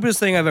the stupidest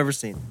thing I've ever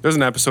seen. There's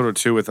an episode or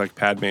 2 with like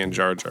Padme and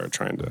Jar Jar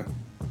trying to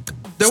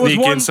sneak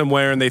in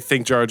somewhere, and they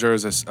think Jar Jar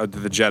is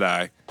the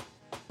Jedi.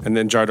 And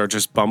then Jar Jar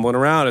just bumbling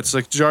around. It's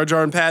like Jar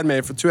Jar and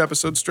Padme for 2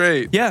 episodes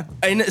straight. Yeah.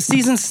 In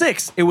season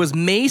 6, it was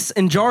Mace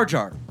and Jar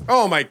Jar.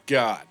 Oh my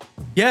God.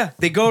 Yeah.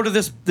 They go to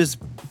this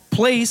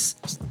place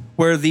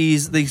where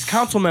these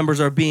council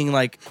members are being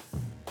like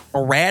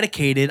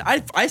eradicated.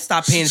 I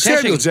stopped paying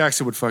attention. Samuel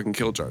Jackson would fucking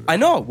kill Jar Jar. I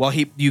know. Well,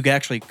 you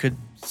actually could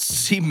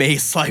see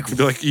Mace like... He'd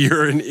be like,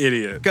 you're an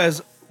idiot.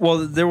 Because, well,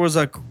 there was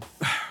a...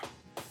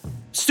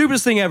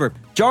 stupidest thing ever.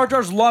 Jar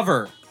Jar's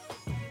lover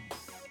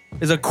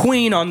is a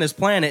queen on this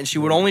planet, and she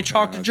would only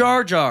talk to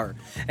Jar Jar.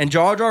 And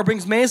Jar Jar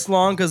brings Mace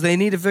along because they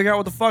need to figure out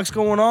what the fuck's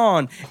going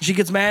on. She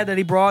gets mad that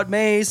he brought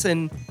Mace,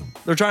 and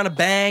they're trying to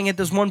bang at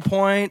this one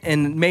point,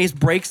 and Mace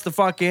breaks the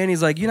fuck in.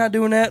 He's like, "You're not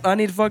doing that. I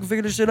need to fucking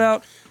figure this shit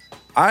out."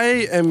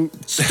 I am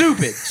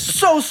stupid.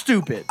 So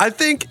stupid. I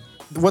think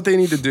what they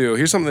need to do,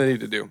 here's something they need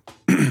to do.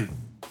 And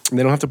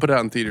they don't have to put it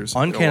out in theaters.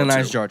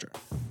 Uncanonized Jar Jar.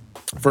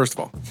 First of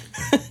all.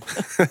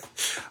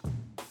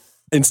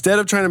 Instead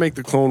of trying to make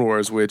the Clone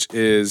Wars, which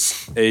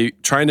is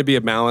trying to be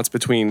a balance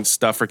between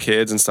stuff for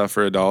kids and stuff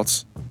for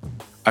adults,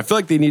 I feel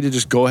like they need to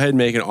just go ahead and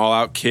make an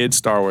all-out kid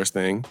Star Wars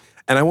thing.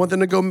 And I want them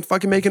to go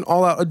fucking make an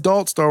all-out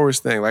adult Star Wars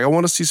thing. Like, I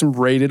want to see some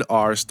rated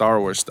R Star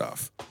Wars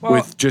stuff. Well,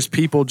 with just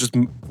people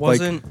like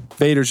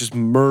Vader's just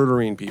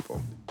murdering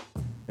people.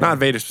 Yeah. Not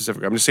Vader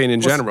specifically. I'm just saying in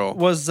general.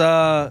 Was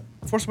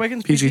Force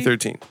Awakens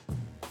PG-13.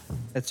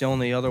 That's the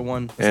only other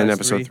one. And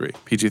episode 3.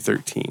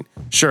 PG-13.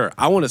 Sure,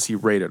 I want to see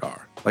rated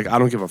R. Like, I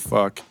don't give a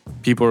fuck.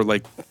 People are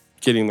like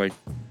getting like,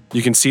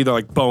 you can see the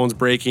like bones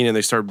breaking and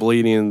they start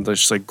bleeding and there's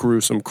just like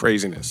gruesome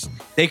craziness.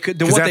 They could.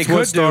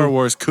 What Star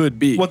Wars could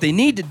be. What they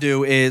need to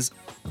do is,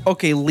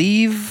 okay,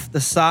 leave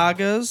the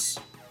sagas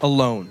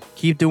alone.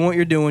 Keep doing what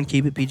you're doing.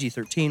 Keep it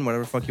PG-13,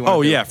 whatever the fuck you want.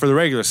 Oh yeah, for the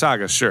regular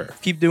sagas, sure.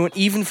 Keep doing,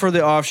 even for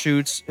the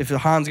offshoots. If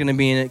Han's gonna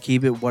be in it,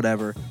 keep it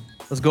whatever.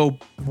 Let's go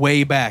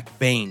way back,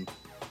 Bane.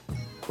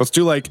 Let's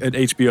do like an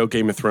HBO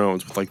Game of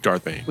Thrones with like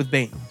Darth Bane. With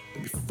Bane.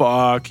 That'd be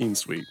fucking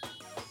sweet.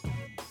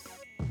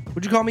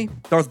 What'd you call me?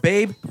 Darth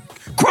Babe?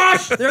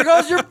 Crush! There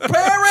goes your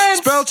parents!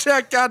 Spell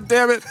check, god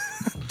damn it.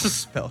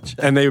 Just spell check.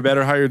 And they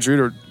better hire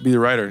Drew to be the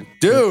writer.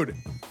 Dude!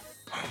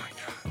 Oh my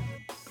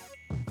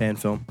God. Fan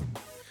film.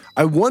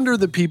 I wonder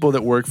the people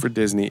that work for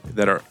Disney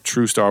that are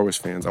true Star Wars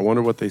fans, I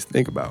wonder what they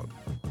think about.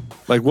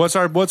 Like, what's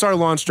our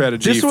launch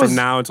strategy from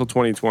now until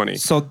 2020?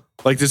 So,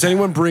 like, does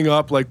anyone bring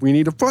up, like, we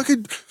need a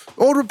fucking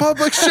Old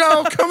Republic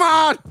show? Come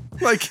on!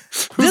 Like,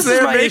 who's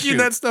there making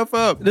that stuff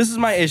up? This is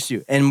my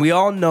issue. And we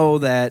all know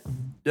that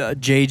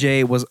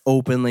JJ was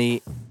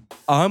openly,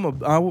 I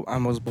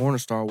was born a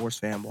Star Wars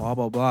fan, blah,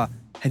 blah, blah.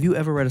 Have you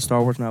ever read a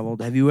Star Wars novel?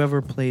 Have you ever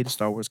played a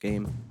Star Wars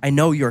game? I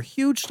know you're a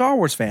huge Star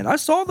Wars fan. I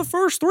saw the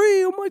first 3.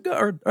 Oh my God.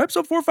 Or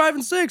episode 4, 5,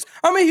 and 6.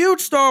 I'm a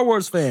huge Star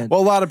Wars fan. Well,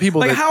 a lot of people...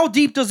 Like, how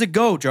deep does it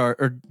go, Jar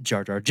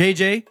Jar?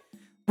 JJ?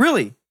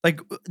 Really? Like,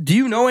 do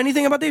you know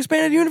anything about the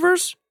expanded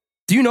universe?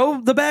 Do you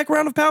know the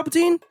background of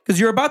Palpatine? Because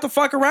you're about to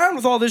fuck around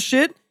with all this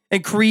shit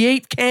and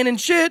create canon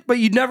shit, but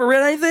you'd never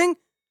read anything?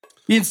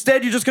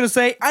 Instead, you're just going to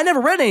say, I never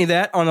read any of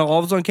that. Oh no, all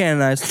of it's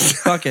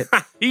uncanonized. Fuck it.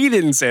 He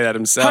didn't say that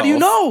himself. How do you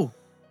know?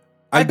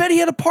 I bet he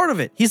had a part of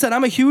it. He said,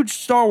 I'm a huge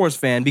Star Wars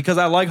fan because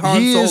I like Han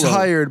Solo. He is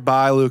hired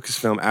by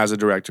Lucasfilm as a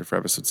director for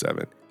Episode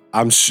 7.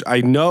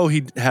 I know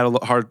he had a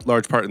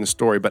large part in the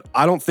story, but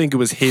I don't think it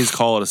was his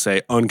call to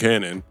say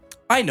uncanon.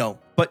 I know,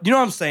 but you know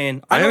what I'm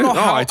saying? I don't know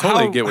I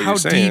totally get what you're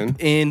saying.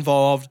 Deep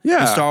involved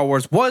in Star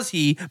Wars was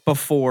he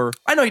before?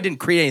 I know he didn't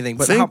create anything,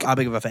 but how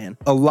big of a fan?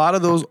 A lot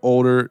of those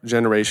older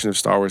generation of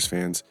Star Wars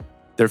fans,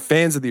 they're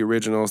fans of the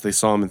originals. They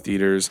saw them in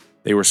theaters.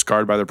 They were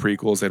scarred by the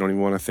prequels. They don't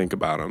even want to think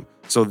about them.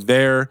 So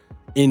their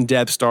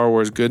in-depth Star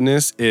Wars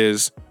goodness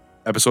is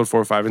Episode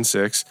 4, 5, and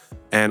 6,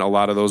 and a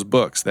lot of those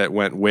books that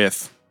went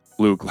with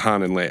Luke,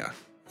 Han, and Leia,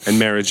 and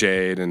Mara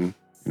Jade, and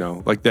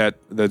like that.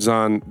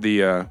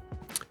 The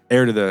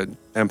Heir to the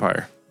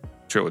Empire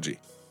trilogy.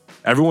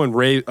 Everyone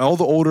rave. All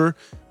the older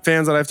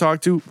fans that I've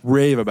talked to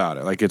rave about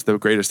it. Like it's the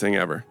greatest thing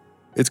ever.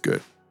 It's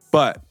good,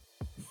 but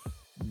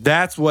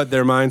that's what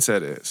their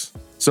mindset is.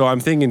 So I'm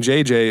thinking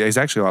JJ is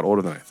actually a lot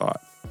older than I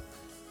thought.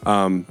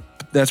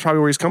 That's probably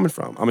where he's coming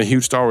from. I'm a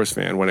huge Star Wars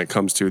fan when it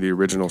comes to the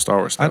original Star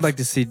Wars stuff. I'd like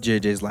to see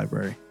JJ's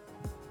library.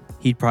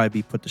 He'd probably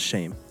be put to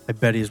shame. I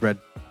bet he's read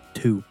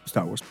 2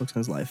 Star Wars books in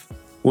his life.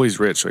 Well, he's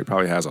rich, so he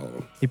probably has all of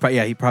them. He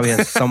probably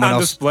has someone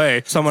else.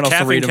 Display. Someone else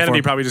Kathleen to read them Kennedy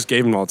for. probably just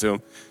gave them all to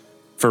him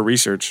for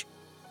research.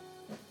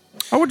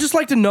 I would just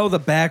like to know the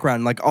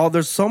background. Like,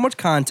 there's so much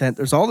content.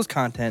 There's all this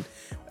content.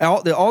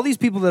 All these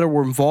people that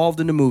were involved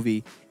in the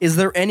movie. Is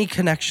there any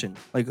connection?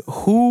 Like,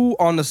 who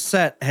on the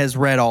set has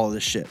read all of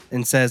this shit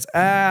and says,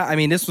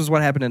 this was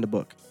what happened in the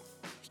book?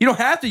 You don't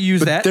have to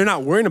use that. They're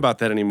not worrying about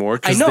that anymore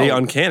because they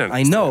uncanonized.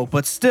 I know,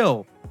 but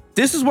still,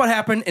 this is what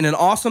happened in an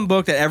awesome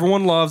book that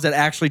everyone loves, that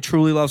actually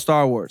truly loves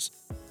Star Wars.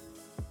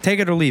 Take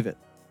it or leave it.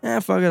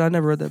 Fuck it. I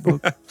never read that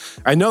book.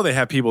 I know they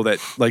have people that,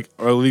 like,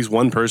 or at least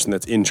one person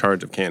that's in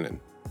charge of canon,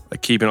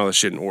 like keeping all this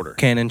shit in order.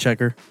 Canon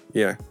checker.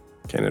 Yeah.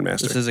 Canon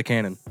master. This is a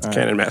canon.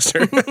 Canon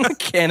master.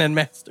 Canon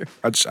master.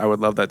 I would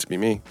love that to be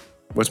me.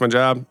 What's my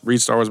job?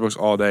 Read Star Wars books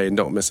all day and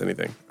don't miss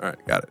anything. All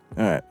right, got it.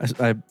 All right,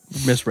 I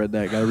misread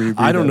that. Got to reread.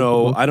 I don't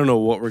know. I don't know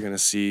what we're gonna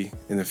see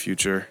in the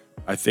future.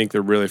 I think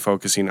they're really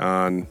focusing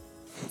on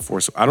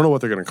Force. I don't know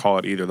what they're gonna call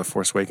it either. The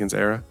Force Awakens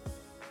era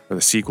or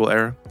the sequel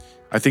era.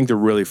 I think they're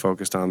really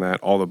focused on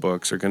that. All the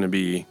books are gonna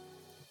be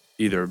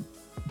either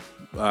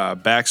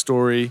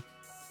backstory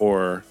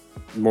or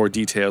more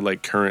detailed,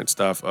 like current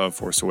stuff of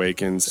Force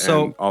Awakens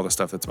and all the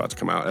stuff that's about to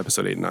come out,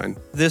 Episode 8 and 9.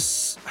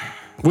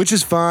 Which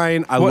is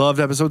fine. I loved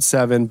Episode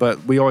 7,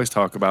 but we always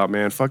talk about,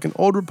 man, fucking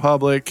Old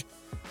Republic.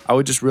 I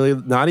would just really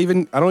I don't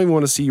even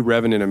want to see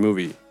Revan in a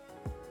movie.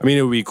 I mean,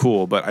 it would be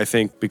cool, but I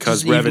think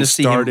because Revan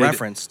started,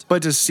 referenced.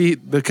 But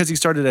because he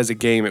started as a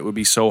game, it would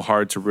be so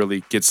hard to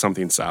really get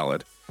something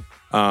solid.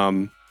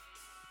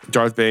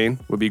 Darth Bane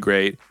would be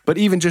great, but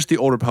even just the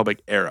Old Republic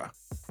era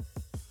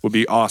would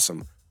be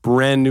awesome.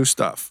 Brand new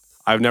stuff.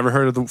 I've never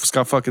heard of the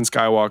fucking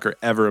Skywalker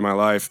ever in my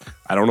life.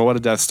 I don't know what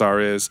a Death Star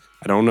is.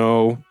 I don't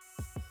know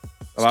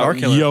about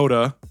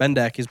Yoda.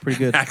 Bendak is pretty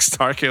good.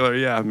 Star Killer,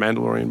 yeah.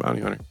 Mandalorian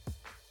bounty hunter.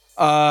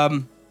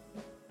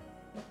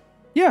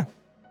 Yeah.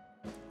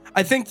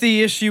 I think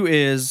the issue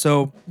is,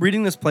 so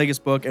reading this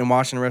Plagueis book and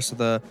watching the rest of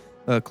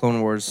the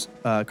Clone Wars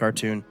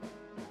cartoon,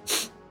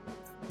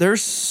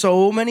 there's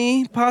so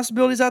many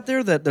possibilities out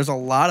there that there's a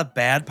lot of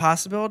bad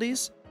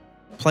possibilities.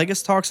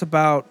 Plagueis talks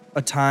about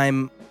a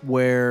time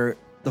where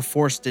the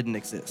Force didn't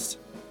exist.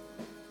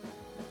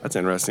 That's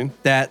interesting.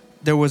 That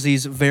there was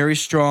these very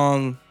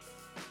strong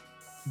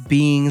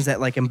beings that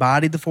like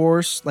embodied the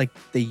Force, like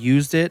they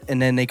used it, and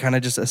then they kind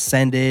of just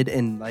ascended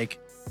and like,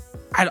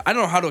 I don't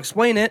know how to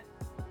explain it.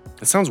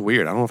 It sounds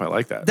weird. I don't know if I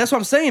like that. That's what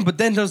I'm saying. But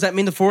then does that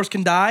mean the Force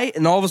can die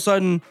and all of a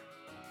sudden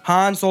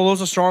Han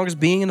Solo's the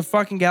strongest being in the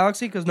fucking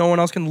galaxy because no one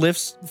else can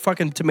lift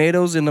fucking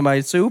tomatoes into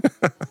my soup?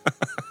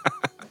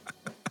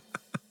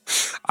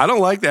 I don't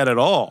like that at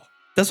all.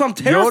 That's why I'm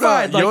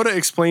terrified. Yoda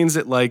explains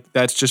it like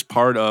that's just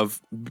part of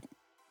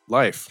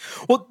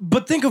life. Well,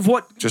 but think of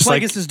what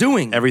Plagueis is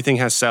doing. Everything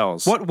has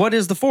cells. What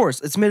is the Force?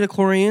 It's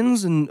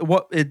midichlorians and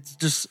it's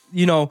just,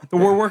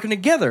 we're working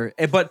together.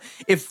 But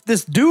if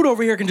this dude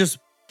over here can just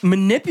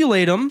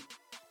manipulate them,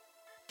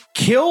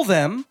 kill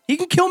them, he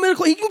can kill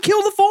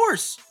the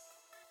Force.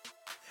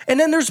 And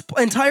then there's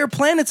entire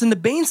planets in the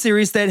Bane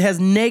series that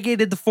has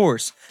negated the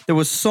Force. There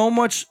was so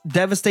much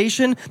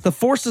devastation. The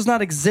Force does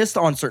not exist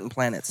on certain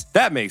planets.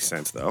 That makes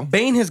sense, though.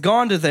 Bane has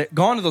gone to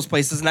those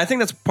places, and I think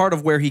that's part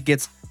of where he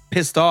gets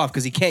pissed off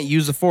because he can't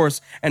use the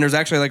Force. And there's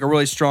actually like a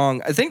really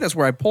strong, I think that's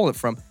where I pull it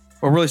from,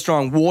 a really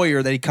strong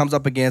warrior that he comes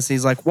up against. And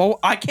he's like, well,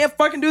 I can't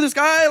fucking do this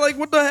guy. Like,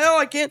 what the hell?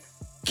 I can't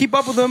keep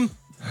up with him.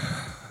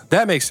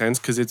 That makes sense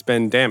because it's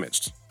been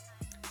damaged.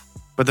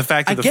 But the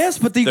fact that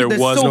there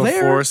was no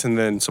Force and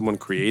then someone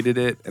created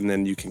it and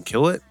then you can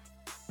kill it.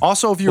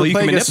 Also, if you were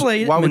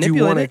Plagueis, why would you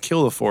want to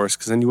kill the Force?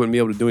 Because then you wouldn't be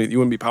able to do it. You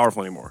wouldn't be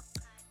powerful anymore.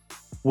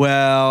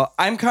 Well,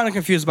 I'm kind of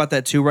confused about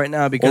that too right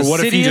now because or what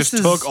Sidious if he just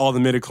took all the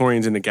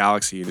midichlorians in the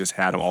galaxy and just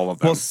had all of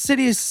them? Well,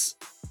 Sidious,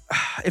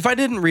 if I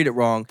didn't read it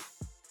wrong,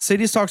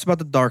 Sidious talks about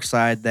the dark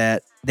side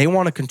that they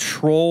want to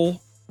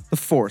control the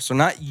Force. They're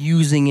not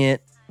using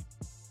it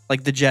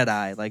like the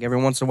Jedi. Like every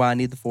once in a while, I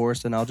need the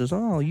Force, and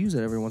I'll use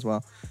it every once in a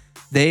while.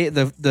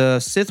 The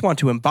Sith want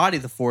to embody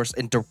the Force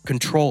and to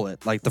control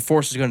it. Like the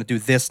Force is going to do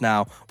this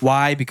now.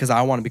 Why? Because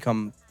I want to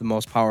become the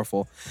most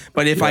powerful.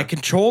 But if I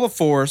control the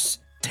Force,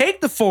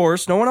 take the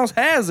Force, no one else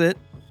has it,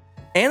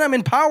 and I'm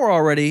in power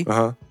already.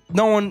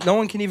 No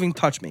one can even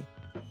touch me.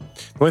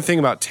 The only thing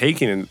about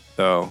taking it,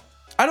 though,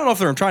 I don't know if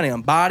they're trying to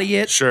embody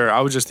it. Sure, I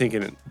was just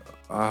thinking,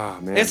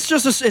 man, It's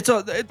just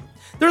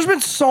there's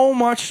been so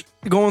much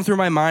going through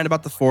my mind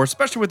about the Force,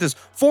 especially with this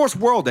Force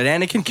world that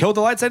Anakin killed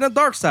the light side and the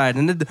dark side,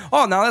 and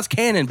now that's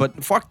canon.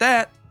 But fuck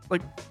that.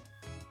 Like,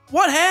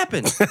 what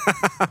happened?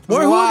 Who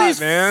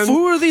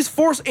are these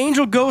Force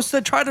angel ghosts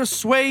that try to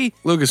sway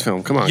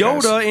Lucasfilm? Come on,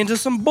 Yoda guys. into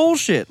some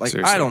bullshit? Like,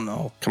 Seriously. I don't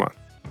know. Come on,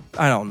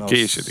 I don't know. get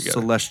your shit together.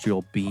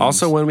 Celestial beings.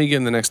 Also, when we get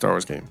in the next Star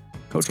Wars game,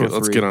 let's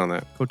get on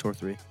that. KOTOR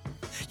 3.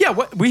 Yeah,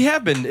 what we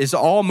have been is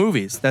all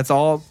movies. That's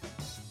all.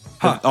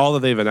 All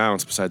that they've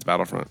announced besides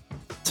Battlefront.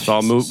 It's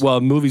all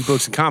movies,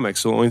 books, and comics.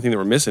 So the only thing that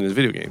we're missing is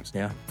video games.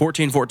 Yeah,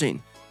 14.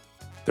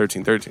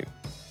 13.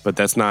 But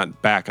that's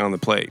not back on the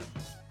plate.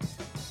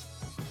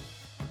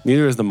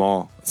 Neither is the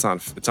mall. It's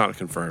not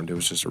confirmed. It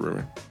was just a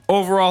rumor.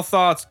 Overall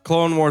thoughts,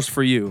 Clone Wars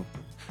for you.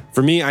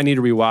 For me, I need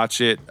to rewatch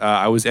it.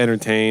 I was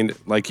entertained.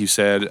 Like you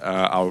said,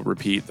 I'll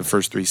repeat, the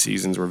first 3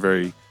 seasons were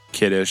very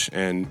kiddish,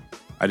 and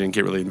I didn't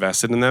get really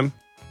invested in them.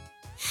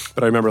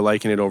 But I remember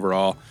liking it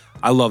overall.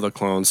 I love the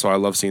clones, so I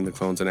love seeing the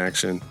clones in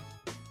action.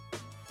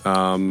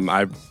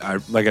 I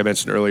like I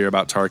mentioned earlier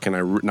about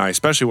Tarkin. I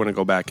especially want to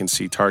go back and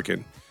see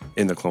Tarkin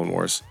in the Clone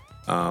Wars.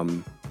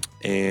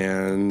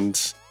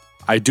 And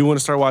I do want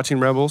to start watching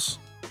Rebels.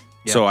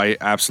 Yep. So I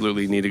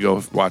absolutely need to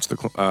go watch the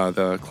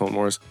Clone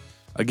Wars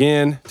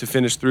again to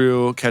finish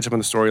through, catch up on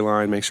the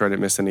storyline, make sure I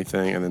didn't miss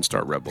anything, and then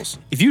start Rebels.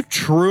 If you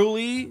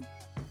truly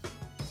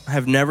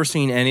have never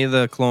seen any of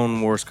the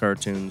Clone Wars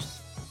cartoons,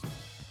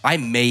 I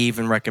may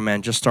even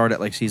recommend just start at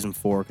like season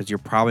 4 because you're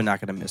probably not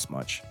going to miss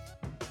much.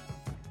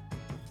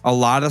 A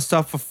lot of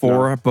stuff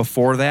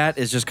before that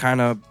is just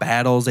kind of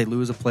battles. They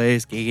lose a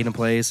place, gain a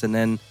place, and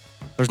then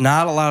there's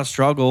not a lot of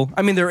struggle.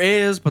 I mean, there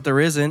is, but there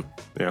isn't.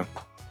 Yeah.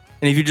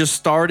 And if you just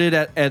started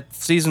at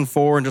season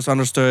 4 and just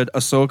understood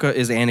Ahsoka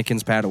is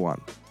Anakin's Padawan,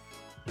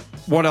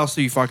 what else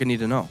do you fucking need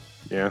to know?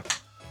 Yeah.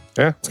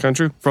 Yeah, it's kind of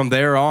true. From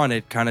there on,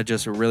 it kind of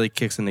just really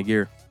kicks into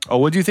gear. Oh,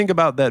 what do you think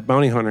about that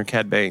bounty hunter,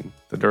 Cad Bane,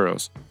 the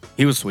Duros?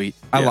 He was sweet.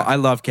 Yeah. I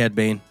love Cad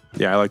Bane.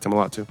 Yeah, I liked him a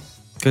lot too.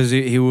 Because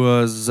he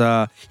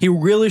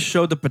really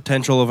showed the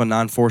potential of a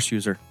non-Force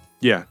user.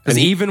 Yeah. Because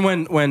even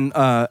when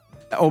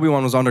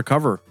Obi-Wan was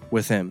undercover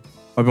with him,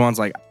 Obi-Wan's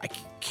like, I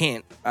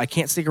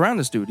can't stick around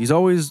this dude. He's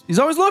always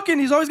looking.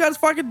 He's always got his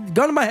fucking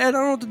gun in my head. I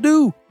don't know what to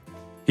do.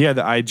 He had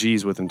the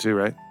IGs with him too,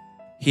 right?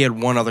 He had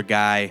one other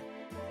guy.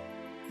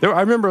 I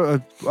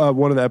remember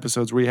one of the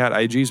episodes where he had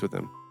IGs with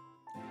him.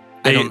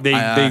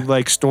 They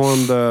like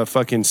stormed the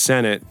fucking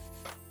Senate,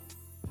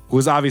 who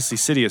was obviously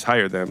Sidious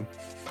hired them.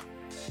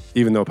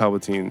 Even though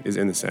Palpatine is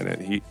in the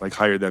Senate, he like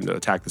hired them to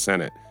attack the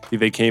Senate.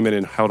 They came in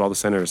and held all the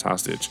senators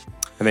hostage,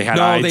 and they had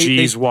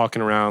IGs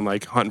walking around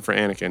like hunting for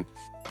Anakin.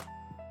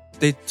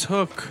 They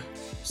took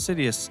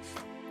Sidious.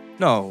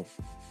 No,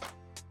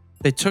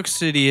 they took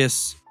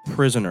Sidious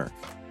prisoner.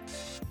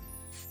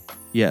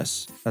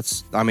 Yes,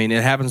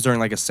 it happens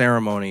during like a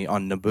ceremony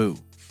on Naboo.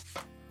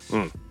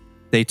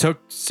 They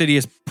took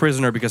Sidious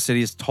prisoner because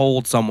Sidious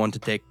told someone to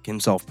take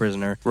himself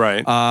prisoner.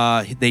 Right.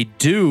 They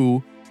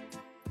do.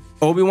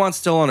 Obi-Wan's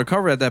still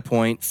undercover at that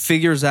point,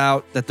 figures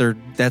out that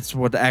that's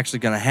what's actually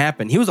going to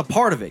happen. He was a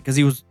part of it because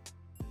he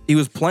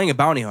was playing a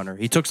bounty hunter.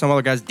 He took some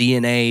other guy's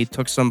DNA,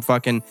 took some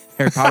fucking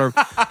Harry Potter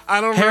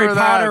Harry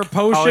Potter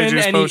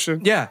potion,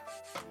 potion. Yeah.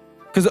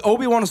 Because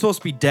Obi-Wan was supposed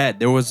to be dead.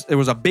 There was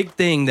a big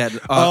thing that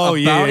a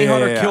bounty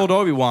hunter killed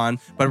Obi-Wan,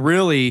 but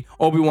really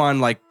Obi-Wan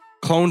like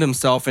cloned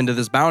himself into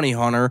this bounty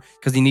hunter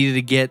because he needed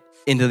to get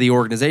into the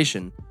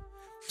organization.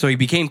 So he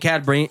became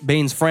Cad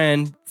Bane's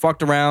friend,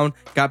 fucked around,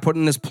 got put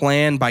in this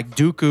plan by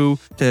Dooku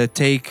to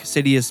take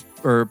Sidious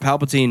or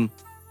Palpatine.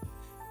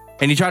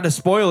 And he tried to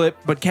spoil it,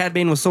 but Cad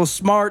Bane was so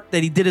smart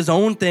that he did his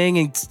own thing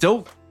and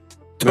still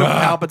took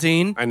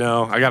Palpatine. I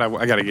know. I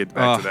gotta get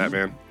back to that,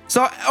 man.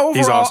 So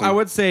overall, awesome. I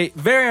would say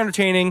very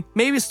entertaining.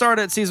 Maybe start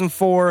at season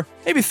 4,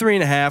 maybe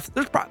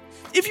 3.5.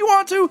 If you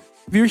want to,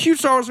 if you're a huge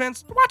Star Wars fan,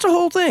 watch the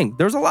whole thing.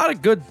 There's a lot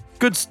of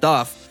good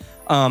stuff.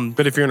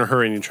 But if you're in a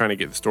hurry and you're trying to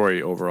get the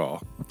story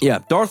overall. Yeah,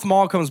 Darth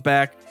Maul comes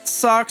back.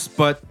 Sucks,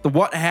 but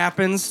what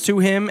happens to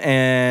him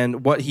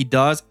and what he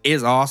does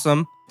is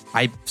awesome.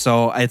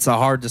 So it's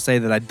hard to say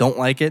that I don't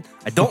like it.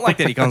 I don't like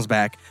that he comes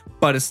back,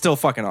 but it's still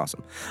fucking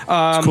awesome.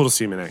 It's cool to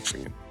see him in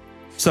action again.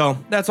 So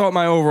that's all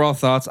my overall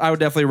thoughts. I would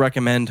definitely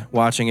recommend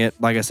watching it,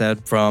 like I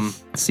said, from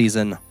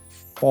season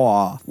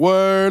 4.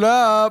 Word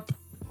up.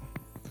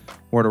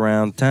 Word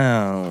around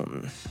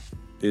town.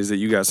 Is that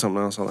you got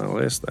something else on that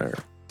list there?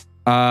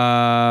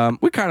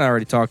 We kind of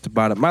already talked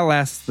about it. My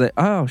last thing.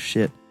 Oh,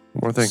 shit.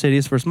 One more thing.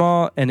 Sidious vs.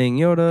 Maul, ending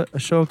Yoda,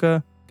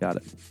 Ahsoka. Got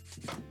it.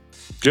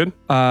 Good?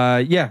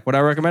 Yeah. Would I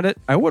recommend it?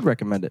 I would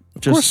recommend it.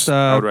 Of course,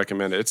 I would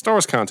recommend it. It's Star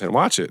Wars content.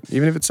 Watch it.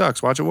 Even if it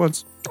sucks, watch it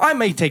once. I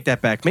may take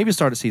that back. Maybe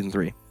start at season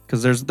 3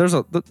 because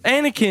the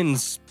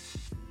Anakin's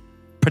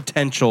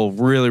potential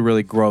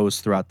really grows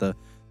throughout the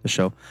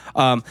show.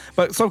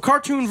 But so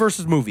cartoon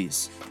versus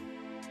movies.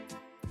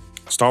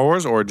 Star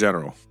Wars or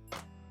general?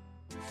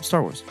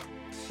 Star Wars.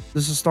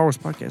 This is a Star Wars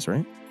podcast,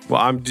 right?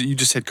 Well, you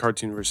just said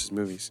cartoon versus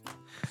movies.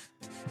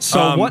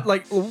 So what?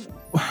 Like,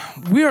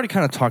 we already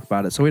kind of talked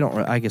about it, so we don't.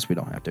 I guess we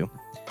don't have to.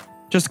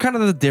 Just kind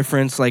of the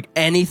difference. Like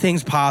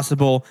anything's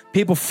possible.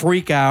 People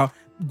freak out.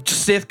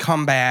 Sith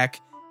come back,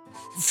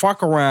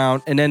 fuck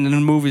around, and then in the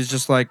movie is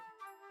just like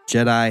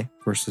Jedi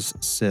versus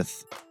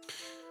Sith.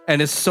 And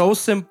it's so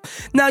simple.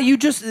 Now,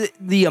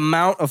 the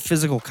amount of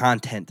physical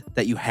content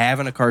that you have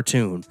in a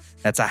cartoon,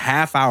 that's a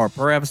half hour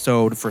per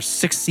episode for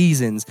 6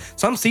 seasons.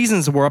 Some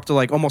seasons were up to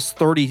like almost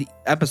 30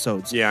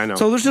 episodes. Yeah, I know.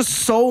 So there's just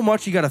so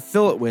much you got to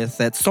fill it with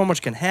that so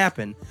much can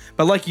happen.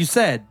 But like you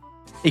said,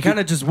 it kind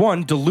of just,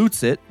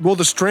 dilutes it. Well,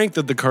 the strength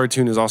of the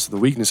cartoon is also the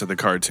weakness of the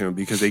cartoon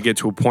because they get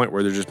to a point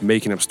where they're just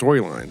making up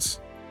storylines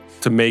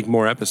to make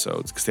more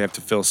episodes because they have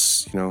to fill,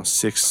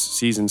 6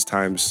 seasons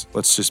times,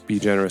 let's just be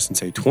generous and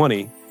say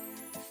 20.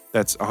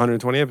 That's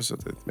 120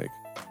 episodes they make.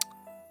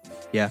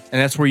 Yeah,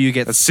 and that's where you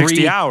get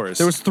 60 hours.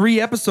 There was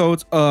 3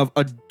 episodes of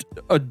a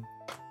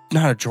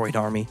not a droid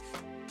army,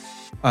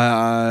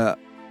 an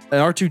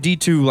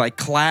R2-D2 like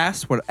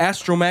class, what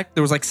astromech.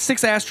 There was like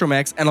 6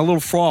 astromechs and a little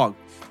frog,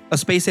 a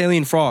space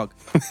alien frog.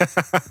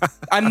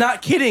 I'm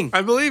not kidding.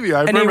 I believe you.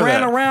 I and remember they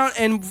ran that. around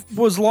and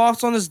was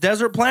lost on this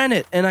desert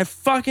planet, and I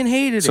fucking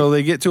hated it. So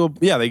they get to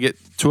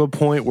a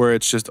point where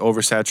it's just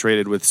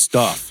oversaturated with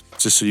stuff,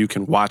 just so you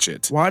can watch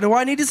it. Why do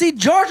I need to see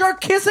Jar Jar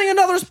kissing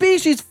another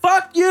species?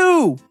 Fuck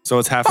you. So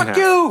it's half and half.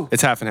 Fuck you.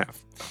 It's half and half.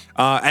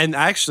 And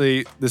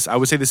actually, I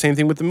would say the same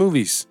thing with the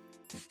movies.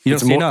 You don't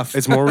see enough.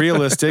 It's more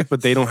realistic,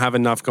 but they don't have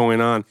enough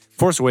going on.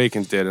 Force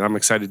Awakens did, and I'm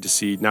excited to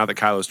see now that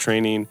Kylo's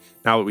training.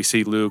 Now that we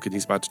see Luke and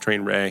he's about to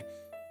train Rey.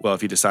 Well,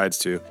 if he decides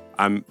to,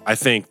 I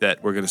think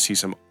that we're going to see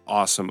some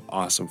awesome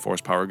Force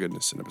power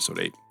goodness in Episode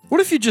 8. What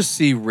if you just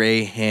see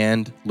Rey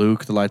hand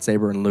Luke the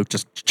lightsaber and Luke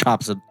just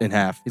chops it in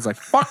half? He's like,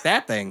 fuck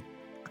that thing.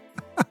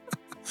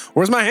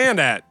 Where's my hand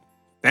at?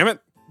 Damn it.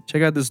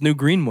 Check out this new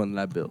green one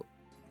that I built.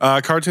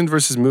 Cartoons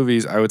versus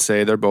movies, I would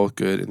say they're both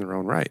good in their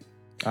own right.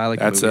 I like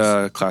That's movies.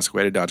 A classic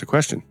way to dodge a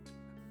question.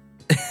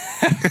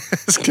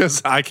 It's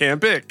because I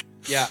can't pick.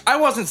 Yeah, I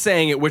wasn't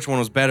saying it which one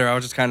was better. I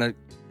was just kind of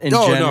in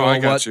general. No, I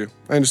got you.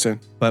 I understand.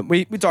 But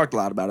we talked a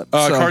lot about it.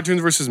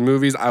 Cartoons versus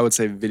movies, I would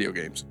say video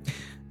games.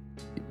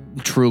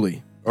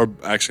 Truly. Or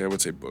actually, I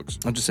would say books.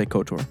 I'll just say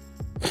KOTOR.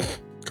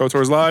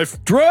 KOTOR's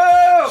life. Drew!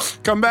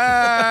 Come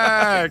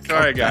back. All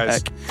right,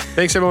 guys.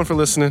 Thanks, everyone, for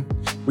listening.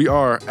 We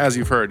are, as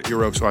you've heard, your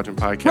Rogue Squadron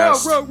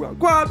podcast.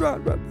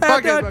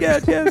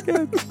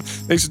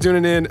 Thanks for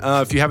tuning in.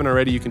 If you haven't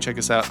already, you can check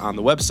us out on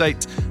the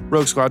website,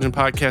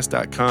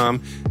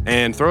 roguesquadronpodcast.com,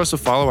 and throw us a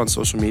follow on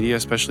social media,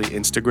 especially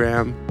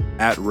Instagram,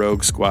 at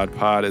Rogue Squad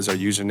Pod is our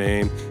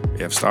username.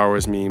 We have Star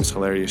Wars memes,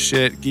 hilarious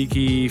shit,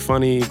 geeky,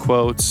 funny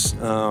quotes,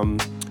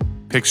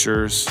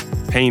 pictures,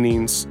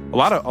 paintings, a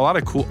lot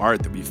of cool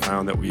art that we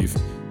found that we've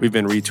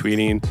been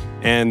retweeting.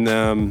 And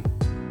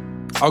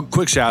a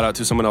quick shout out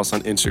to someone else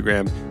on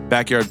Instagram,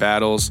 Backyard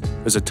Battles.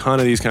 There's a ton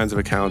of these kinds of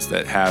accounts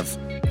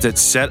that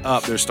set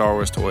up their Star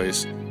Wars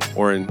toys,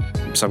 or in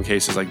some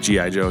cases like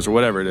G.I. Joes or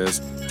whatever it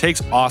is.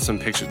 Takes awesome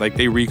pictures. Like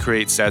they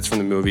recreate sets from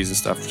the movies and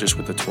stuff just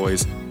with the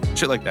toys.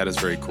 Shit like that is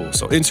very cool.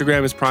 So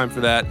Instagram is prime for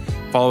that.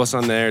 Follow us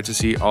on there to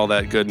see all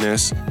that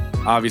goodness.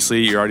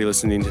 Obviously, you're already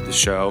listening to the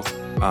show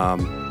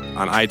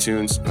on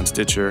iTunes, on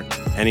Stitcher,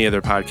 any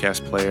other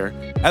podcast player.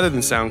 Other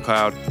than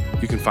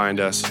SoundCloud, you can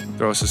find us.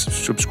 Throw us a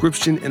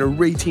subscription and a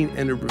rating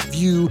and a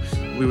review.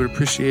 We would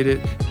appreciate it.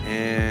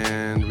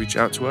 And reach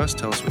out to us.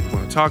 Tell us what you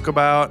want to talk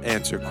about.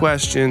 Answer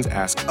questions.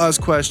 Ask us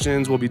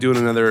questions. We'll be doing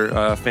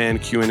another fan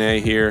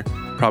Q&A here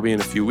probably in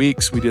a few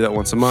weeks. We do that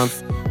once a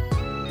month.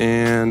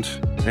 And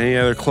any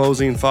other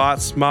closing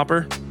thoughts,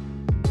 Mopper?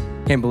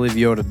 Can't believe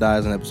Yoda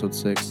dies in episode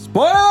 6.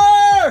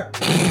 Spoiler!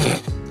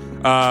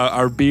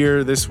 Our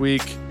beer this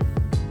week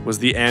was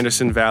the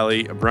Anderson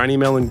Valley Briny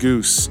Melon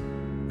Goose.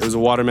 It was a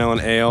watermelon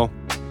ale.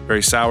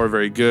 Very sour,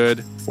 very good.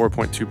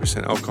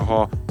 4.2%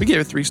 alcohol. We gave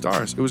it 3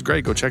 stars. It was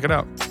great. Go check it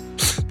out.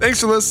 Thanks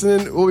for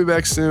listening. We'll be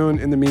back soon.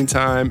 In the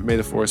meantime, may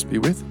the Force be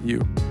with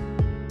you.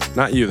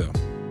 Not you, though.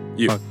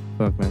 You.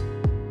 Fuck, man.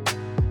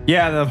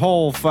 Yeah, the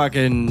whole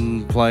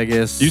fucking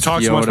Plagueis. You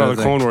talk so much about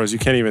the Clone Wars, you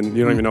don't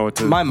even know what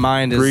to My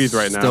mind is breathe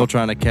right now. still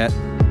trying to catch.